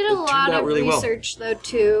we did a lot of really research, though,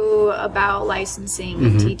 too, about licensing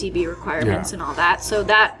and TTB requirements and all that. So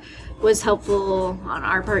that was helpful on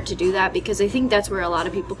our part to do that, because I think that's where a lot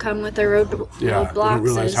of people come with their roadblocks. They don't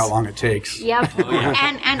realize how long it takes. Yep.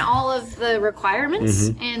 And all of the requirements.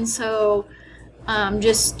 And so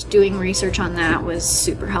just doing research on that was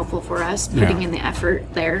super helpful for us, putting in the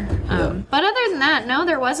effort there. But other than that, no,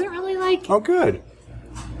 there wasn't really Oh, good.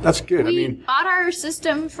 That's good. We bought our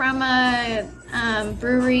system from a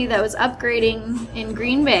brewery that was upgrading in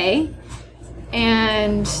Green Bay.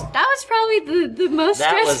 And that was probably the most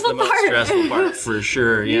stressful part. Stressful part for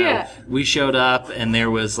sure. Yeah. Yeah. We showed up and there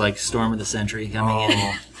was like Storm of the Century coming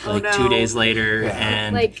in like 2 days later,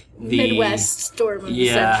 and Like Midwest storm of the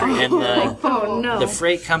century. and Oh no. the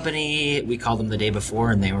freight company, we called them the day before,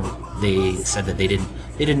 and they said that they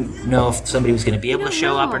didn't know if somebody was going to be able to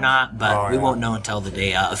show up or not, but we won't know until the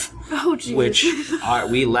day of. Oh geez. Which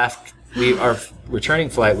we left. Our returning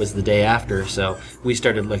flight was the day after, so we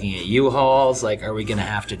started looking at U-Hauls. Like, are we going to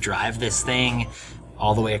have to drive this thing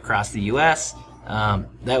all the way across the U.S.?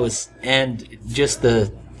 And just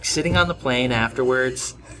the sitting on the plane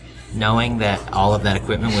afterwards, knowing that all of that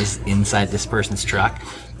equipment was inside this person's truck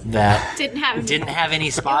that didn't have any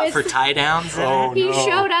spot for tie downs. He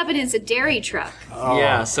showed up and it's a dairy truck.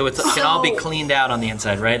 Yeah, so it can all be cleaned out on the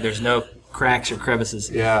inside, right? There's no cracks or crevices.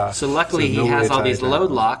 Yeah. So luckily So no he has way all to these tie it down.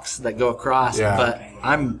 load locks that go across. Yeah. But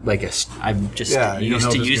I'm just Yeah, you used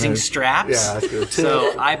don't to know this using guy- straps. Yeah, that's good.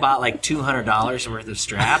 So I bought like $200 worth of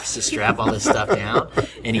straps to strap all this stuff down,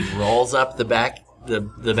 and he rolls up the back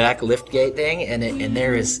lift gate thing, and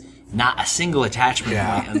there is not a single attachment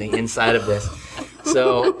point on the inside of this.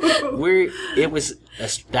 So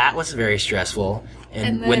that was very stressful.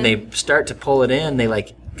 And when they start to pull it in, they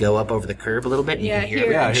like go up over the curb a little bit, and you can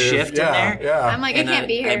hear everything shift in there. Yeah. I'm like, I can't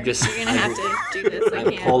be here. I'm just- You're gonna have to do this. I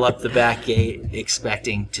can't. Pull up the back gate,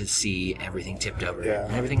 expecting to see everything tipped over, Yeah.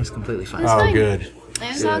 and everything was completely fine. Oh, fine. good.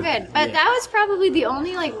 It was all good. But that was probably the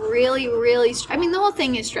only like really, really. I mean, the whole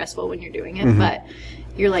thing is stressful when you're doing it, but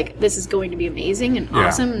you're like, this is going to be amazing and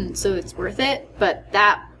awesome, and so it's worth it. But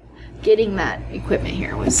getting that equipment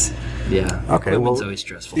here was. Yeah. Okay, Equipment's well, always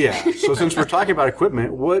stressful. Yeah. So since we're talking about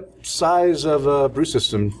equipment, what size of brew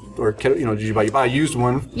system or did you buy? You buy a used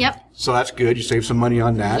one. Yep. So that's good. You save some money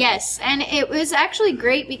on that. Yes, and it was actually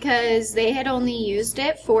great because they had only used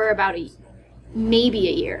it for about maybe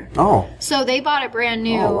a year. Oh. So they bought it brand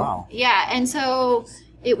new. Oh, wow. Yeah, and so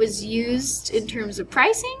it was used in terms of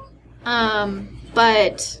pricing,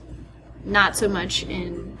 but not so much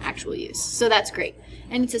in actual use. So that's great.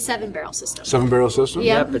 And it's a 7-barrel system. 7-barrel system.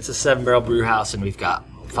 Yeah. Yep, it's a 7-barrel brew house, and we've got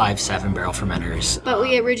 5 7-barrel fermenters. But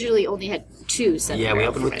we originally only had 2 7-barrel. Yeah, we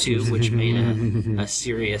opened with 2, which made a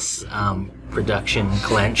serious production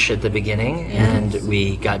clench at the beginning, and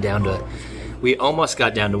we almost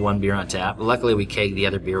got down to 1 beer on tap. Luckily, we kegged the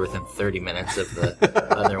other beer within 30 minutes of the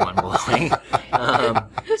other one blowing.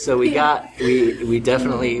 So we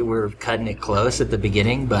definitely were cutting it close at the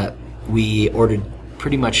beginning, but we ordered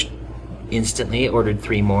pretty much instantly, ordered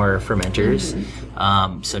 3 more fermenters.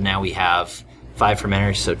 So now we have 5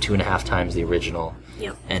 fermenters, so 2.5 times the original.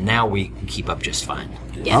 Yep. And now we can keep up just fine.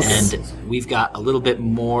 Yes. And we've got a little bit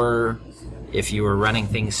more. If you were running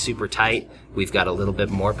things super tight, we've got a little bit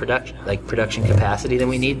more production capacity than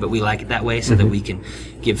we need, but we like it that way so that we can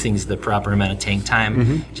give things the proper amount of tank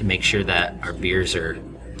time to make sure that our beers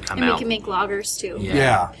come And out. we can make lagers too.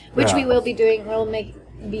 Yeah. Which we will be doing. We'll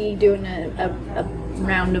be doing a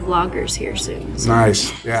round of lagers here soon. So.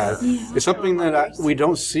 Nice. Yeah. It's something that we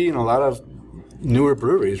don't see in a lot of newer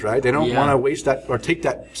breweries, right? They don't want to waste that or take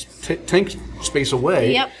that tank space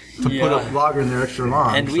away to put a lager in there extra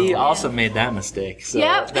long. And we also made that mistake. So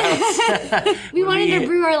Yep. We wanted to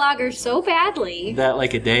brew our lager so badly. that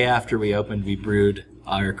like a day after we opened, we brewed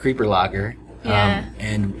our Creeper lager. Yeah.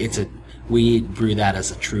 And we brew that as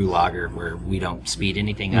a true lager where we don't speed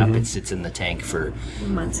anything up. It sits in the tank for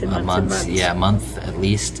Months and a months month. and months. Yeah, a month at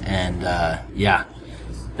least. And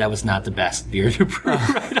that was not the best beer to brew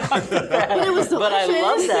right off the bat. But it was delicious. But I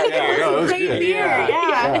love that beer. no, it was Great good. beer.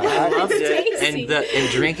 Yeah. I loved it. tasty. And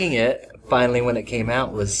drinking it finally when it came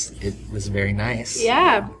out was very nice.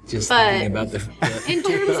 Yeah. Just but thinking about the in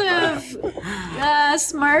terms of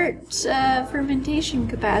smart fermentation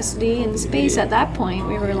capacity and space at that point,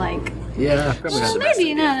 we were like, yeah, probably not well, the best.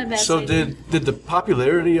 maybe not the best. So idea. did the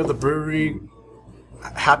popularity of the brewery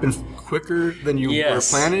happen quicker than you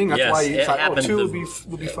Yes. were planning? That's Yes. why you It thought, happened 2 the-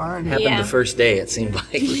 would be fine. Happened Yeah. the first day, it seemed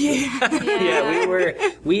like.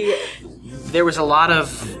 There was a lot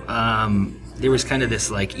of there was kind of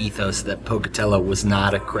this like ethos that Pocatello was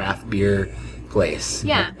not a craft beer place.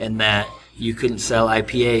 Yeah. And that you couldn't sell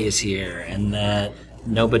IPAs here, and that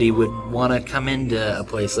nobody would want to come into a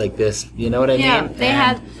place like this. You know what I Yeah,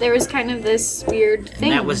 mean? there was kind of this weird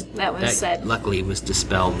thing And that was said. Luckily, was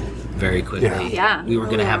dispelled very quickly. Yeah. We were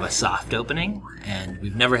going to Yeah. have a soft opening, and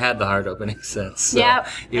we've never had the hard opening since. So Yeah,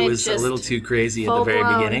 it it was a just little too crazy at the very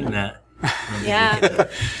full-blown. beginning. That Yeah.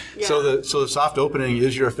 So the soft opening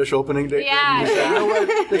is your official opening date? Yeah. You say, you know what?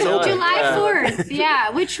 It's open. July 4th. Yeah,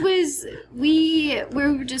 which was we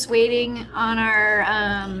were just waiting on our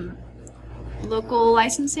local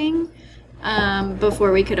licensing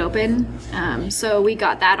before we could open. So we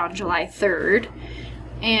got that on July 3rd.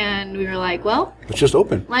 And we were like, well, Let's just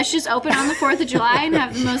open. let's just open on the 4th of July and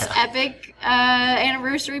have the most epic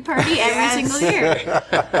anniversary party every single year.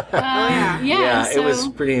 Yeah, so it was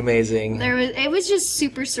pretty amazing. it was just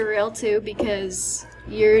super surreal too, because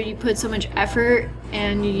you put so much effort,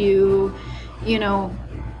 and you know,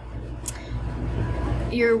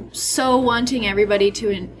 you're so wanting everybody to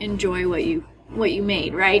enjoy what you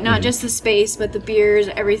made, right? Not just the space, but the beers,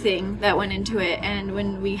 everything that went into it. And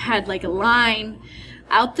when we had like a line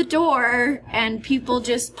out the door and people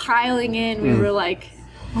just piling in, we were like,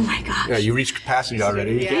 oh my gosh. Yeah, you reached capacity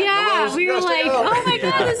already. Yeah, we were like, oh my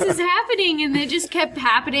god, this is happening. And it just kept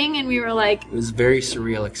happening, and we were like, It was a very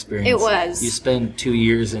surreal experience. It was. You spend 2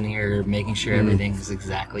 years in here making sure everything's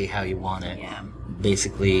exactly how you want it. Yeah.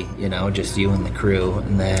 Basically, just you and the crew,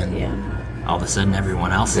 and then all of a sudden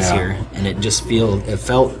everyone else is here, and it just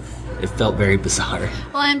felt very bizarre.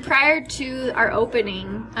 well, and prior to our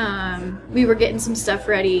opening, we were getting some stuff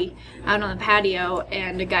ready out on the patio,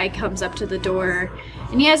 and a guy comes up to the door,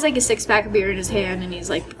 and he has like a 6-pack of beer in his hand, and he's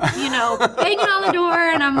like, banging on the door,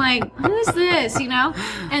 and I'm like, who is this,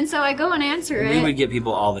 And so I go and answer it. We would get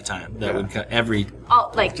people all the time that would come every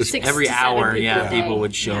like 6 every to 7 hour. people a day. People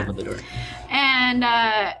would show up at the door. And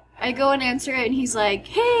I go and answer it, and he's like,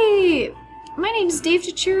 hey, my name's Dave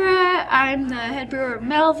Chichura. I'm the head brewer of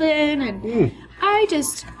Melvin, and I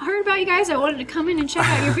just heard about you guys. I wanted to come in and check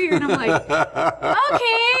out your beer. And I'm like,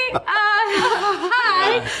 okay,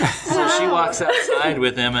 hi. So she walks outside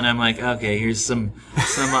with him, and I'm like, okay, here's some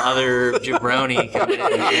other jabroni coming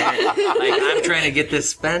in here. Like, I'm trying to get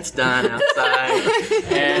this fence done outside.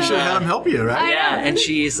 And You should have him help you, right? yeah, and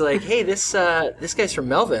she's like, hey, this guy's from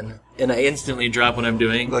Melvin. And I instantly drop what I'm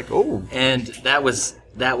doing. Like, oh. And that was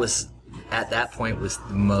at that point was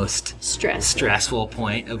the most stressful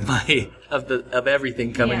point of of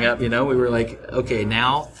everything coming up. We were like, okay,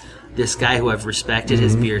 now this guy who I've respected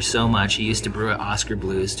his beer so much, he used to brew at Oscar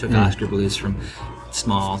Blues, took Oscar Blues from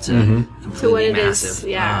small to completely To what it massive.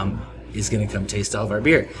 is, He's gonna come taste all of our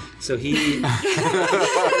beer. So he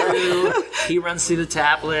runs through the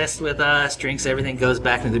tap list with us, drinks everything, goes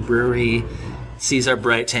back to the brewery, sees our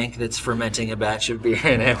bright tank that's fermenting a batch of beer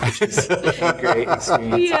in it, which is a great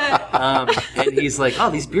experience. Yeah. And he's like, oh,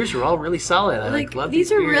 these beers are all really solid. I love these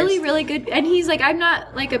these are beers. really, really good. And he's like, I'm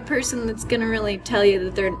not like a person that's gonna really tell you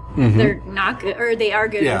that they're not good, or they are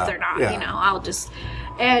good Yeah, if they're not. yeah. I'll just.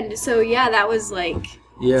 And so that was like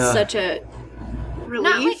such a Relief.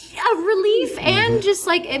 not like a relief, and just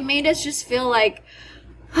like it made us just feel like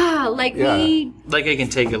we. Like I can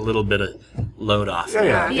take a little bit of load off.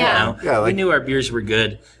 Yeah. We Like, knew our beers were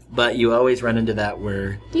good, but you always run into that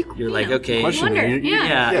where you're like, okay, questioning. wonder,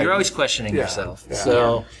 Yeah. you're always questioning yourself. Yeah.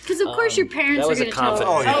 So Because of course your parents that are was going a to tell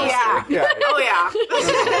confidence. us. Oh yeah. Yeah. Oh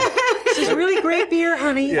yeah. this is really great beer,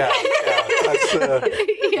 honey. Yeah. That's,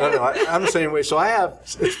 no, I'm the same way. So I have.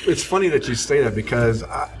 It's funny that you say that, because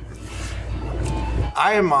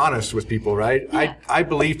I am honest with people, right? Yeah. I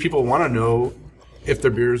believe people want to know if their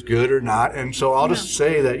beer is good or not, and so I'll just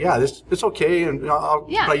say that it's okay, and but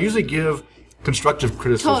I usually give constructive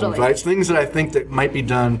criticisms, Totally. right? It's things that I think that might be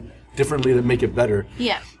done differently that make it better.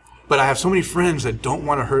 Yeah. But I have so many friends that don't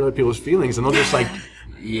want to hurt other people's feelings, and they'll just like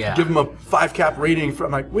give them a 5-cap rating.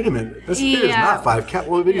 I'm like, wait a minute, this beer is not 5-cap.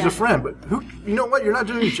 Well, he's a friend, but you know what? You're not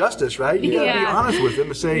doing justice, right? You got to be honest with them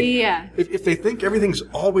and say, if they think everything's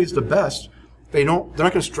always the best, they're not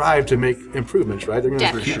going to strive to make improvements, right? They're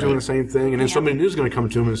going to keep doing the same thing, and then somebody new is going to come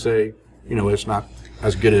to them and say, it's not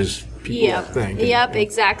as good as people think. Yep,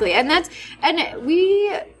 exactly. And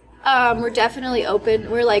we we're definitely open.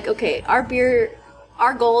 We're like, okay, our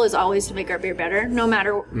goal is always to make our beer better, no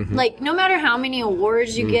matter no matter how many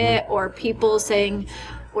awards you get, or people saying,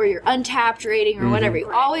 or your Untapped rating or whatever. You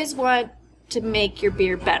always want to make your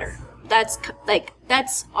beer better.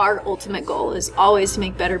 That's our ultimate goal, is always to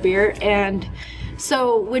make better beer. And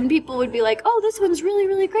so when people would be like, oh, this one's really,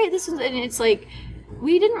 really great, and it's like,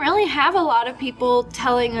 we didn't really have a lot of people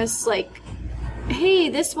telling us like, hey,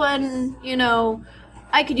 this one,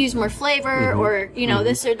 I could use more flavor, or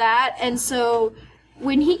this or that. And so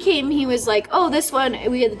when he came, he was like, oh, this one,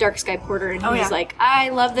 we had the Dark Sky Porter, and he was like, I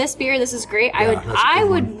love this beer, this is great. I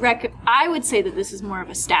would say that this is more of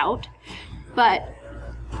a stout, but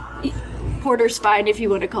porter's fine if you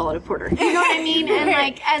want to call it a porter. You know what I mean?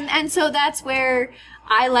 And so that's where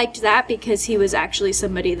I liked that, because he was actually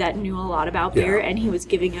somebody that knew a lot about beer, and he was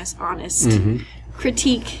giving us honest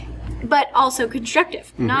critique, but also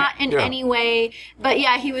constructive. Not in any way, but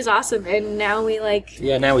he was awesome. And now we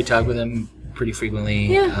now we talk with him pretty frequently.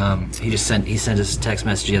 Yeah. He sent us a text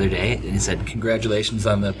message the other day, and he said, "Congratulations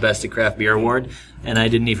on the Best of Craft Beer Award." And I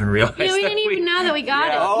didn't even realize. Yeah, we didn't even know that we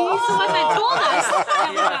got it. Oh. He's the one that told us.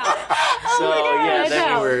 So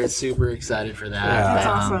then no. we were super excited for that. Yeah. That's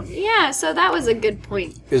awesome. Yeah, so that was a good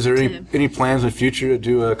point. Is there any plans in the future to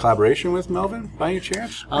do a collaboration with Melvin by any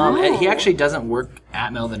chance? And he actually doesn't work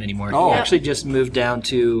at Melvin anymore. Oh. He actually just moved down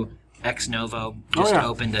to Ex Novo. Just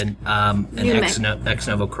opened an Ex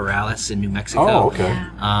Novo Corrales in New Mexico. Oh, okay.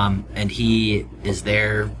 Yeah. And he is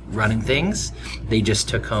there running things. They just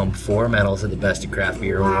took home 4 medals at the Best of Craft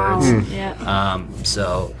Beer Awards. Yeah.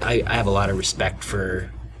 So I have a lot of respect for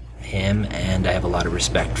him, and I have a lot of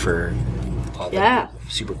respect for all the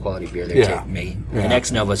super quality beer they're making. And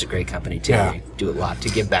Ex Novo is a great company too. Yeah. They do a lot to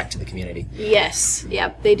give back to the community. Yes.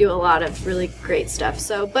 Yep. They do a lot of really great stuff.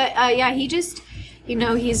 So, but he just,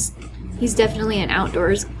 he's definitely an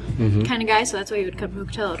outdoors kind of guy. So that's why he would come to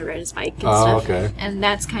Pocatello to ride his bike and stuff. Okay. And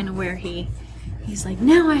that's kind of where he's like,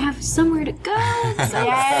 now I have somewhere to go. I'm so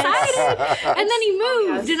excited. And then he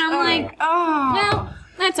moved, and I'm like, well,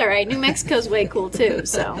 that's all right. New Mexico's way cool too.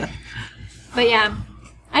 So, but yeah,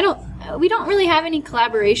 we don't really have any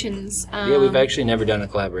collaborations. We've actually never done a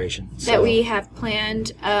collaboration that we have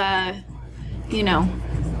planned.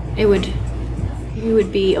 We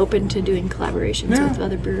would be open to doing collaborations with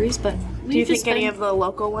other breweries, but Do you think any of the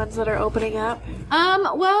local ones that are opening up?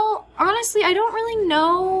 Well, honestly, I don't really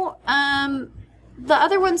know. The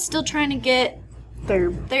other one's still trying to get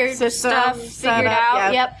their stuff figured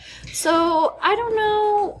out. Yep. So I don't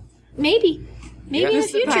know. Maybe in the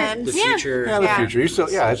future. The future. Yeah, the future. You're still,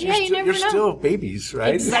 you're still babies,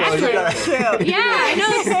 right? Exactly. So you gotta, Yeah, I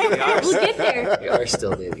know. We'll get there. We are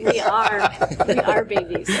still babies. We are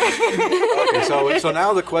babies. Okay, so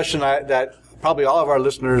now the question that probably all of our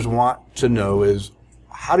listeners want to know is,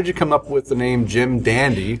 how did you come up with the name Jim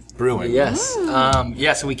Dandy Brewing? Yes.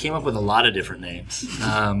 So we came up with a lot of different names.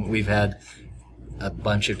 We've had a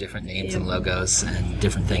bunch of different names and logos and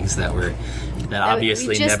different things that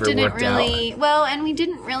obviously never worked out. Well, and we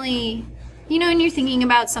didn't really, when you're thinking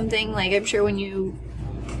about something, like I'm sure when you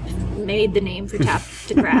made the name for Tap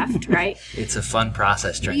to Craft, right? It's a fun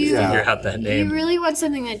process trying to figure out that name. You really want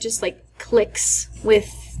something that just like clicks with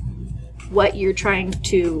what you're trying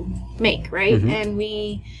to make, right? Mm-hmm. And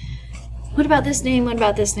what about this name? What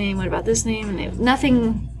about this name? What about this name? And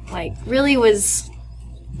nothing like really was.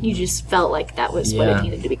 You just felt like that was what it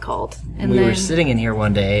needed to be called. And we then were sitting in here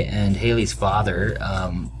one day, and Haley's father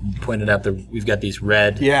pointed out that we've got these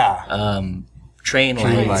red train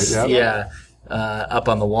lights. Up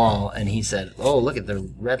on the wall, and he said, "Oh, look at the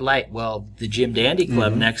red light." Well, the Jim Dandy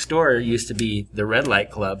Club next door used to be the Red Light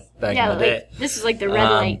Club back in the day. This is like the red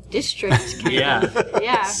light district. Kind of.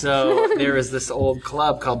 Yeah. So there was this old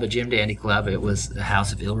club called the Jim Dandy Club. It was a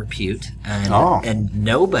house of ill repute, and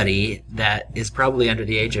nobody that is probably under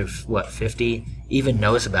the age of 50 even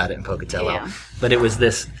knows about it in Pocatello. Yeah. But it was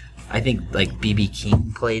this. I think like B.B.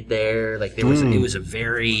 King played there. Like it was a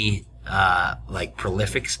very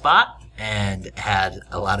prolific spot. And had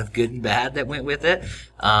a lot of good and bad that went with it,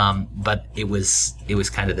 but it was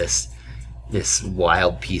kind of this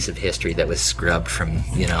wild piece of history that was scrubbed from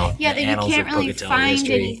the that you annals can't of really Pocatello find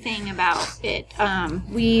history. anything about it.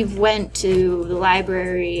 We went to the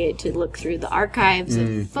library to look through the archives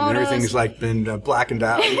and photos. And everything's like been blackened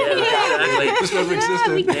out. Just never we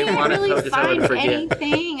existed. can't really Pocatello find to forget.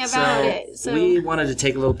 anything about it. So we wanted to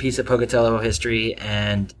take a little piece of Pocatello history,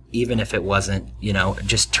 and even if it wasn't,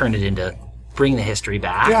 just turn it into bring the history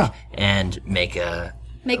back and make our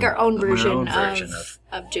own version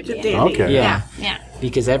of Jim Dandy. Okay. Yeah.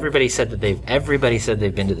 Because everybody said they've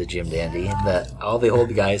been to the Jim Dandy. That all the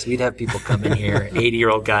old guys, we'd have people come in here,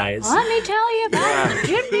 80-year-old guys. Let me tell you about the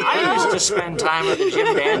Jim Dandy. I used to spend time with the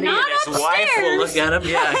Jim Dandy, Not and his wife will look at him.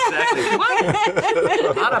 Yeah, exactly.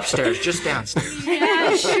 What? Not upstairs, just downstairs.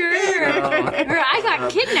 Yeah, sure. Or I got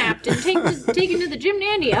kidnapped and taken to the Jim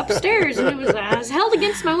Dandy upstairs, and I was held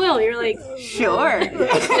against my will. You're like, sure.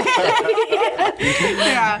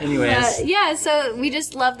 Anyways. So we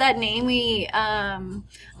just love that name. We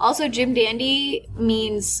also Jim Dandy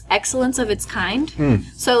means excellence of its kind.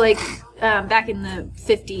 So like back in the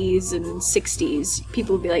 50s and 60s,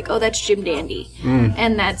 people would be like, "Oh, that's Jim Dandy,"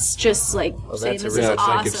 and that's just like saying this is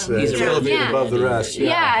awesome. It's elevated above the rest.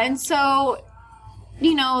 Yeah, and so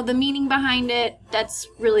the meaning behind it, that's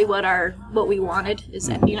really what we wanted is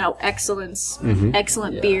excellence,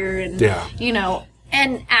 excellent beer, and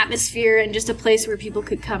and atmosphere, and just a place where people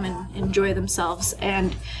could come and enjoy themselves,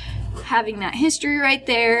 and having that history right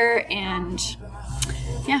there, and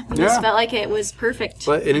we just felt like it was perfect.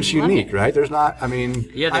 But it's unique, right? There's not. I mean,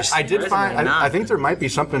 I did find. I think there might be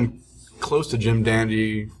something close to Jim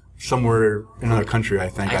Dandy somewhere in another country. I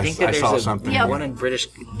think I think that I there's saw something. Yep. one in British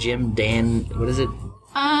Jim Dan. What is it?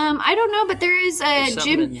 I don't know, but there is a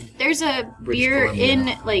something in There's a British beer Columbia.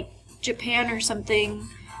 in like Japan or something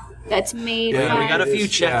that's made. Yeah, by, We got a few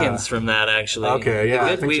It's, check-ins from that, actually. Okay, yeah,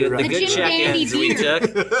 I The think good, you're right. the The good Jim Dandy check-ins we beer.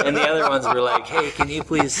 took, and the other ones were like, hey, can you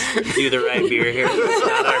please do the right beer here? It's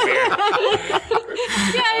not our beer.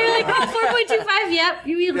 Yeah, you're like, oh, 4.25. Yep,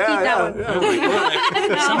 you keep that one. I'm like, "Whoa,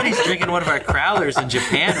 like, somebody's drinking one of our crowlers in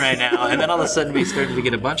Japan right now. And then all of a sudden we started to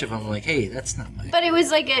get a bunch of them. I'm like, hey, that's not my But it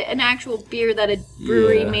was like an actual beer that a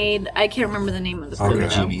brewery Yeah. made. I can't remember the name of the brewery.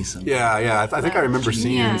 Okay. Jimmy. Something. Yeah. I think I remember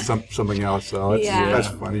seeing Yeah. something else. So that's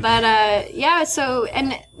funny. But yeah, so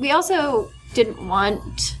and we also didn't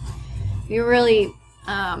want. We were really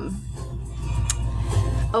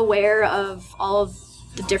aware of all of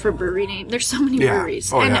the different brewery names. There's so many Yeah.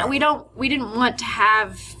 breweries, Oh, and yeah. we didn't want to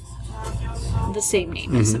have the same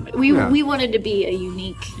name as somebody. Yeah. We wanted to be a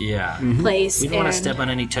unique Yeah. place. We don't want to and- step on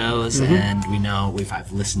any toes, and we know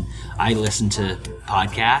I listen to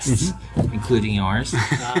podcasts, including yours,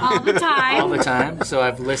 all the time. all the time. So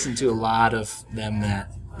I've listened to a lot of them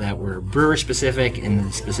that were brewer specific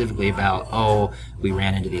and specifically about, we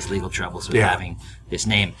ran into these legal troubles with Yeah. having this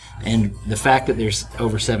name. And the fact that there's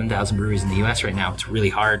over 7,000 breweries in the U.S. right now, it's really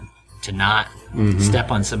hard to not step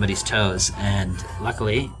on somebody's toes. And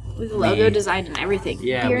luckily, With logo design and everything.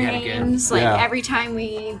 Yeah, beer we had a good- names. Like Yeah. every time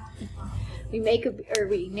we make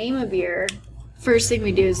we name a beer, first thing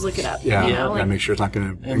we do is look it up. Yeah, you know, gotta like, make sure it's not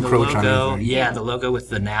going to and the encroach on logo, anything. yeah, the logo with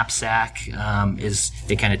the knapsack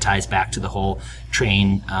it kind of ties back to the whole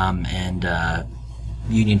train and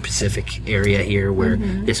Union Pacific area here, where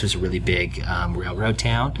this was a really big railroad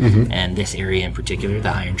town, and this area in particular, the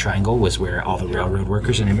Iron Triangle, was where all the railroad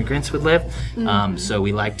workers and immigrants would live. So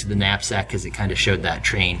we liked the knapsack because it kind of showed that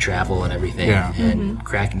train travel and everything. Yeah. And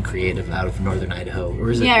Kraken Creative out of northern Idaho, or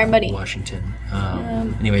is it Yeah, our buddy. Washington?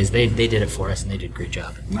 Anyways, they did it for us, and they did a great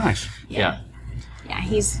job. Nice. Yeah. yeah,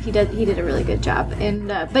 he did a really good job. And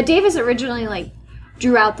but Davis originally like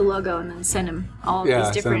drew out the logo and then sent him all of Yeah, these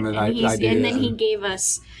sent different him an and, idea. and then he gave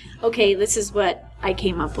us, okay, this is what I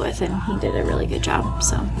came up with, and he did a really good job.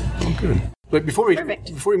 So But before we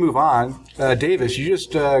Perfect. move on, Davis, you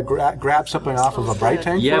just grabbed something off of a Bright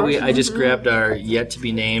Tank. Yeah, for us? I just grabbed our yet to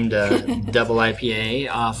be named double IPA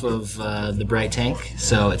off of the Bright Tank,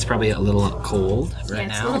 so it's probably a little cold right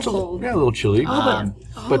it's a now. little cold. Yeah, a little chilly, but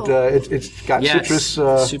it's got Yeah, citrus,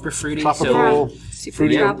 it's super fruity. tropical, Super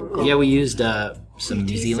fruity. tropical. Yeah, we used some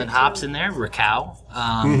New Zealand hops in there, Raquel,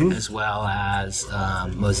 as well as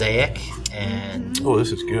Mosaic and Oh,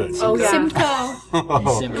 this is good. Oh, yeah.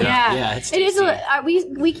 Simcoe. Simcoe. Yeah, It's it is.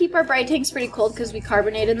 tasty. We keep our bright tanks pretty cold because we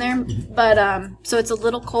carbonate in there, but so it's a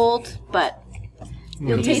little cold, but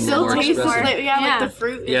you'll taste it more more. tastes espresso. like, like the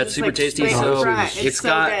fruit. Yeah, is it's just, super like, tasty. straight So front. It's so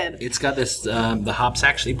got good. it's got this. The hops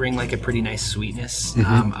actually bring like a pretty nice sweetness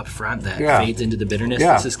up front that Yeah. fades into the bitterness.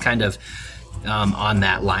 Yeah. This is kind of on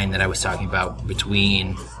that line that I was talking about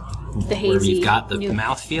between The where hazy. you've got the new-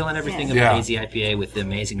 mouthfeel and everything of Yeah. the hazy IPA with the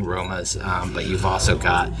amazing aromas, but you've also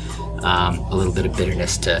got a little bit of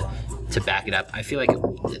bitterness to back it up. I feel like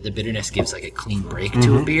the bitterness gives like a clean break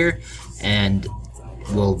to a beer, and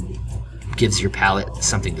gives your palate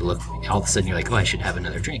something to look. All of a sudden, you're like, oh, I should have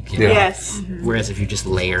another drink. You know? Yeah. Yes. Whereas if you're just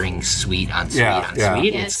layering sweet on sweet Yeah, on yeah.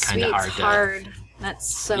 sweet, Yeah, it's kind of sweet's hard to.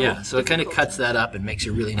 That's so. Yeah, so it kind of cuts that up and makes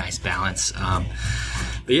a really nice balance.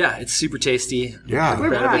 But yeah, it's super tasty. Yeah. We're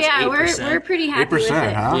proud of its Yeah, 8%. we're pretty happy with 8%,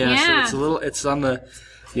 it. huh? Yeah, so Yeah. it's a little. It's on the,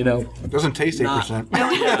 It doesn't taste 8%.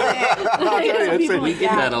 we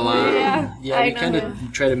get that a lot. Yeah, I we kind know.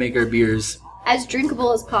 of try to make our beers As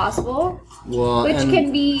drinkable as possible, well, which and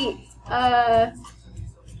can be.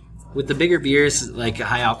 with the bigger beers, like a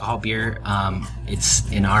high alcohol beer, it's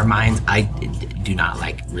in our minds. I do not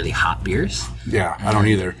like really hot beers. Yeah, I don't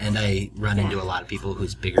either. And I run into a lot of people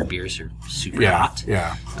whose bigger beers are super Yeah, hot.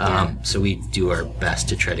 yeah. So we do our best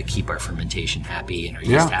to try to keep our fermentation happy and our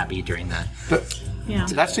Yeah. yeast happy during that. Yeah.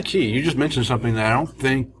 That's the key. You just mentioned something that I don't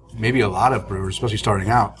think maybe a lot of brewers, especially starting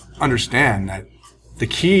out, understand that the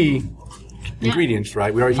key ingredients,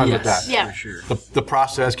 right? We already talked about that. Yeah. for sure. The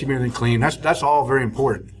process, keeping everything clean, that's all very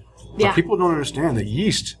important. But Yeah. people don't understand that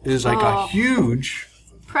yeast is like a huge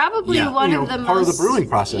Probably Yeah. one of the part most. of the brewing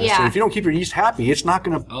process. Yeah. And if you don't keep your yeast happy, it's not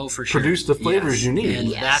going to Oh, for sure. produce the flavors Yes. you need. And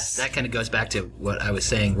Yes. that kind of goes back to what I was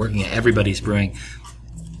saying, working at Everybody's Brewing,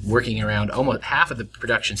 working around almost half of the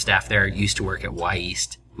production staff there used to work at Y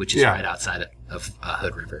East, which is Yeah. right outside of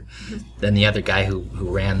Hood River. Then the other guy who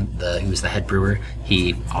was the head brewer,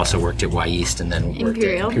 he also worked at Y East and then worked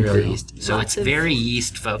Imperial. at Imperial Yeast. So Lots it's of- very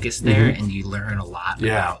yeast focused there, and you learn a lot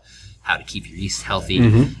Yeah. about how to keep your yeast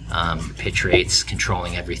healthy, pitch rates,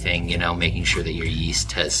 controlling everything, making sure that your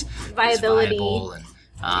yeast has Viability. is viable,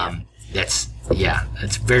 and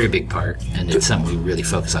it's a very big part, and it's something we really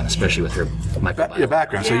focus on, especially with her microbiome. Your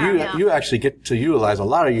background. So you actually get to utilize a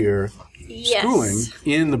lot of your schooling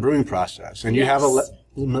in the brewing process, and you have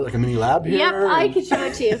like a mini lab here. Yep, I can show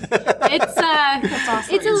it to you. It's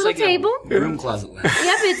awesome. It's a little table. Room closet lab. Yep,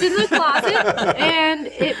 it's in the closet, and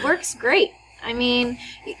it works great. I mean,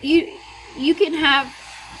 you can have.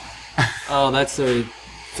 Oh, that's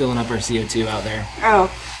filling up our CO2 out there. Oh.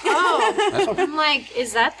 I'm like,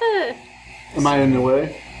 is that the? Am I in the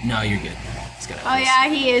way? No, you're good. It's got. Oh yeah,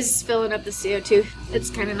 he is filling up the CO2. It's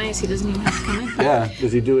kind of nice. He doesn't even have to come in. Yeah.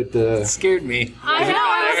 Does he do it? It scared me. I know.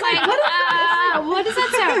 I was like, what does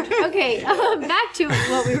that sound? Okay, back to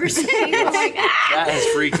what we were saying. I was like, That has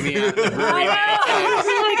freaked me out. I know. I was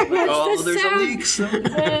like, what's the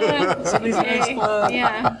sound? Somebody's gonna explode.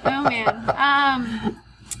 Yeah. Oh man.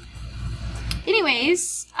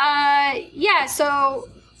 Anyways, so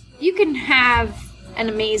you can have an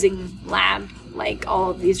amazing lab like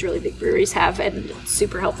all of these really big breweries have, and it's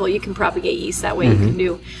super helpful. You can propagate yeast that way. You can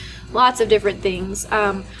do lots of different things.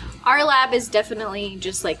 Our lab is definitely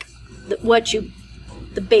just like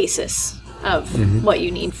the basis of what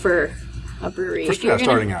you need for a brewery.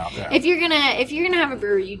 Starting out. Yeah. If you're gonna have a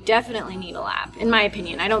brewery, you definitely need a lab. In my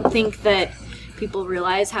opinion, I don't think that people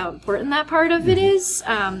realize how important that part of it is.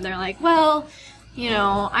 They're like, well,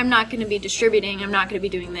 I'm not going to be distributing. I'm not going to be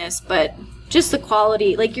doing this, but just the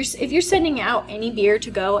quality. Like if you're sending out any beer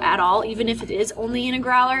to go at all, even if it is only in a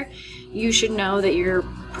growler, you should know that your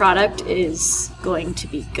product is going to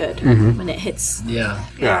be good when it hits. Yeah.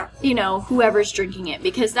 Whoever's drinking it,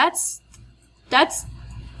 because that's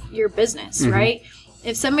your business, right?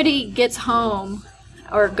 If somebody gets home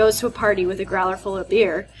or goes to a party with a growler full of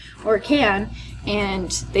beer or a can, and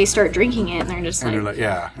they start drinking it, and they're just and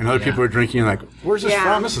other people are drinking like, where's this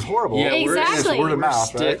from? This is horrible. Yeah, exactly. It's word of mouth,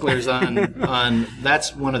 sticklers on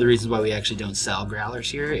that's one of the reasons why we actually don't sell growlers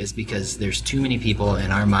here, is because there's too many people in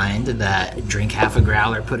our mind that drink half a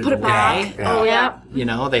growler, put it away. back. Yeah. Oh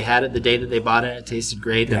yeah. They had it the day that they bought it, it tasted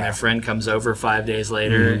great, then their friend comes over 5 days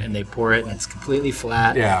later and they pour it and it's completely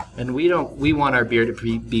flat. Yeah. And we want our beer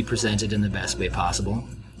to be presented in the best way possible.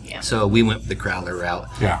 Yeah. So we went the growler route.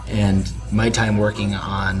 Yeah. And my time working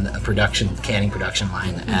on a canning production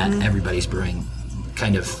line at Everybody's Brewing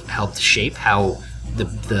kind of helped shape how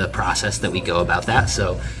the process that we go about that.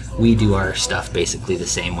 So we do our stuff basically the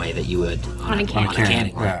same way that you would on a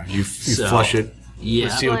canning line. Yeah. You flush it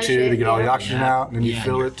with CO2 to get all the oxygen out, and then you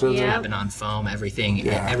fill it to the... Tapping on foam, everything.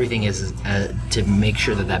 Everything is to make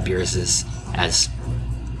sure that beer is as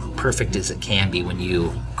perfect as it can be when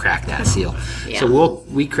you crack that seal. So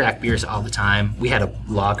we crack beers all the time. We had a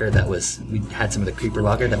lager we had some of the creeper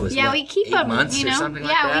lager that was we keep 8 them, months or something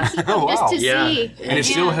like that. we keep them just to see. And it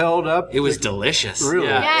still held up. It was delicious. Really?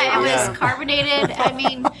 Yeah, it was carbonated. I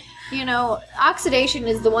mean, oxidation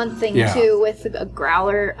is the one thing too with a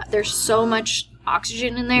growler. There's so much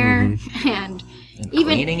oxygen in there, and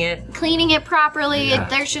even cleaning it properly.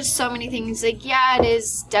 There's just so many things. Like, it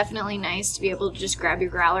is definitely nice to be able to just grab your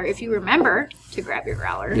growler if you remember to grab your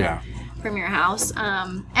growler from your house.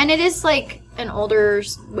 And it is like an older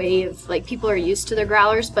way of, like, people are used to their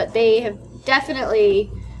growlers, but they have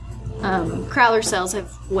definitely growler sales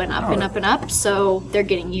have went up and up and up, so they're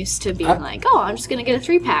getting used to being like, oh, I'm just gonna get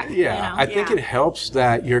a 3-pack. I think it helps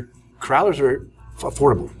that your growlers are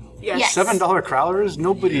affordable. Yes. $7 growlers.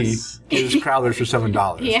 Nobody gives growlers for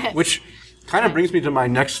 $7. Yes. Which kind of brings me to my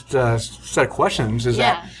next set of questions. Is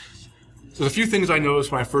that there's a few things I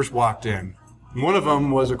noticed when I first walked in. One of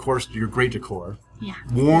them was, of course, your great decor. Yeah.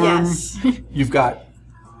 Warm. Yes. You've got,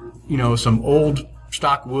 some old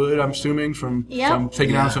stock wood. I'm assuming from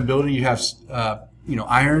taking down some building. You have,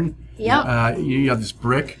 iron. Yep. You have this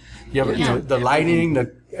brick. You have the lighting.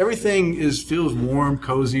 Everything feels warm,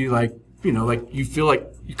 cozy. Like you feel like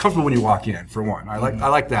you're comfortable when you walk in. For one, I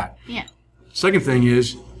like that. Yeah. Second thing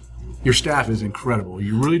is, your staff is incredible.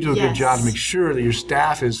 You really do a good job to make sure that your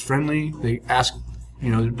staff is friendly. They ask,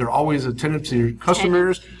 they're always attentive to your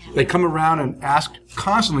customers. They come around and ask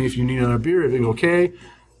constantly if you need another beer, if it's okay.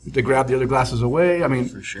 They grab the other glasses away. I mean,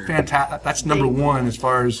 for sure. Fantastic. That's number one as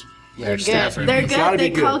far as. They're good. They're good.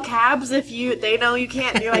 They call cabs if they know you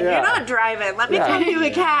can't. You're like, you're not driving. Let me come do a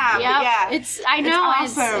cab. Yeah. I know.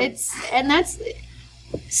 It's awesome. And that's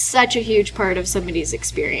such a huge part of somebody's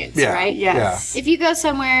experience, right? Yes. If you go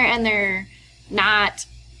somewhere and they're not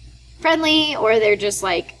friendly, or they're just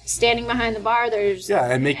like standing behind the bar,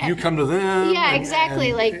 and make you come to them. Yeah,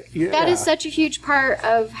 exactly. That is such a huge part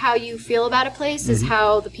of how you feel about a place, is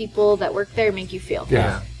how the people that work there make you feel.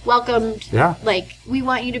 Yeah. welcomed. Yeah. Like, we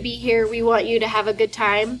want you to be here. We want you to have a good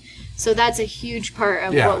time. So that's a huge part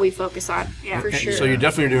of Yeah. what we focus on, for sure. So you're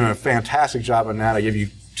definitely doing a fantastic job on that. I give you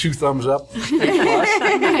 2 thumbs up.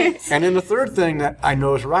 And then the third thing that I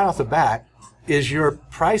noticed right off the bat is your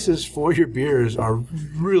prices for your beers are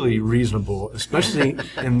really reasonable, especially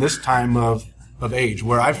in this time of age,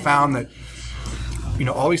 where I've found that,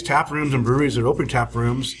 all these tap rooms and breweries that open tap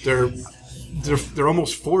rooms, they're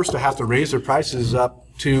almost forced to have to raise their prices up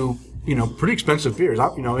to, pretty expensive beers.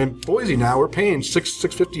 In Boise now, we're paying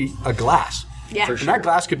 $6.50 a glass. Yeah. And that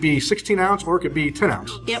glass could be 16 ounce or it could be 10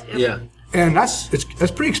 ounce. Yep. Yeah. And that's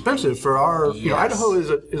pretty expensive for our, Idaho is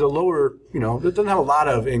a lower, it doesn't have a lot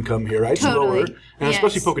of income here, right? It's Totally. lower. And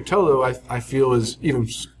especially Pocatello, I feel is even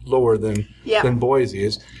lower than Boise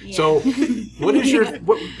is. Yeah. So what is your,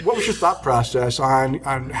 what was your thought process on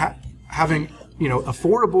having,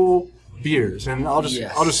 affordable beers? And I'll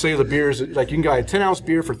just say the beers, like you can buy a 10 ounce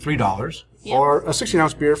beer for $3 or a 16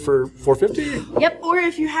 ounce beer for $4.50. Yep. Or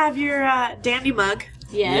if you have your dandy mug.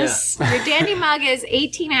 Yes. Your dandy mug is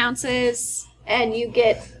 18 ounces, and you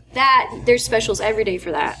get that. There's specials every day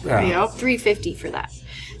for that. Yeah. Yep. $3.50 for that.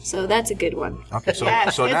 So that's a good one. Okay, so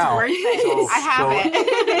Yes, so it's now worth it. I have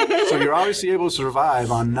it. So you're obviously able to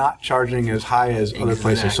survive on not charging as high as other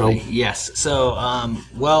places. So Exactly. Yes. So,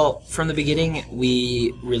 well, from the beginning,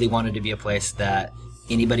 we really wanted to be a place that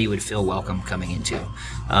anybody would feel welcome coming into.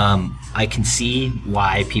 I can see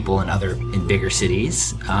why people in bigger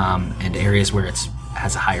cities and areas where it's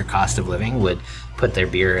has a higher cost of living would put their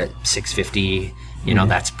beer at $6.50.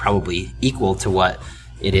 That's probably equal to what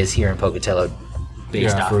it is here in Pocatello,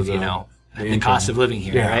 based off of the cost of living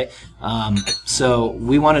here, right? So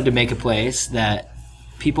we wanted to make a place that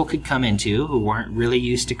people could come into who weren't really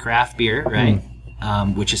used to craft beer, right?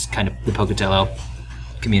 Which is kind of the Pocatello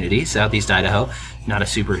community, Southeast Idaho, not a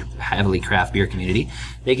super heavily craft beer community.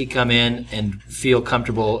 They could come in and feel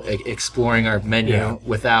comfortable exploring our menu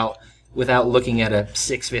without looking at a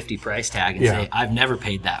 $6.50 price tag and say, I've never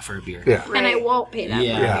paid that for a beer. Yeah. And I won't pay that for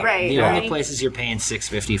it. Right. The only places you're paying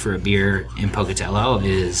 $6.50 for a beer in Pocatello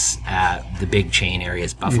is at the big chain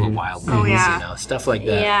areas, Buffalo Wild Wings, stuff like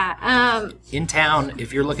that. Yeah. In town,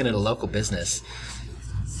 if you're looking at a local business,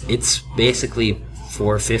 it's basically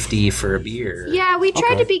 $4.50 for a beer. Yeah, we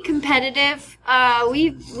tried to be competitive.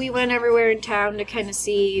 We went everywhere in town to kind of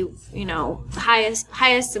see,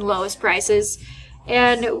 highest and lowest prices.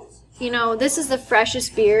 And this is the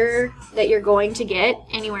freshest beer that you're going to get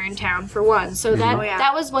anywhere in town, for one. So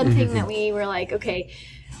that was one thing that we were like, okay,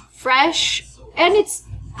 fresh, and it's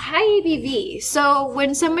high ABV. So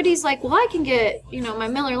when somebody's like, well, I can get, my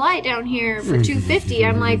Miller Lite down here for $2.50,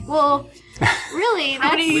 I'm like, well, really?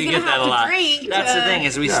 We get that a lot. That's the thing,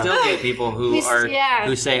 is we still get people who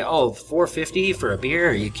who say, "Oh, $4.50 for a beer?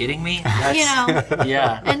 Are you kidding me?"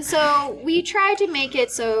 Yeah. And so we tried to make it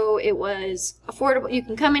so it was affordable. You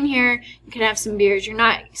can come in here, you can have some beers. You're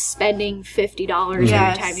not spending $50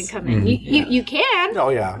 every time you come in. You can. Oh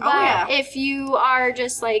yeah. But if you are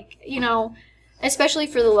just like, especially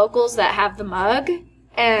for the locals that have the mug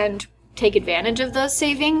and take advantage of those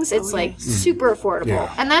savings, it's super affordable.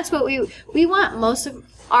 Yeah. And that's what we want. Most of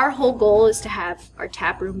our whole goal is to have our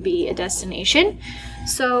tap room be a destination.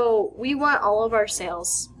 So we want all of our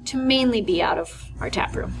sales to mainly be out of our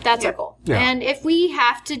tap room. That's our goal. Yeah. And if we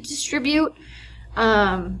have to distribute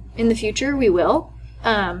in the future, we will.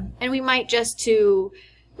 And we might just to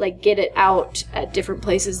get it out at different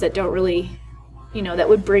places that don't really, that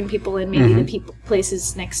would bring people in, maybe the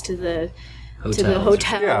places next to the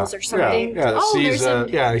hotels or something.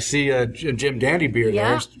 I see a Jim Dandy beer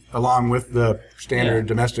there, along with the standard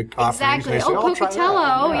domestic offerings. Exactly. They say,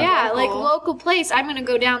 Pocatello, local place. I'm going to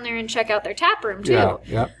go down there and check out their tap room too.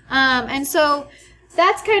 Yeah. And so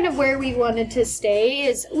that's kind of where we wanted to stay.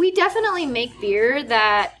 Is we definitely make beer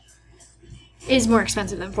that is more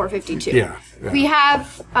expensive than $4.50 too. Yeah. We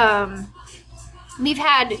have, we've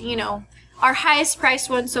had, our highest priced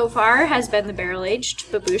one so far has been the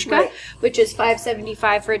barrel-aged Babushka, which is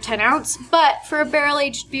 $5.75 for a 10 ounce. But for a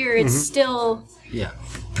barrel-aged beer, it's still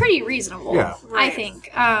pretty reasonable, I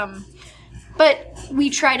think. But we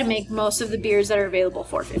try to make most of the beers that are available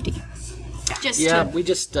 $4.50.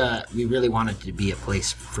 We really wanted to be a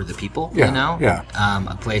place for the people, Yeah.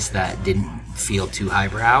 a place that didn't feel too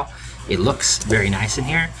highbrow. It looks very nice in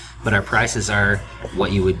here, but our prices are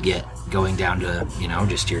what you would get going down to,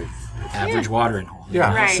 just your average watering hole.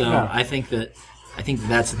 Yeah. Right. So I think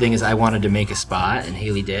that's the thing, is I wanted to make a spot, and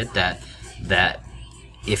Haley did that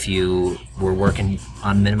if you were working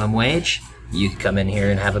on minimum wage, you could come in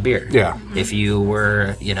here and have a beer. Yeah. If you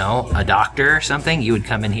were, a doctor or something, you would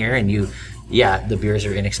come in here and you the beers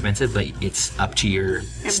are inexpensive, but it's up to your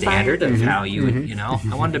standard of how you would, you know.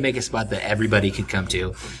 I wanted to make a spot that everybody could come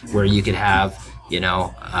to, where you could have, you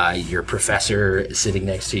know, your professor sitting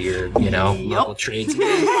next to your, you know, local tradesman,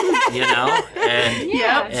 you know,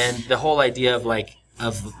 and the whole idea of like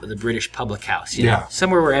of the British public house, you know,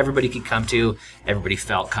 somewhere where everybody could come to, everybody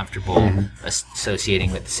felt comfortable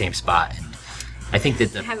associating with the same spot. And I think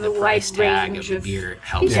that the price tag of the beer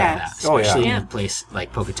helps with that, especially in a place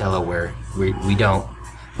like Pocatello where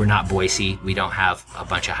we're not Boise. We don't have a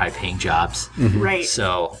bunch of high-paying jobs. Right.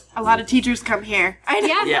 So a lot of teachers come here. I know,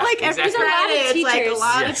 like every exactly. Friday, it's like a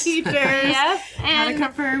lot Yes. of teachers. And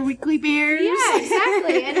come for weekly beers. yeah,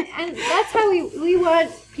 exactly. And that's how we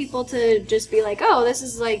want people to just be like, oh, this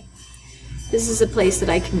is a place that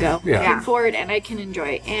I can go, I can afford, and I can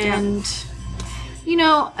enjoy. And you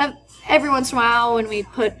know, every once in a while when we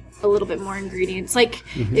put a little bit more ingredients, like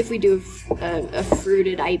if we do a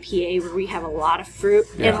fruited IPA where we have a lot of fruit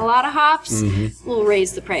and a lot of hops, we'll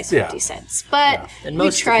raise the price 50 cents. But and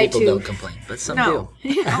most we try people to don't complain, but some do.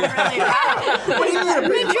 Majority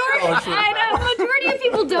of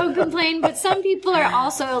people don't complain, but some people are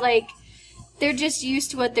also like, they're just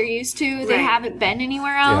used to what they're used to. They haven't been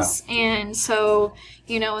anywhere else, and so,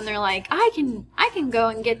 you know, and they're like, I can go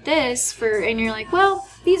and get this for, and you're like, well,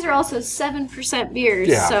 these are also 7%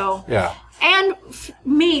 beers, so and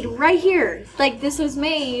made right here. Like, this was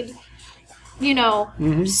made, you know,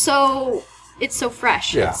 so it's so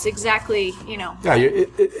fresh. It's exactly, you know.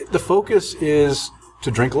 The focus is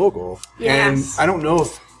to drink local, and I don't know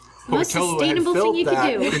if most Pocatello sustainable had felt thing you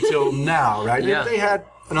that can do until now, right? They had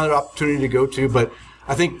another opportunity to go to, but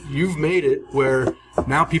I think you've made it where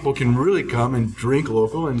now people can really come and drink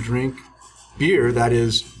local and drink beer that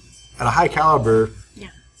is at a high caliber.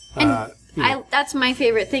 And that's my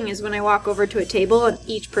favorite thing is when I walk over to a table and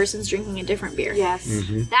each person's drinking a different beer. Yes.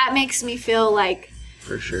 That makes me feel like,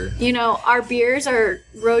 For sure. you know, our beers are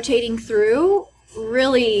rotating through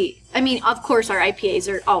really. I mean, of course our IPAs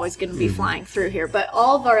are always going to be flying through here, but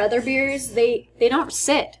all of our other beers, they don't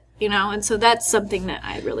sit, you know, and so that's something that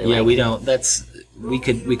I really like. Yeah, we don't. We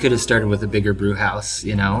could have started with a bigger brew house,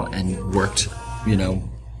 you know, and worked, you know,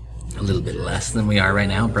 a little bit less than we are right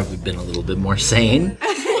now. Probably been a little bit more sane.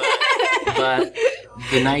 But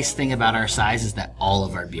the nice thing about our size is that all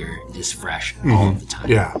of our beer is fresh all of the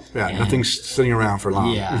time. And nothing's sitting around for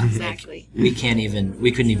long. Yeah, Exactly. we couldn't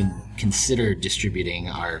even consider distributing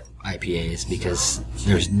our IPAs because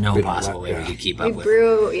there's no possible way we could keep up with.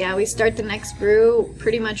 We start the next brew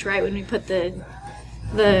pretty much right when we put the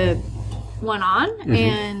one on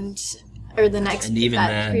or the next And even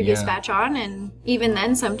then, previous batch on, and even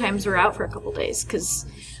then sometimes we're out for a couple days because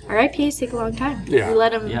our IPAs take a long time. We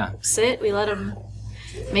let them sit, we let them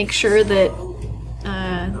make sure that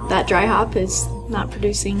that dry hop is not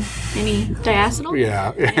producing any diacetyl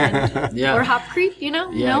or hop creep, you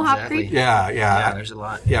know, hop creep. There's a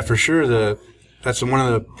lot. Yeah, for sure. That's one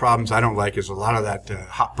of the problems I don't like is a lot of that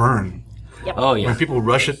hop burn. Oh yeah. When people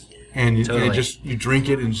rush it and you drink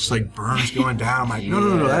it and it's just like burns going down. I'm like,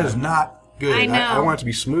 no, that is not good. I know. I want it to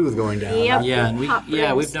be smooth going down. And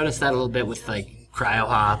we've noticed that a little bit with like cryo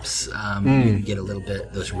hops. You can get a little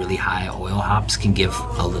bit, those really high oil hops can give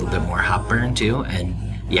a little bit more hop burn too. And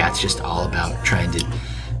it's just all about trying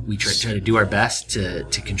to do our best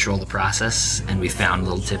to control the process, and we found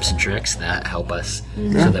little tips and tricks that help us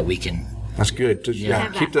so that we can. That's good.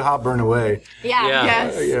 Keep the hop burn away.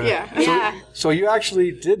 So you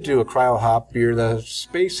actually did do a cryo hop beer, the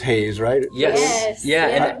Space Haze, right? Yes.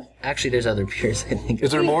 And actually there's other beers, I think.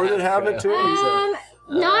 Is there more that have it too?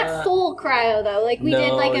 Not full cryo though. Like we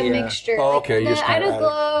did like a mixture. Oh, okay. Like the Ida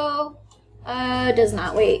Glow does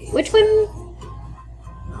not wait. Which one?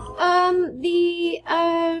 The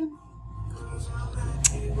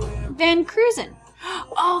Van Cruzen.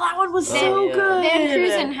 Oh, that one was so good. Van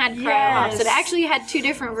Cruzen had cryo hops. It actually had two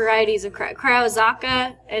different varieties of Cryo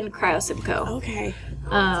Zaka and Cryo Simcoe. Okay.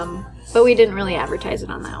 But we didn't really advertise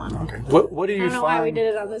it on that one. Okay. What do you I don't know find? why we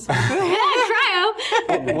did it on this one.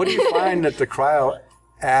 Cryo. What do you find that the cryo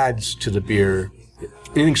adds to the beer?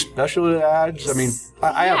 Anything special it adds? I mean,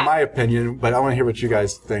 I have my opinion, but I want to hear what you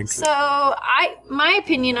guys think. So, my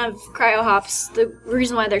opinion of cryo hops, the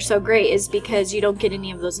reason why they're so great is because you don't get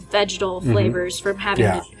any of those vegetal flavors from having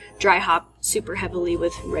to dry hop super heavily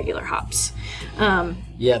with regular hops.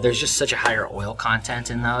 There's just such a higher oil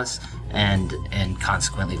content in those, and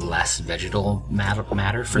consequently less vegetal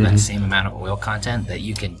matter for that same amount of oil content, that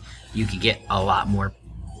you can get a lot more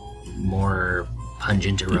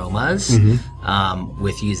pungent aromas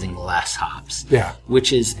with using less hops. Yeah.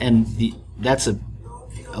 Which is, that's a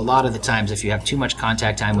a lot of the times, if you have too much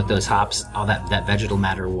contact time with those hops, all that vegetal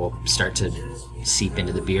matter will start to seep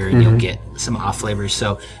into the beer, and you'll get some off flavors.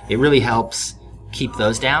 So it really helps keep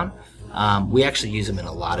those down. We actually use them in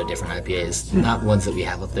a lot of different IPAs, not ones that we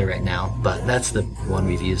have up there right now, but that's the one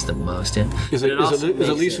we've used the most in. Is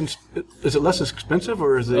it less expensive,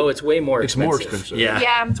 or is it? Oh, it's way more It's expensive. more expensive.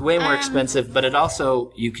 Yeah. It's way more expensive, but it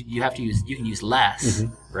also you can use less,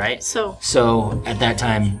 right? So at that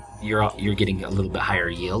time you're getting a little bit higher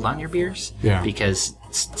yield on your beers, because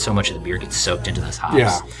so much of the beer gets soaked into those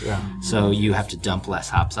hops. Yeah. So you have to dump less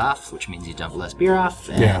hops off, which means you dump less beer off,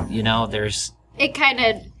 and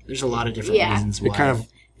there's a lot of different reasons why. It kind of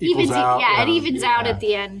evens out. It evens out at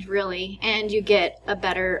the end, really, and you get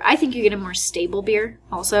I think you get a more stable beer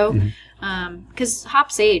also, because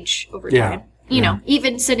hops age over time. You know,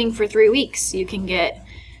 even sitting for 3 weeks, you can get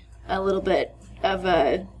a little bit of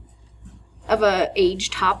a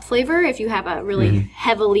aged hop flavor if you have a really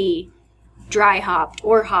heavily dry hopped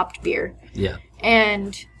or hopped beer. Yeah.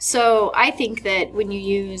 And so I think that when you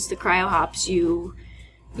use the cryo hops, you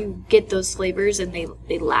get those flavors and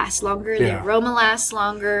they last longer. The aroma lasts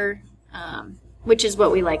longer, which is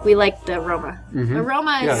what we like. We like the aroma.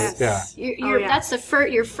 Aroma is that's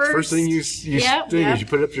your first thing you think is you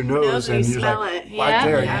put it up your nose and you smell like it. right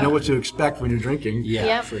there. You know what to expect when you're drinking.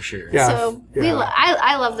 Yeah, for sure. Yeah. So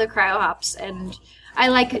I love the cryo hops, and I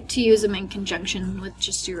like to use them in conjunction with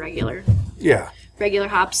just your regular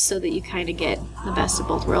hops, so that you kind of get the best of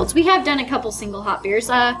both worlds. We have done a couple single hop beers.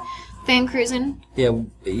 Van Cruisen. Yeah.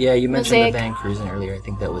 You mentioned Mosaic. the Van Cruisen earlier. I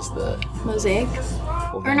think that was the Mosaic.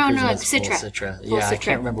 well, Or Van no, Cruisen was Citra. Full Citra. Full Yeah, I Citra.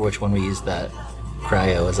 can't remember which one we used that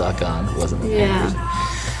cryo Azak on. It wasn't the Van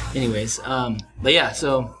Cruisen. Anyways, but yeah,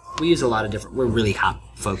 so we use a lot of different. We're really hop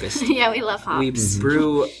focused. Yeah, we love hops. We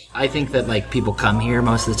brew. I think that like people come here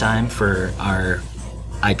most of the time for our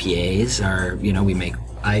IPAs. We make.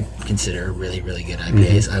 I consider really, really good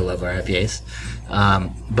IPAs. I love our IPAs,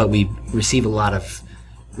 but we receive a lot of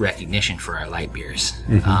recognition for our light beers.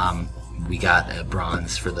 We got a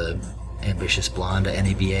bronze for the Ambitious Blonde at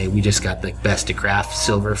NABA. We just got the Best of Craft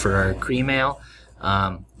silver for our cream ale,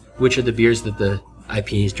 which are the beers that the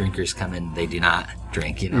IPAs drinkers come in, they do not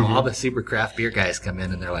drink. All the super craft beer guys come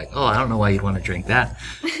in and they're like, oh, I don't know why you'd want to drink that.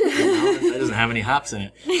 That doesn't have any hops in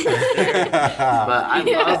it. But I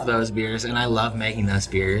love those beers, and I love making those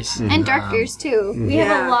beers. And dark beers, too. We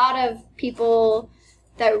have a lot of people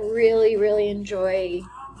that really, really enjoy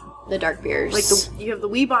the dark beers. Like you have the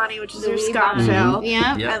Wee Bonnie, which is your Wee Scotch Bonnie. ale.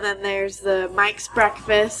 Yeah. Yep. And then there's the Mike's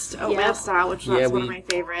Breakfast oatmeal style, which is one of my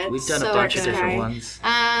favorites. We've done So a bunch of good. different ones.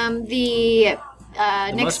 The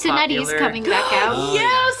Next most to Nutty's popular- coming back out. Oh,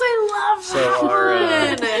 Yes, I love So that one.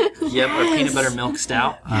 our peanut butter milk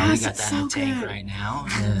stout. We Yes, got it's that in so the tank good. right now.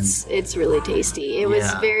 And It's really tasty. It was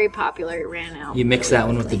Yeah. very popular. It ran out. you mix that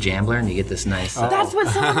one with the Jambler, and you get this nice. That's what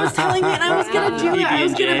someone was telling me, and I was gonna do it. I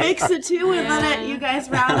was gonna PB&J. mix the two, and then you guys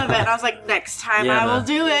were out of it. And I was like, next time Yeah, I will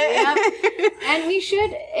do it. And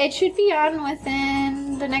it should be on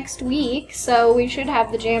within the next week, so we should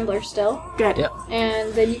have the Jambler still. Good. Yep.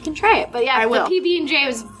 And then you can try it. But yeah, I will. the PB&J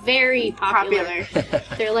was very popular.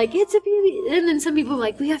 They're like, it's a PB, and then some people are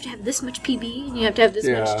like, we have to have this much PB, and you have to have this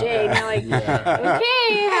much J. And you're like,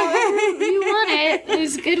 okay, however you want it. It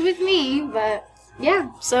was good with me, but yeah.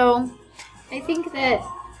 So I think that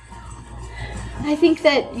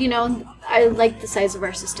I like the size of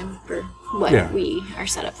our system for what we are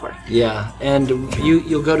set up for. Yeah, and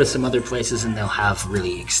you'll go to some other places and they'll have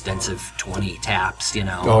really extensive 20 taps,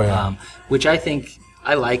 which I think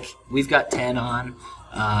I like. We've got 10 on,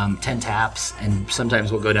 10 taps, and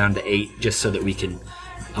sometimes we'll go down to 8 just so that we can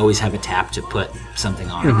always have a tap to put something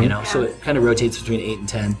on, So it kind of rotates between 8 and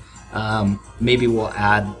 10. Maybe we'll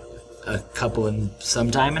add a couple in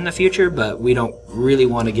sometime in the future, but we don't really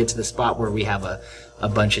want to get to the spot where we have a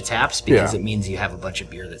bunch of taps, because it means you have a bunch of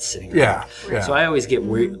beer that's sitting around. So I always get a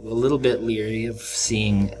little bit leery of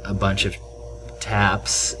seeing a bunch of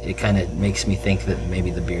taps. It kind of makes me think that maybe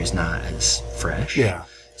the beer's not as fresh.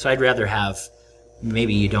 So I'd rather have,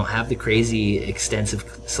 maybe you don't have the crazy extensive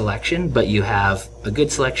selection, but you have a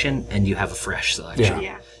good selection and you have a fresh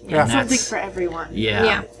selection. And Something for everyone.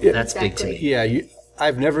 That's big to me. Yeah,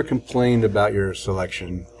 I've never complained about your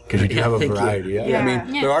selection because you do have a Thank you. variety. I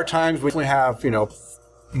mean, there are times when we have,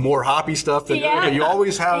 more hoppy stuff than you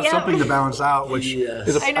always have something to balance out, which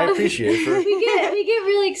is I appreciate. We get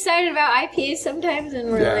really excited about IPAs sometimes, and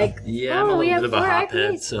we're like, I'm a we little have bit of 4 a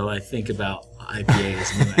hophead, IPAs. so I think about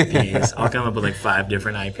IPAs, new IPAs. I'll come up with like 5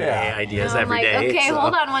 different IPA ideas I'm every like, day. okay, so.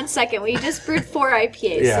 hold on one second. We just brewed 4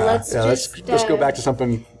 IPAs, so let's let's go back to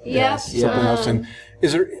something. Yep. Something else. And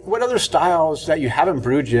what other styles that you haven't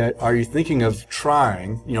brewed yet are you thinking of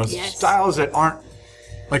trying? Yes. Styles that aren't,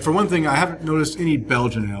 like, for one thing, I haven't noticed any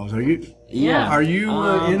Belgian ales. Are you? Yeah. Are you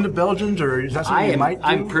into Belgians, or is that something you might do?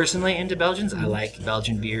 I'm personally into Belgians. I like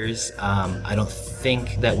Belgian beers. I don't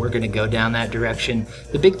think that we're going to go down that direction.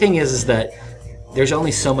 The big thing is that there's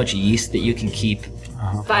only so much yeast that you can keep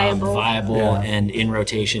Viable. and in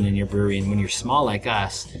rotation in your brewery. And when you're small like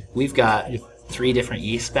us, we've got 3 different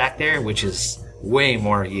yeasts back there, which is way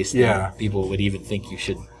more yeast than people would even think you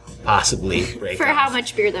should possibly break For off, how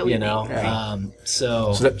much beer that we make.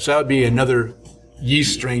 So that would be another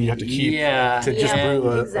yeast strain you have to keep to just brew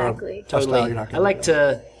a style totally. you're not I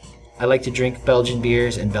gonna like to drink Belgian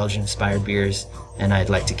beers and Belgian inspired beers, and I'd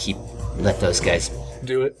like to let those guys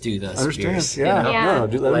do those Understand. beers. Yeah. Yeah.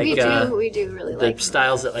 Do that. Like, we do really The like them.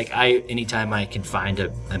 styles that anytime I can find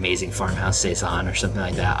an amazing farmhouse saison or something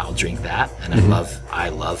like that, I'll drink that. And I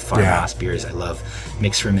love farmhouse beers. I love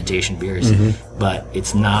mixed fermentation beers, but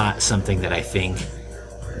it's not something that I think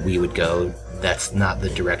we would go. That's not the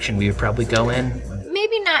direction we would probably go in.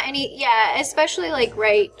 Maybe not especially like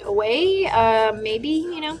right away. Maybe,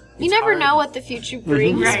 you never hard. know what the future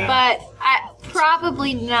brings, but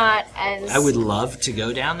probably not as. I would love to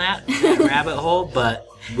go down that rabbit hole, but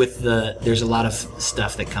there's a lot of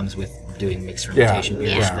stuff that comes with doing mixed fermentation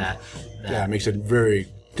beers that it makes it very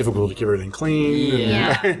difficult to keep everything clean.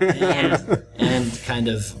 and kind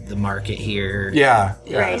of the market here.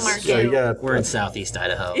 Right. So We're in Southeast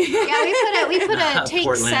Idaho. Yeah, we put a Take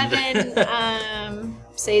Portland. 7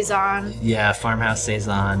 saison. Yeah, farmhouse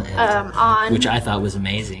saison, On which I thought was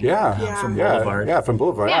amazing. From Yeah, Boulevard. Yeah, from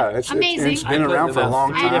Boulevard. Yeah, It's amazing. It's been I put around for a about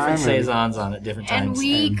long 3 time. different and- saisons on at different times. and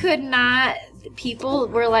we could not. People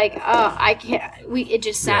were like, "Oh, I can't." It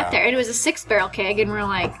just sat there, and it was a 6-barrel keg, and we're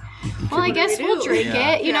like, "Well, I guess we'll drink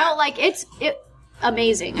it." You know, like it's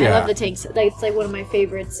amazing. I love the tanks. It's like one of my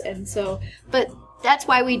favorites, and so, but that's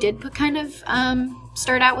why we did put kind of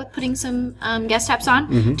start out with putting some guest taps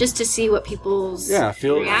on, just to see what people's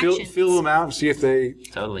reactions. feel them out and see if they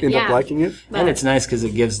Totally. end up liking it. And it's nice because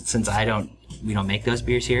it gives, since we don't make those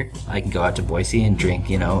beers here, I can go out to Boise and drink,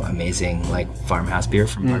 amazing like farmhouse beer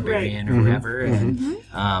from Barbarian or whatever,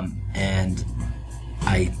 and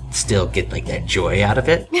I still get like that joy out of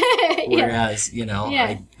it. Whereas,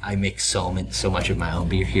 I make so much of my own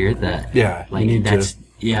beer here that like you need that's.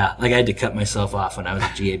 Yeah, like I had to cut myself off when I was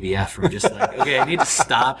at GABF from just like, okay, I need to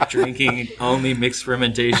stop drinking only mixed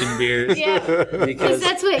fermentation beers. Yeah, because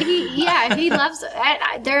that's what he loves.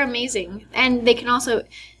 They're amazing, and they can also,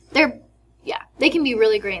 they can be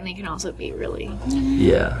really great, and they can also be really.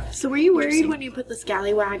 Yeah. So were you worried when you put the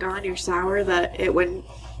Scallywag on your sour that it wouldn't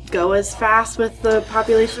go as fast with the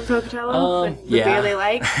population of Pocatello and the beer they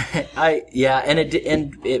like? And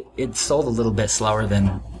it sold a little bit slower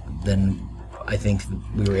than I think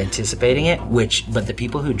we were anticipating it, but the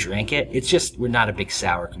people who drank it, it's just, we're not a big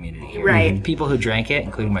sour community here. Right. The people who drank it,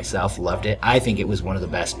 including myself, loved it. I think it was one of the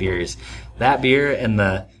best beers. That beer and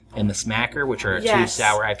the Smacker, which are 2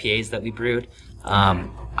 sour IPAs that we brewed,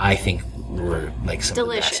 I think were like some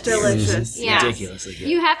Delicious. of the best beers. Delicious. Yeah. Ridiculously good.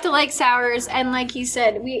 You have to like sours, and like you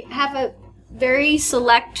said, we have a very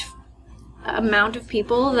select amount of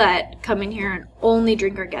people that come in here and only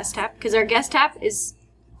drink our guest tap, because our guest tap is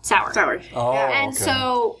sour. Oh, And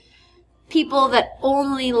so people that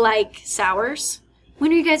only like sours,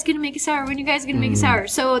 when are you guys going to make a sour? When are you guys going to make a sour?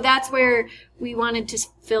 So that's where we wanted to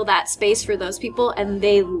fill that space for those people, and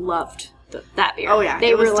they loved that beer. Oh, yeah.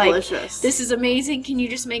 They it were was like, delicious. this is amazing. Can you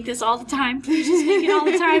just make this all the time? Please just make it all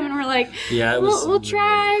the time. And we're like, we'll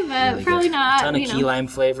try, but really probably good. not. A ton of key lime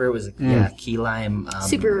flavor. It was key lime.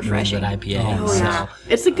 Super refreshing. New England IPA. Oh, yeah.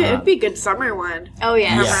 It's it'd be a good summer one. Oh,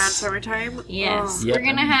 yes. Around summertime. Yes. Oh. Yep. We're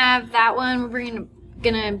going to have that one. We're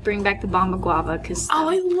gonna bring back the Bomba Guava, because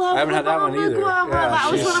I love I haven't had that one Bomba either. Guava. Yeah,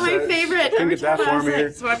 that was she's, one of my favorite. couldn't Every get that time I was for me.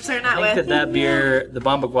 sick, so I'm starting out I think with. that beer, the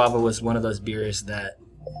Bomba Guava, was one of those beers that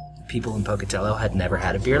people in Pocatello had never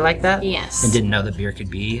had a beer like that. Yes. And didn't know the beer could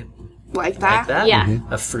be like like that. Yeah.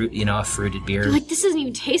 A fruited beer. like, this doesn't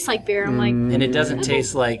even taste like beer. I'm like, And it doesn't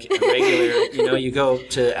taste like a regular, you go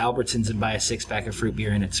to Albertsons and buy a 6-pack of fruit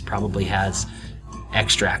beer and it probably has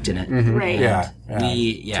extract in it. Right. Yeah.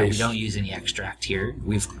 We Taste. don't use any extract here.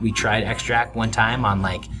 We tried extract one time on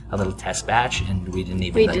like a little test batch and we didn't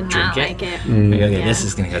even we like, did drink not it. like it. We go, okay, this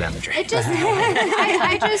is gonna go down the drain. It just,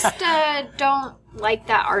 I just don't like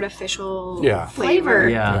that artificial Yeah. flavor.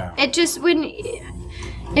 Yeah. It just,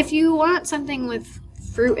 if you want something with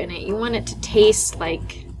fruit in it, you want it to taste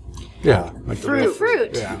like Yeah. Like the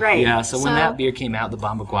fruit. Yeah. Right. Yeah, so when So- that beer came out, the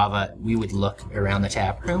Bomba Guava, we would look around the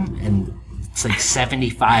tap room and it's like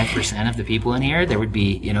 75% of the people in here, there would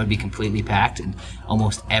be, it'd be completely packed, and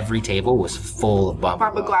almost every table was full of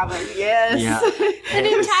Bamba Guava, yes. Yeah. An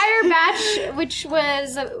entire batch, which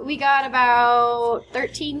was, we got about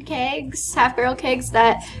 13 kegs, half barrel kegs,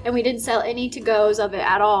 and we didn't sell any to-goes of it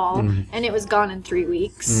at all, and it was gone in 3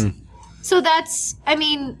 weeks. So that's,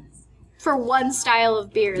 for one style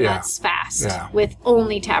of beer, that's fast with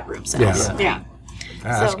only taproom sales. Yeah.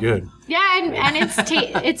 That's good. Yeah, and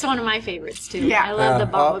it's one of my favorites too. Yeah. I love the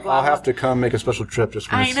Bamba Guava. I'll have to come make a special trip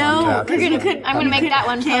just when I it's know. on tap. I'm gonna make that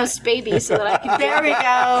one post baby so that I can. There we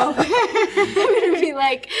go. I'm gonna be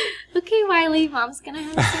like, okay, Wiley, Mom's gonna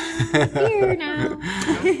have some beer now.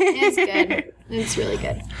 It's good. It's really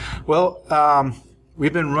good. Well,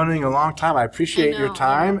 we've been running a long time. I appreciate I know, your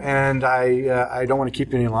time, and I don't want to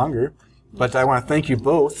keep you any longer. But I want to thank you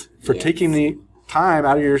both for taking the time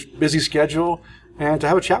out of your busy schedule and to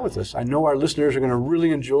have a chat with us. I know our listeners are going to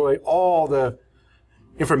really enjoy all the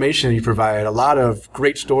information you provide. A lot of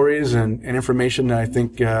great stories and information that I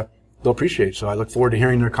think they'll appreciate. So I look forward to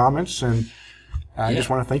hearing their comments, and I just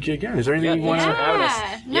want to thank you again. Is there anything you want to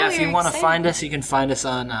Yeah. No, if you you're want to excited. find us, you can find us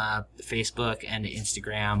on Facebook and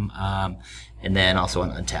Instagram, and then also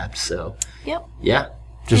on Untapped. So, Yep. yeah.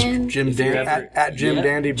 just And Jim if you Dan ever- at Jim yeah,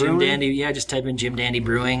 Dandy Brewing? Jim Dandy, just type in Jim Dandy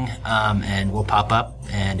Brewing, and we'll pop up.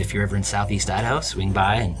 And if you're ever in Southeast Idaho, swing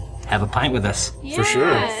by and have a pint with us. Yeah, sure.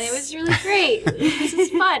 It was really great. This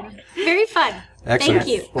is fun. Very fun. Excellent.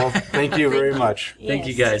 Thank you. Well, thank you very much. Thank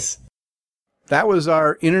you, guys. That was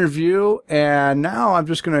our interview, and now I'm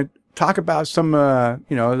just going to talk about some,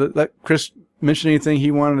 let Chris mention anything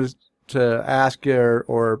he wanted to ask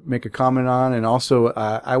or make a comment on, and also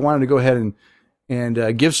I wanted to go ahead and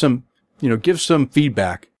give some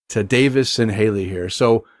feedback to Davis and Haley here.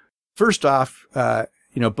 So first off,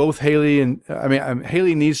 both Haley and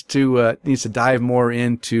Haley needs to dive more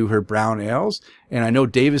into her brown ales, and I know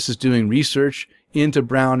Davis is doing research into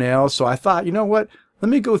brown ales. So I thought, you know what? Let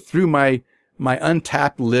me go through my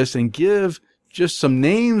Untapped list and give just some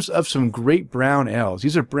names of some great brown ales.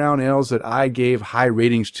 These are brown ales that I gave high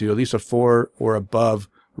ratings to, at least a 4 or above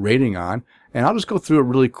rating on. And I'll just go through it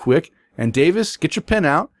really quick. And Davis, get your pen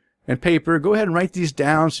out and paper. Go ahead and write these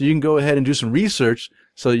down so you can go ahead and do some research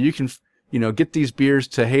so that you can, get these beers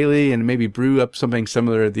to Haley and maybe brew up something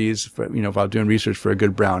similar to these, while doing research for a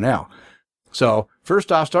good brown ale. So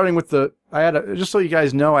first off, starting with just so you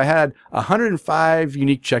guys know, I had 105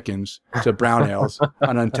 unique check-ins to brown ales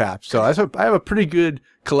on Untapped. So I have a pretty good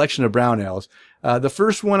collection of brown ales. The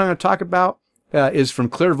first one I'm going to talk about is from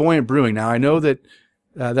Clairvoyant Brewing. Now I know that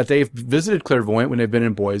they've visited Clairvoyant when they've been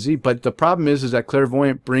in Boise, but the problem is that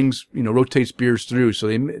Clairvoyant brings, rotates beers through, so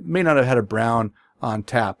they may not have had a brown on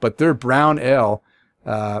tap, but their brown ale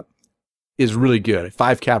is really good. A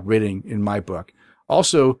 5-cap rating in my book.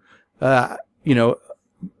 Also,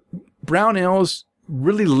 brown ales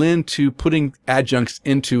really lend to putting adjuncts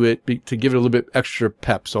into it to give it a little bit extra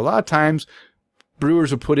pep. So a lot of times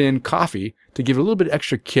brewers will put in coffee to give it a little bit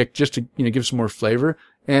extra kick just to, give some more flavor.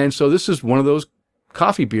 And so this is one of those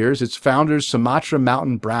coffee beers. It's Founders Sumatra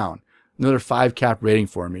Mountain Brown. Another 5-cap rating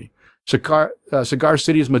for me. Cigar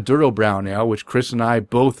City's Maduro Brown Ale, which Chris and I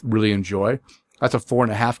both really enjoy. That's a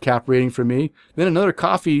 4.5-cap rating for me. Then another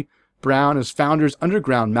coffee brown is Founders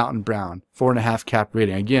Underground Mountain Brown, 4.5-cap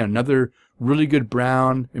rating. Again, another really good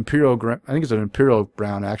brown, I think it's an Imperial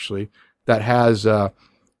brown actually, that has, Yes,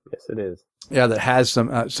 it is. Yeah, that has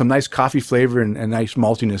some nice coffee flavor and nice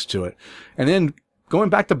maltiness to it. And then going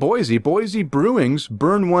back to Boise Brewing's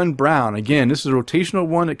Burn One Brown. Again, this is a rotational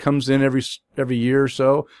one that comes in every year or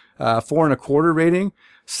so, 4.25 rating.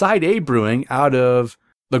 Side A Brewing out of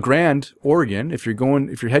La Grande, Oregon. If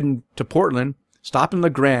you're heading to Portland, stop in La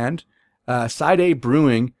Grande. Side A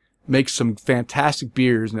Brewing makes some fantastic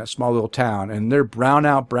beers in that small little town, and their Brown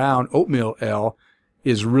Out Brown Oatmeal Ale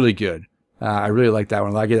is really good. I really like that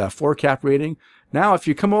one. I give that a 4-cap rating. Now, if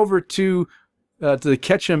you come over to the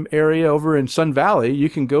Ketchum area over in Sun Valley, you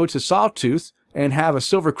can go to Sawtooth and have a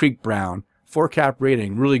Silver Creek Brown, 4-cap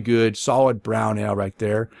rating. Really good, solid brown ale right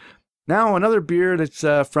there. Now, another beer that's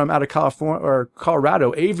from out of California or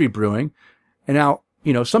Colorado, Avery Brewing. And now,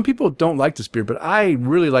 some people don't like this beer, but I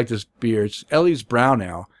really like this beer. It's Ellie's Brown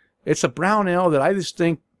Ale. It's a brown ale that I just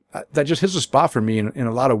think that just hits a spot for me in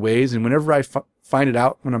a lot of ways. And whenever I find it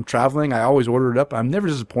out when I'm traveling, I always order it up. I'm never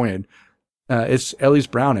disappointed. It's Ellie's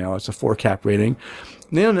Brown Ale. It's a 4-cap rating.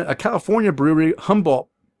 And then a California brewery, Humboldt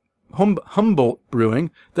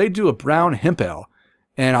Brewing, they do a brown hemp ale.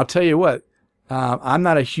 And I'll tell you what, I'm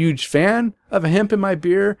not a huge fan of a hemp in my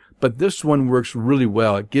beer, but this one works really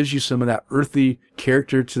well. It gives you some of that earthy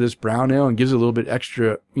character to this brown ale and gives it a little bit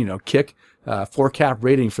extra, kick. 4-cap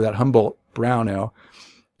rating for that Humboldt brown ale,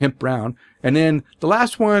 hemp brown. And then the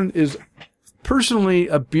last one is personally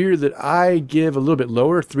a beer that I give a little bit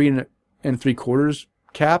lower, 3 3/4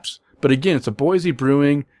 caps. But again, it's a Boise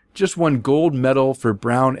Brewing, just won gold medal for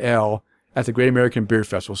brown ale at the Great American Beer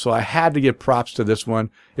Festival. So I had to give props to this one.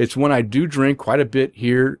 It's one I do drink quite a bit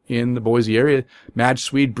here in the Boise area. Mad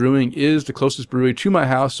Swede Brewing is the closest brewery to my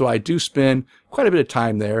house, so I do spend quite a bit of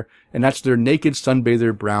time there, and that's their Naked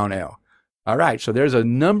Sunbather Brown Ale. All right, so there's a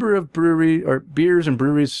number of beers and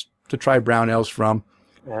breweries to try brown ales from.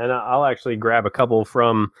 And I'll actually grab a couple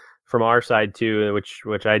from our side too,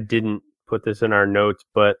 which I didn't put this in our notes,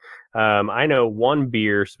 but I know one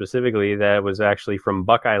beer specifically that was actually from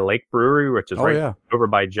Buckeye Lake Brewery, which is over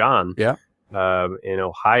by John, in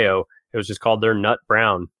Ohio. It was just called their Nut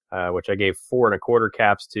Brown, which I gave 4 1/4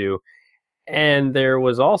 caps to. And there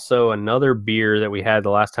was also another beer that we had the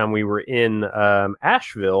last time we were in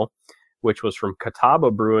Asheville, which was from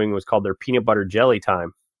Catawba Brewing. It was called their Peanut Butter Jelly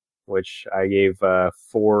Time, which I gave 4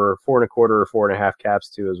 1/4 or 4 1/2 caps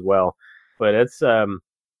to as well. But it's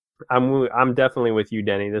I'm definitely with you,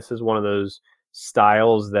 Denny. This is one of those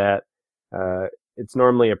styles that it's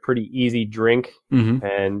normally a pretty easy drink,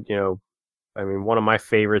 and I mean, one of my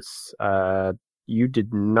favorites you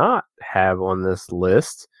did not have on this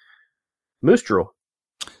list, Moose Drool.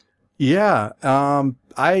 Yeah,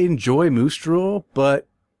 I enjoy Moose Drool, but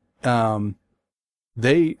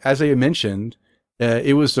they, as I mentioned,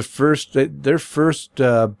 it was their first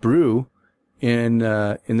brew in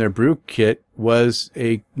their brew kit was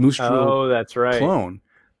a Moose Drool that's right. clone.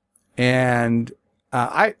 And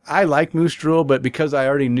I like Moose Drool, but because I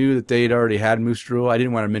already knew that they'd already had Moose Drool, I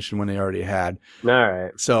didn't want to mention one they already had. All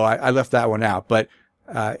right. So I left that one out. But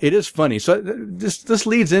it is funny. So this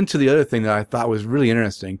leads into the other thing that I thought was really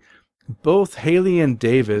interesting. Both Haley and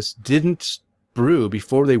Davis didn't brew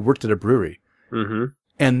before they worked at a brewery. Mm-hmm.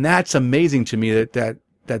 And that's amazing to me that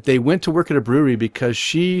they went to work at a brewery because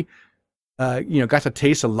she got to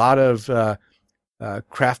taste a lot of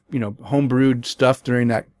craft, home-brewed stuff during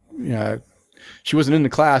that. She wasn't in the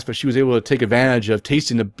class, but she was able to take advantage of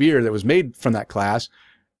tasting the beer that was made from that class.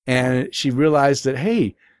 And she realized that,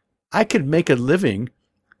 hey, I could make a living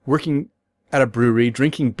working at a brewery,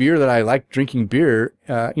 drinking beer that I like drinking beer.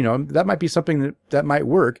 That might be something that might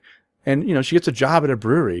work. And, she gets a job at a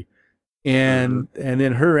brewery. And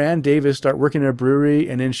then her and Davis start working at a brewery,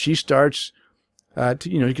 and then she starts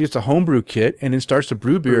she gets a homebrew kit and then starts to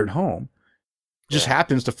brew beer at home. Just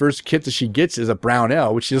happens the first kit that she gets is a brown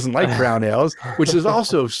ale, which she doesn't like brown ales, which is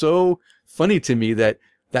also so funny to me that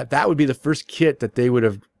would be the first kit that they would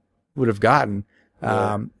have gotten,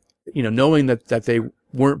 knowing that they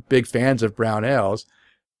weren't big fans of brown ales,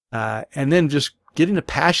 and then just getting a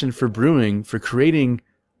passion for brewing, for creating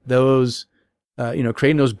those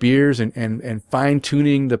beers and fine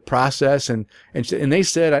tuning the process. And they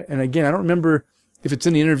said, and again, I don't remember if it's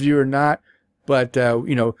in the interview or not, but,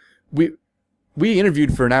 we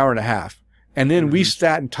interviewed for an hour and a half, and then we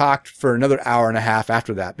sat and talked for another hour and a half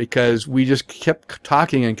after that because we just kept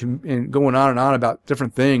talking and going on and on about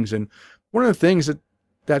different things. And one of the things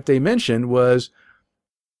that they mentioned was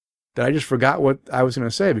that I just forgot what I was going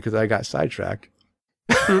to say because I got sidetracked.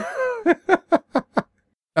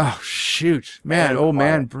 Oh, shoot. Man, old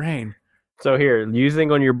man brain. So here,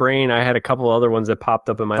 using on your brain, I had a couple other ones that popped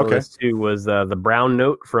up in my list too, was the Brown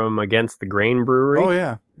Note from Against the Grain Brewery. Oh,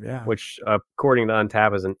 yeah. Which, according to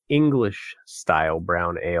Untappd, is an English-style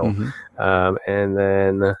brown ale. And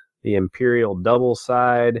then the Imperial Double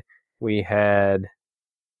side, we had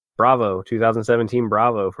Bravo, 2017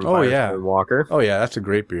 Bravo from Firestone Walker. Oh, yeah, that's a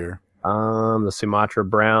great beer. The Sumatra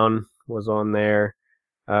Brown was on there.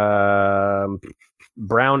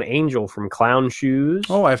 Brown Angel from Clown Shoes.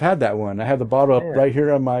 Oh, I've had that one. I have the bottle up right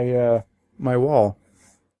here on my my wall.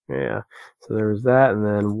 Yeah. So there was that, and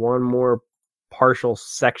then one more partial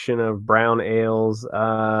section of brown ales.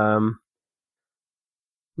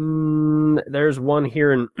 There's one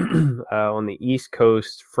here in on the East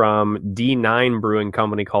Coast from D9 Brewing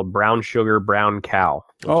Company called Brown Sugar Brown Cow.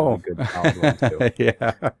 Oh, good one too.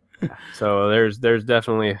 Yeah. So there's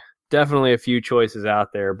definitely a few choices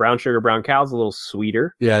out there. Brown Sugar Brown Cow's a little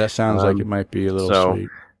sweeter. Yeah, that sounds like it might be a little sweet.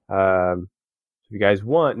 If you guys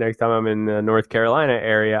want, next time I'm in the North Carolina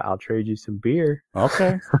area, I'll trade you some beer.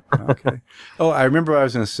 Okay. Oh, I remember what I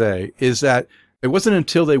was going to say is that it wasn't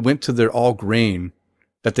until they went to their all grain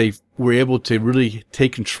that they were able to really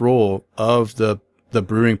take control of the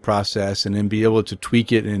brewing process and then be able to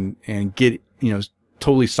tweak it and get,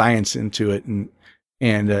 totally science into it and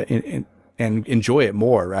enjoy it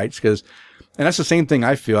more, right? And that's the same thing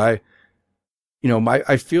I feel. I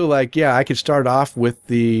feel like, I could start off with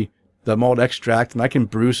the the malt extract, and I can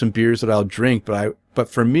brew some beers that I'll drink. But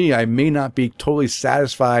for me, I may not be totally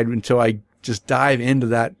satisfied until I just dive into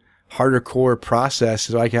that harder core process,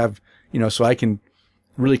 so I have, so I can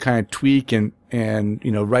really kind of tweak and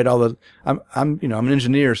write all the. I'm an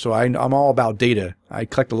engineer, so I'm all about data. I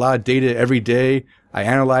collect a lot of data every day. I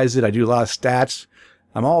analyze it. I do a lot of stats.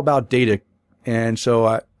 I'm all about data, and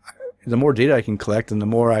so the more data I can collect, and the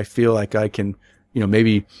more I feel like I can,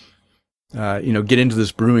 maybe. Get into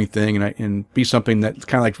this brewing thing and be something that's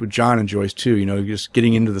kind of like what John enjoys too, just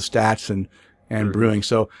getting into the stats and brewing.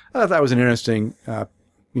 So I thought that was an interesting,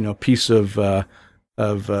 piece of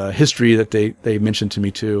history that they mentioned to me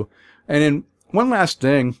too. And then one last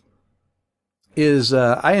thing is,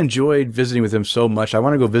 I enjoyed visiting with him so much. I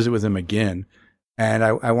want to go visit with him again. And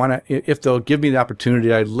I want to, if they'll give me the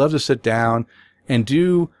opportunity, I'd love to sit down and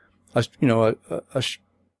do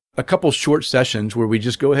a couple short sessions where we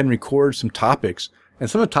just go ahead and record some topics. And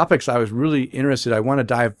some of the topics I was really interested, I want to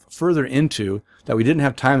dive further into that we didn't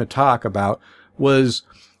have time to talk about was,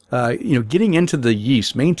 getting into the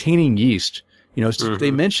yeast, maintaining yeast.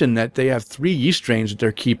 They mentioned that they have 3 yeast strains that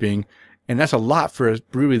they're keeping, and that's a lot for a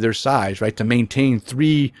brewery their size, right? To maintain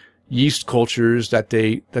 3 yeast cultures that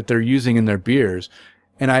they're using in their beers.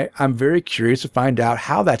 And I'm very curious to find out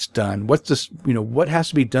how that's done. What's this, what has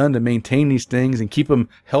to be done to maintain these things and keep them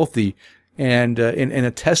healthy, and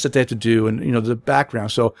a test that they have to do, and, the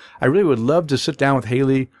background. So I really would love to sit down with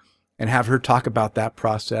Haley and have her talk about that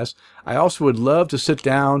process. I also would love to sit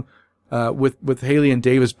down, with Haley and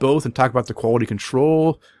Davis both and talk about the quality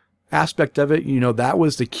control aspect of it. That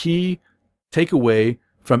was the key takeaway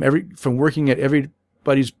from working at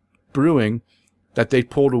everybody's brewing that they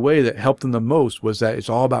pulled away that helped them the most, was that it's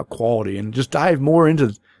all about quality, and just dive more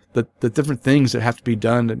into the different things that have to be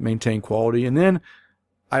done to maintain quality. And then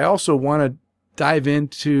I also want to dive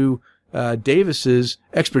into Davis's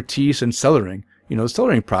expertise in cellaring, the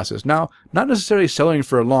cellaring process. Now, not necessarily cellaring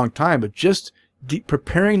for a long time, but just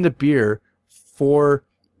preparing the beer for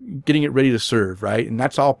getting it ready to serve, right? And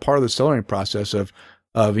that's all part of the cellaring process of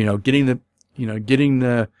getting the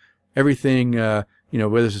everything,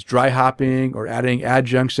 whether it's dry hopping or adding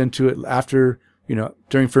adjuncts into it after,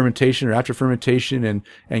 during fermentation or after fermentation,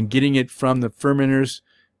 and getting it from the fermenters,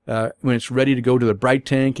 when it's ready to go to the bright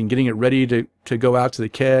tank, and getting it ready to go out to the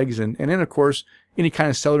kegs. And then, of course, any kind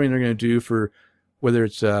of cellaring they're going to do for whether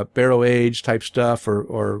it's barrel aged type stuff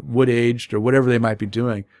or wood aged or whatever they might be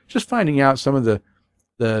doing. Just finding out some of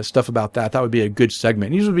the stuff about that would be a good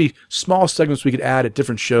segment. And these would be small segments we could add at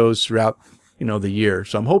different shows throughout, the year.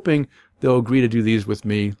 So I'm hoping they'll agree to do these with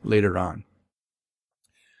me later on.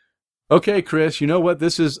 Okay, Chris, you know what?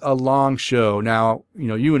 This is a long show. Now,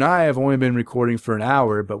 you and I have only been recording for an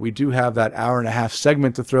hour, but we do have that 1.5-hour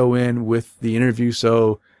segment to throw in with the interview.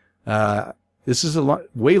 So this is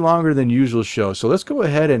way longer than usual show. So let's go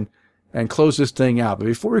ahead and close this thing out. But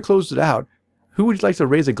before we close it out, who would you like to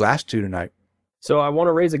raise a glass to tonight? So I want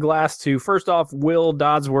to raise a glass to, first off, Will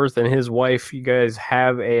Dodsworth and his wife. You guys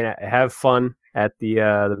have fun at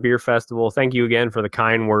the beer festival. Thank you again for the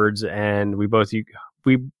kind words, and we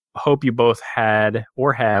hope you both had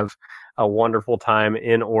or have a wonderful time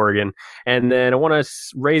in Oregon. And then I want to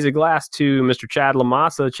raise a glass to Mr. Chad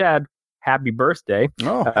Lamassa. Chad, happy birthday!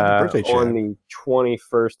 Oh, happy birthday, Chad! On the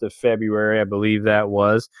 21st of February, I believe that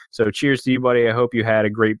was. So cheers to you, buddy. I hope you had a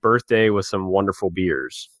great birthday with some wonderful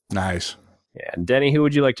beers. Nice. Yeah, and Denny, who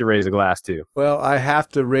would you like to raise a glass to? Well, I have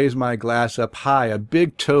to raise my glass up high. A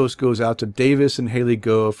big toast goes out to Davis and Haley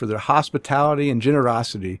Go for their hospitality and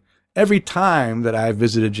generosity every time that I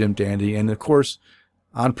visited Jim Dandy. And of course,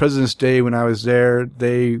 on President's Day when I was there,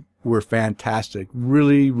 they were fantastic.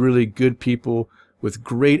 Really, really good people with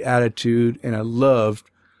great attitude and a love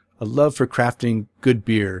for crafting good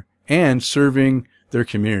beer and serving their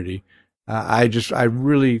community. I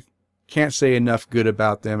really can't say enough good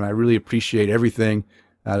about them. I really appreciate everything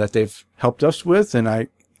that they've helped us with, and I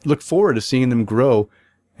look forward to seeing them grow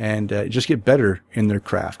and just get better in their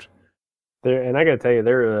craft. And I got to tell you,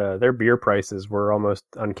 their beer prices were almost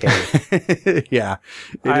uncanny. Yeah,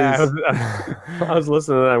 I was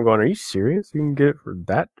listening to that. I'm going, "Are you serious? You can get it for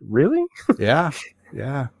that? Really?" Yeah.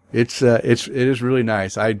 It is really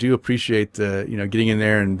nice. I do appreciate the getting in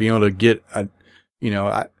there and being able to get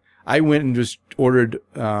I went and just ordered.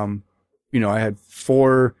 I had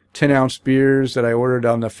 4 10-ounce beers that I ordered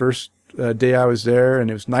on the first day I was there, and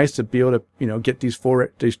it was nice to be able to get these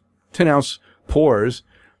 10-ounce pours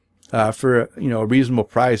for a reasonable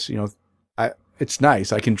price. It's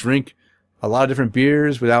nice. I can drink a lot of different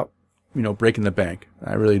beers without breaking the bank.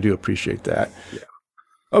 I really do appreciate that. Yeah.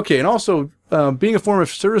 Okay, and also being a former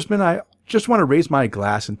serviceman, just want to raise my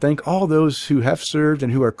glass and thank all those who have served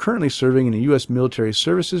and who are currently serving in the U.S. military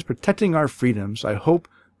services, protecting our freedoms. I hope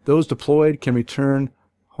those deployed can return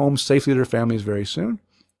home safely to their families very soon.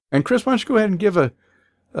 And Chris, why don't you go ahead and give a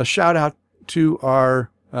shout out to our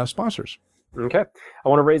sponsors? Okay. I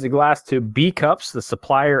want to raise a glass to B Cups, the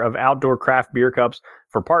supplier of outdoor craft beer cups,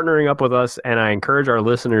 for partnering up with us. And I encourage our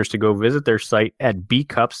listeners to go visit their site at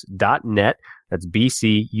bcups.net. That's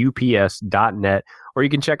bcups.net. Or you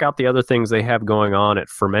can check out the other things they have going on at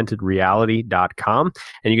fermentedreality.com.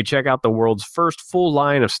 And you can check out the world's first full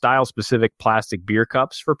line of style-specific plastic beer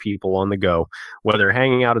cups for people on the go. Whether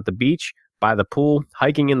hanging out at the beach, by the pool,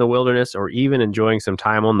 hiking in the wilderness, or even enjoying some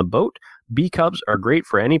time on the boat, B Cups are great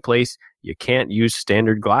for any place you can't use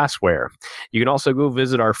standard glassware. You can also go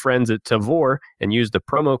visit our friends at Tavour and use the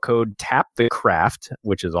promo code TAPTHECRAFT,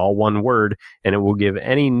 which is all one word, and it will give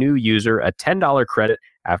any new user a $10 credit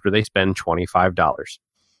after they spend $25.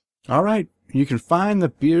 All right. You can find the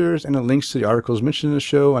beers and the links to the articles mentioned in the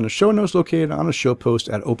show on the show notes located on the show post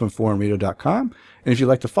at openforumradio.com. And if you'd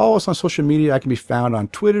like to follow us on social media, I can be found on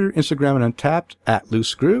Twitter, Instagram, and Untappd at Loose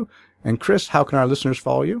Screw. And Chris, how can our listeners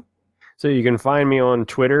follow you? So you can find me on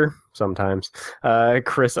Twitter sometimes,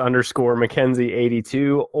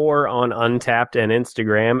 Chris_McKenzie82, or on Untappd and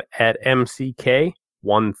Instagram at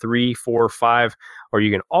MCK1345. Or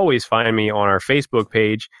you can always find me on our Facebook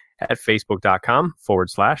page at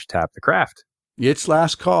facebook.com/tapthecraft. It's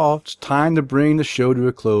last call. It's time to bring the show to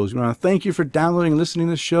a close. We want to thank you for downloading and listening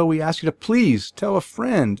to the show. We ask you to please tell a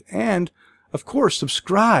friend and, of course,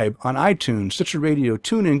 subscribe on iTunes, Stitcher Radio,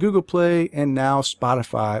 TuneIn, Google Play, and now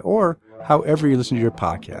Spotify, or however you listen to your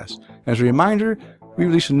podcast. As a reminder, we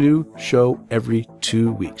release a new show every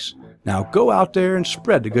 2 weeks. Now go out there and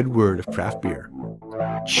spread the good word of craft beer.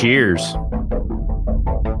 Cheers.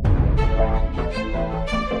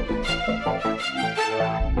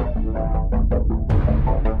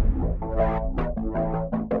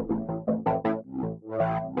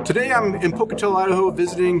 Today I'm in Pocatello, Idaho,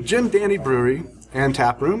 visiting Jim Dandy Brewery and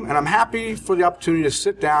Tap Room, and I'm happy for the opportunity to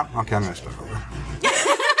sit down. Okay, I'm going to start over.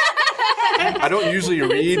 I don't usually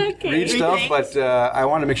read stuff, but I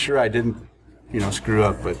want to make sure I didn't, screw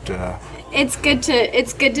up. But it's good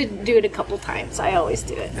to do it a couple times. I always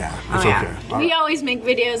do it. Yeah, it's okay. We always make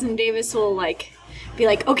videos, and Davis will be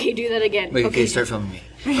like, "Okay, do that again." Wait, okay, start filming me.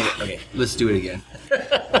 Okay, let's do it again.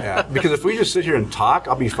 Yeah, because if we just sit here and talk,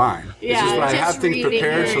 I'll be fine. Yeah, it's just when I just have things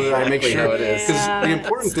prepared so that I make Exactly sure. how it is. Because the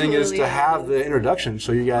important thing is to have the introduction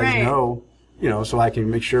so you guys know, so I can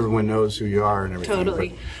make sure everyone knows who you are and everything.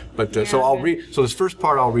 Totally. But so I'll read. So this first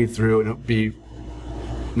part I'll read through, and it'll be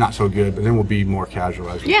not so good, but then we'll be more casual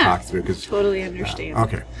as we talk through. Totally understand.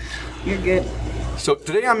 Okay. You're good. So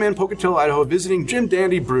today I'm in Pocatello, Idaho, visiting Jim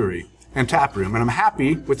Dandy Brewery and Tap Room, and I'm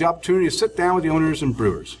happy with the opportunity to sit down with the owners and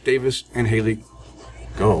brewers, Davis and Haley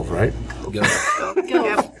Gove, right? Go.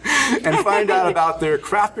 And find out about their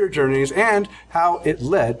craft beer journeys and how it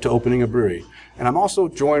led to opening a brewery. And I'm also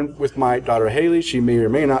joined with my daughter Haley. She may or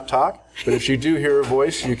may not talk, but if you do hear her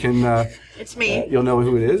voice, you can. It's me. You'll know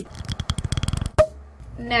who it is.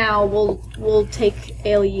 Now we'll take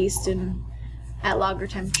ale yeast and at lager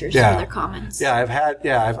temperatures for their commons. Yeah, I've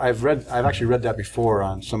actually read that before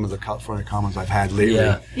on some of the California commons I've had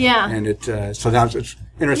lately. Yeah. And so now it's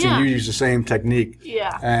interesting you use the same technique.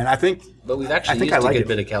 Yeah. And I think. But we've actually used a good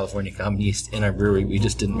bit of California common yeast in our brewery. We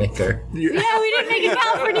just didn't make our. Yeah, we didn't make a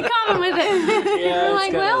California common with it. Yeah, We're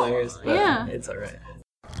like, hilarious, yeah. It's all right.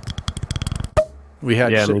 We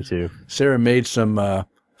had me too. Sarah made some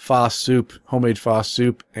homemade Foss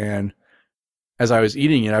soup, and as I was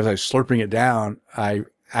eating it, I was slurping it down. I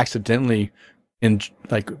accidentally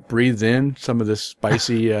breathed in some of this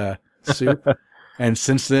spicy soup, and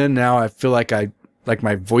since then, now I feel like my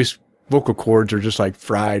vocal cords are just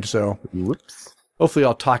fried. So, Whoops. Hopefully,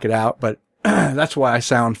 I'll talk it out. But that's why I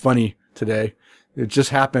sound funny today. It just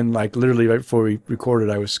happened literally right before we recorded.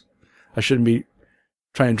 I shouldn't be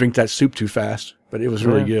trying to drink that soup too fast, but it was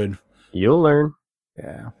really good. You'll learn.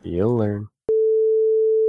 Yeah, you'll learn.